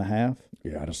 59.5.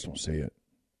 Yeah, I just don't see it.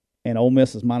 And Ole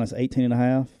Miss is minus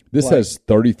 18.5. This has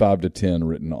 35-10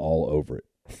 written all over it.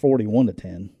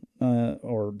 41-10.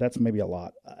 Or that's maybe a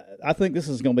lot. I think this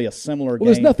is going to be a similar game.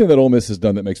 Well, there's nothing that Ole Miss has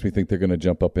done that makes me think they're going to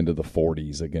jump up into the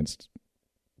 40s against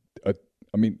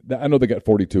I mean, I know they got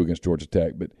 42 against Georgia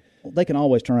Tech, but they can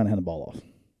always turn around and hand the ball off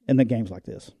in the games like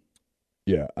this.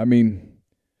 Yeah, I mean,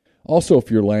 also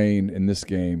if you're laying in this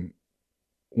game,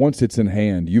 once it's in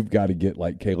hand, you've got to get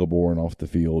like Caleb Warren off the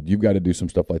field. You've got to do some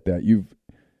stuff like that.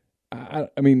 I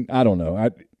mean, I don't know.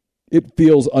 It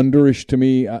feels underish to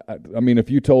me. I mean, if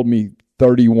you told me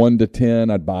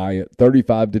 31-10, I'd buy it.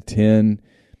 35-10,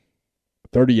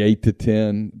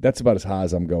 38-10. That's about as high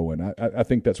as I'm going. I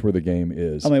think that's where the game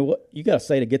is. I mean, what you got to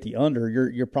say to get the under?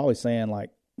 You're probably saying like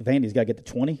Vandy's got to get to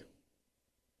 20.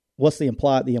 What's the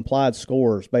implied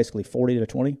scores? Basically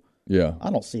 40-20. Yeah,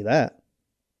 I don't see that.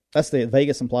 That's the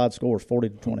Vegas implied scores,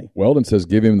 40-20. Weldon says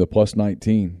give him the plus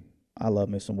 19. I love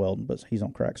me some Weldon, but he's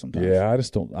on crack sometimes. Yeah, I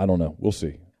don't know. We'll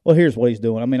see. Well, here's what he's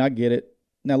doing. I mean, I get it.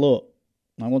 Now, look,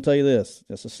 I'm going to tell you this.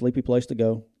 It's a sleepy place to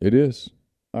go. It is.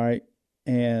 All right.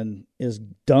 And as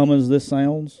dumb as this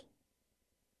sounds,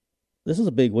 this is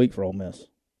a big week for Ole Miss.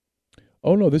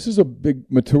 Oh, no, this is a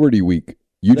big maturity week.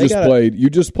 You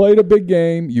just played a big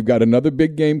game. You've got another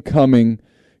big game coming.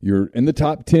 You're in the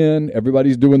top 10.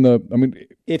 Everybody's doing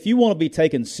if you want to be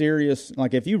taken serious,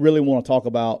 like if you really want to talk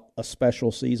about a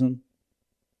special season,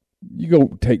 you go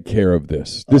take care of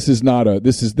this. This is not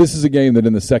this is a game that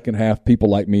in the second half people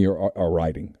like me are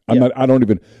writing.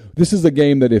 This is a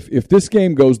game that if this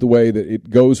game goes the way that it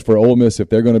goes for Ole Miss, if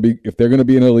they're going to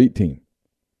be an elite team,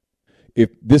 if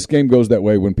this game goes that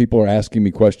way, when people are asking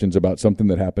me questions about something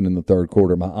that happened in the third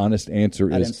quarter, my honest answer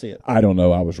is I didn't see it. I don't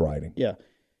know. I was writing. Yeah.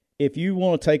 If you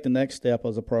want to take the next step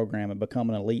as a program and become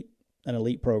an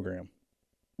elite program,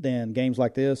 then games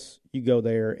like this, you go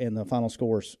there and the final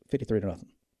score is 53-0.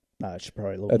 It's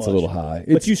probably a little. That's much. A little high.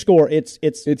 But you score. It's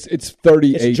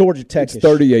 38. It's Georgia Tech. It's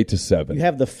 38-7. You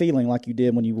have the feeling like you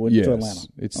did when you went to Atlanta.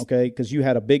 Okay, because you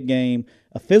had a big game,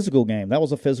 a physical game. That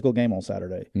was a physical game on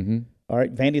Saturday. Mm-hmm. All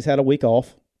right, Vandy's had a week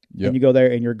off, yep. And you go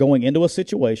there and you're going into a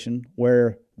situation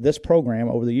where this program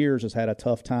over the years has had a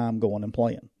tough time going and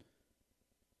playing.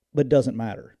 But it doesn't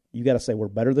matter. You got to say we're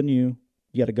better than you.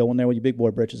 You got to go in there with your big boy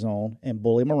britches on and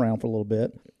bully them around for a little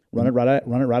bit. Run it right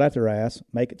at their ass.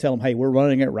 Tell them, hey, we're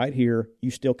running it right here.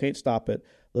 You still can't stop it.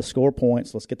 Let's score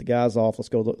points. Let's get the guys off. Let's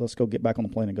go get back on the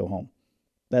plane and go home.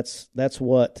 That's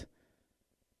what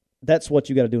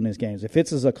you got to do in these games.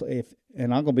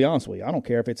 And I'm gonna be honest with you, I don't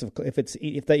care if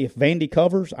Vandy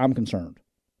covers, I'm concerned.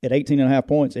 At 18.5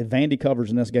 points, if Vandy covers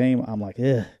in this game, I'm like,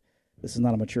 this is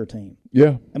not a mature team.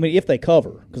 Yeah. I mean, if they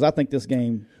cover, because I think this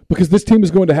game. Because this team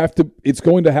is going to have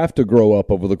to grow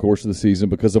up over the course of the season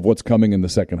because of what's coming in the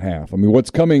second half. I mean, what's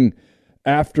coming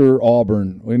after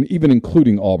Auburn, and even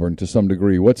including Auburn to some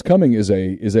degree, what's coming is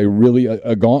really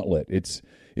a gauntlet. It's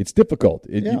difficult.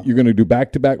 You're going to do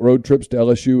back-to-back road trips to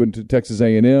LSU and to Texas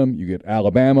A&M. You get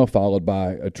Alabama, followed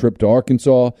by a trip to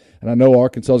Arkansas. And I know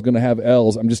Arkansas is going to have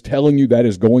L's. I'm just telling you that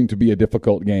is going to be a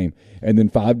difficult game. And then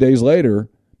 5 days later,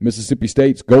 Mississippi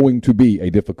State's going to be a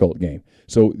difficult game.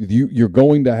 So you're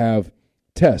going to have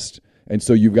tests. And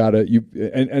so you've got to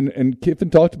and Kiffin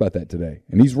talked about that today.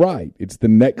 And he's right. It's the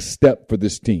next step for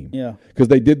this team. Yeah. Because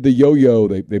they did the yo-yo.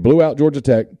 They blew out Georgia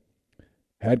Tech,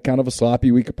 had kind of a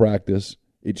sloppy week of practice.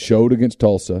 It showed against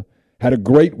Tulsa, had a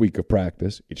great week of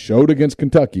practice. It showed against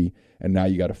Kentucky, and now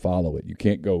you got to follow it. You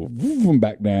can't go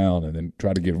back down and then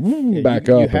try to get back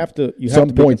up. You have to. At some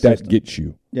point, that gets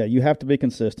you. Yeah, you have to be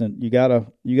consistent. You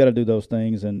gotta do those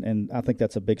things, and I think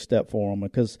that's a big step for them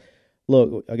because,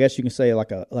 look, I guess you can say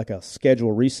like a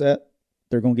schedule reset.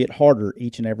 They're going to get harder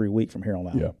each and every week from here on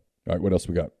out. Yeah. All right. What else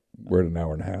we got? We're at an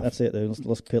hour and a half. That's it, dude.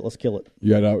 Let's kill it.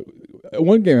 Yeah. Now,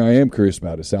 one game I am curious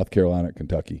about is South Carolina at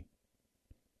Kentucky.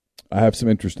 I have some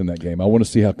interest in that game. I want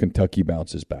to see how Kentucky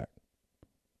bounces back.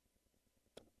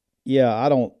 Yeah,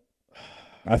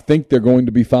 I think they're going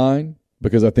to be fine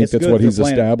because I think that's what he's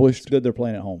established. It's good they're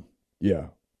playing at home. Yeah.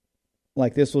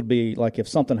 Like this would be like if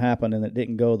something happened and it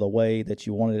didn't go the way that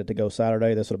you wanted it to go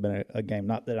Saturday, this would have been a game.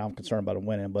 Not that I'm concerned about them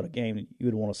winning, but a game you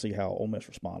would want to see how Ole Miss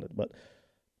responded. But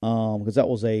because that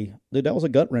was a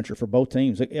gut wrencher for both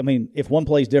teams. I mean, if one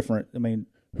plays different, I mean,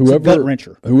 it's a gut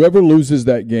wrencher. Whoever loses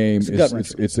that game,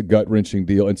 it's a gut wrenching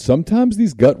deal. And sometimes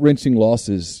these gut wrenching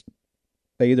losses,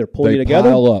 they either pull you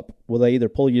together. Pile up. Will they either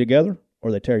pull you together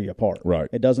or they tear you apart? Right.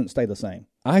 It doesn't stay the same.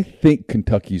 I think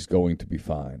Kentucky's going to be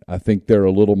fine. I think they're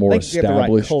a little more established. Get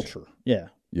the right culture. Yeah.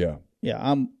 Yeah.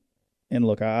 Yeah. And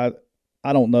look, I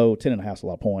don't know. 10.5 is a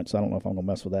lot of points. I don't know if I'm going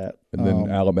to mess with that. And then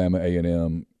Alabama,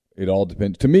 A&M. It all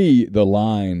depends. To me, the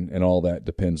line and all that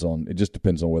depends on. It just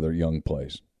depends on whether Young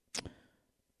plays.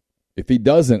 If he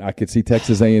doesn't, I could see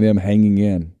Texas A&M hanging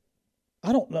in.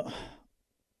 I don't know.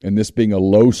 And this being a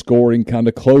low-scoring, kind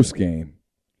of close game.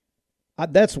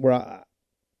 That's where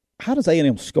how does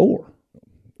A&M score?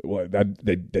 Well,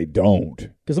 they don't.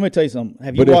 Because let me tell you something.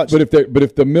 Have you watched? But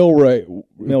if the Milroe,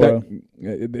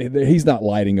 he's not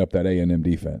lighting up that A&M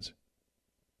defense.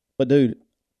 But dude,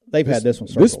 they've had this one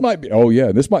circled. This might be. Oh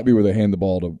yeah, this might be where they hand the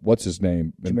ball to what's his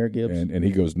name, Jahmyr Gibbs, and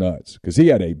he goes nuts because he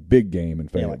had a big game in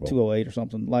Fayetteville. Like 208 or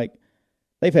something. Like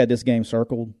they've had this game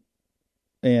circled,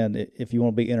 and if you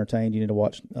want to be entertained, you need to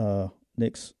watch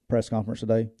Nick's press conference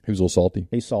today. He was a little salty.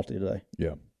 He's salty today.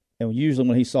 Yeah. And usually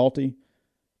when he's salty,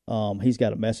 he's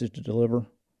got a message to deliver.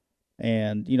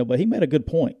 And, but he made a good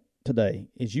point today,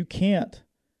 is you can't,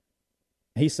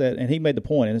 he said, and he made the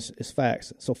point, and it's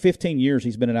facts. So 15 years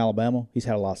he's been in Alabama, he's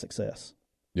had a lot of success.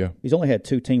 Yeah. He's only had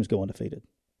 2 teams go undefeated.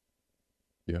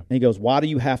 Yeah. And he goes, why do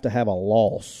you have to have a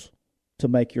loss to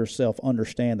make yourself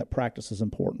understand that practice is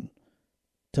important,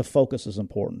 to focus is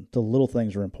important, the little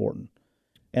things are important?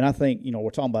 And I think, we're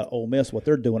talking about Ole Miss, what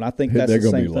they're doing. I think that's the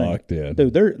same thing. They're going to be locked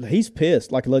in. Dude, he's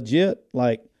pissed. Like, legit,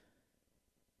 like,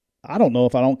 I don't know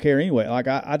if I don't care anyway. Like,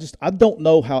 I don't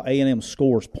know how A&M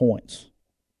scores points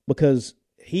because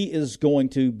he is going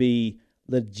to be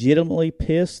legitimately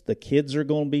pissed. The kids are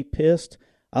going to be pissed.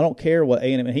 I don't care what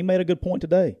A&M – and he made a good point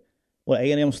today. What,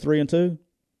 A&M's 3-2? Do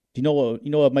you know what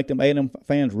would make them A&M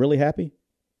fans really happy?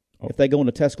 Oh. If they go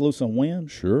into Tuscaloosa and win?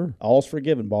 Sure. All's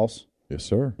forgiven, boss. Yes,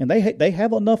 sir. And they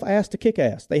have enough ass to kick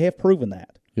ass. They have proven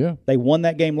that. Yeah. They won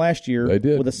that game last year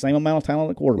with the same amount of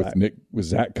talent at quarterback. With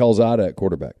Zach Calzada at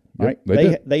quarterback. Yep,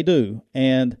 right? They do.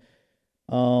 And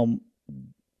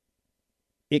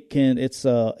it's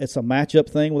a matchup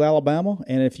thing with Alabama.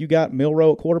 And if you got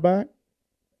Milroe at quarterback,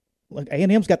 like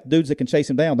A&M's got the dudes that can chase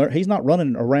him down. He's not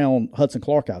running around Hudson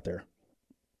Clark out there.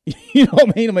 You know what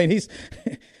I mean? I mean,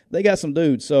 they got some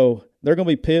dudes. So they're going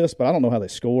to be pissed, but I don't know how they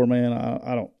score, man.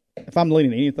 I don't. If I'm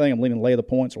leaning anything, I'm leaning lay of the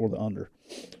points or the under.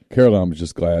 Caroline was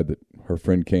just glad that her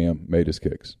friend Cam made his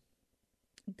kicks.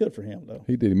 Good for him, though.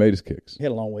 He did. He made his kicks. He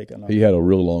had a long week, I know. He had a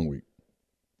really long week.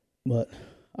 But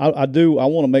I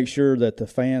want to make sure that the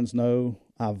fans know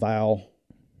I vow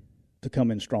to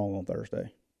come in strong on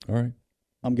Thursday. All right.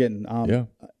 I'm just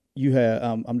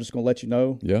going to let you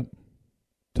know. Yeah.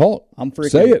 Talk.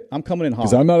 Say it. I'm coming in hot.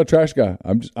 Because I'm not a trash guy.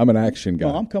 I'm an action guy.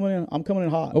 No, I'm coming in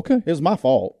hot. Okay. It was my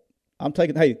fault.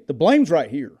 The blame's right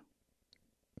here.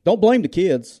 Don't blame the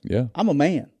kids. Yeah. I'm a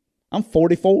man. I'm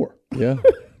 44. Yeah.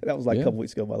 That was like a couple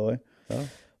weeks ago, by the way. Oh.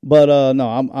 But no,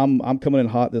 I'm coming in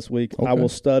hot this week. Okay. I will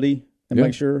study and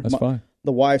make sure. That's fine.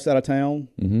 The wife's out of town.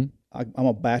 Mm-hmm. I'm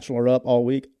a bachelor up all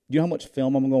week. Do you know how much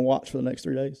film I'm going to watch for the next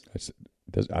 3 days?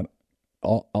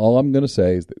 All I'm going to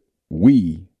say is that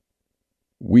we,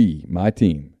 my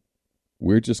team,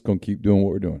 we're just going to keep doing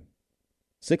what we're doing.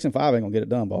 6 and 5 ain't going to get it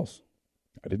done, boss.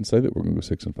 I didn't say that we're going to go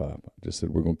 6 and 5. I just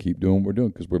said we're going to keep doing what we're doing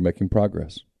because we're making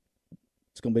progress.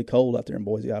 It's going to be cold out there in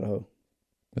Boise, Idaho.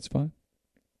 That's fine.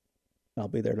 I'll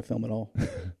be there to film it all.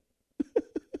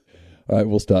 All right,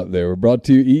 we'll stop there. We're brought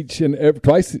to you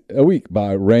twice a week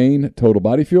by Rain Total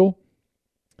Body Fuel.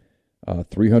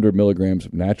 300 milligrams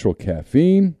of natural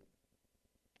caffeine,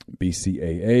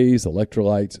 BCAAs,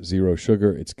 electrolytes, zero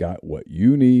sugar. It's got what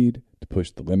you need to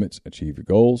push the limits, achieve your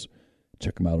goals.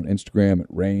 Check them out on Instagram at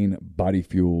Rain Body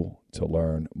Fuel to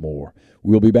learn more.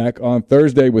 We'll be back on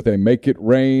Thursday with a Make It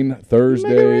Rain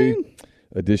Thursday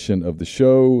edition of the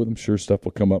show. I'm sure stuff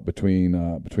will come up between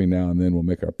now and then. We'll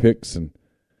make our picks and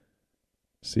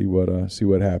see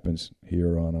what happens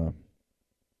here on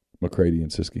McCready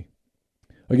and Siskey.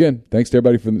 Again, thanks to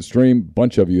everybody for the stream.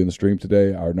 Bunch of you in the stream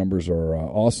today. Our numbers are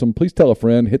awesome. Please tell a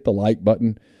friend. Hit the like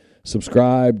button.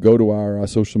 Subscribe. Go to our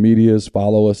social medias.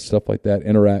 Follow us. Stuff like that.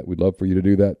 Interact. We'd love for you to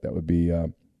do that. That would be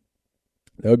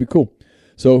cool.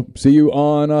 So see you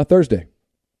on Thursday.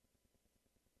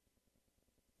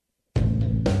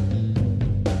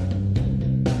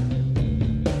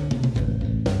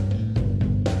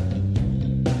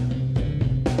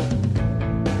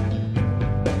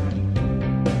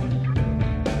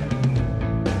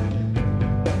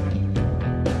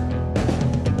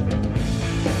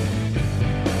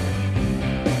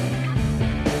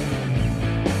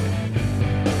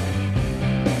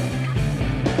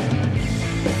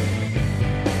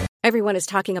 Everyone is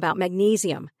talking about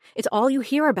magnesium. It's all you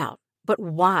hear about. But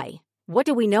why? What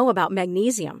do we know about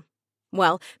magnesium?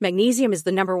 Well, magnesium is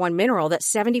the number one mineral that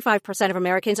 75% of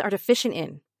Americans are deficient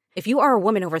in. If you are a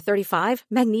woman over 35,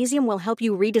 magnesium will help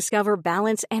you rediscover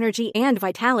balance, energy, and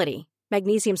vitality.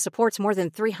 Magnesium supports more than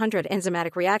 300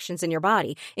 enzymatic reactions in your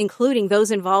body, including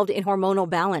those involved in hormonal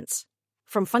balance.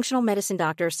 From functional medicine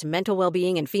doctors to mental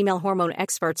well-being and female hormone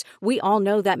experts, we all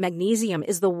know that magnesium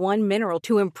is the one mineral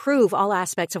to improve all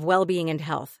aspects of well-being and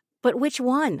health. But which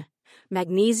one?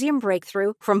 Magnesium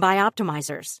Breakthrough from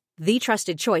Bioptimizers, the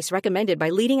trusted choice recommended by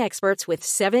leading experts with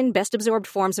 7 best-absorbed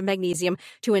forms of magnesium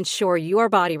to ensure your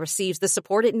body receives the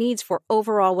support it needs for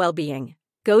overall well-being.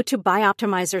 Go to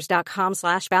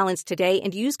bioptimizers.com/balance today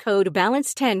and use code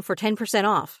BALANCE10 for 10%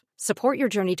 off. Support your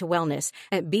journey to wellness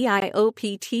at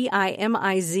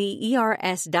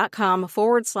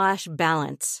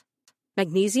bioptimizers.com/balance.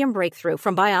 Magnesium Breakthrough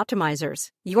from Bioptimizers,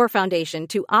 your foundation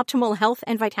to optimal health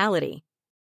and vitality.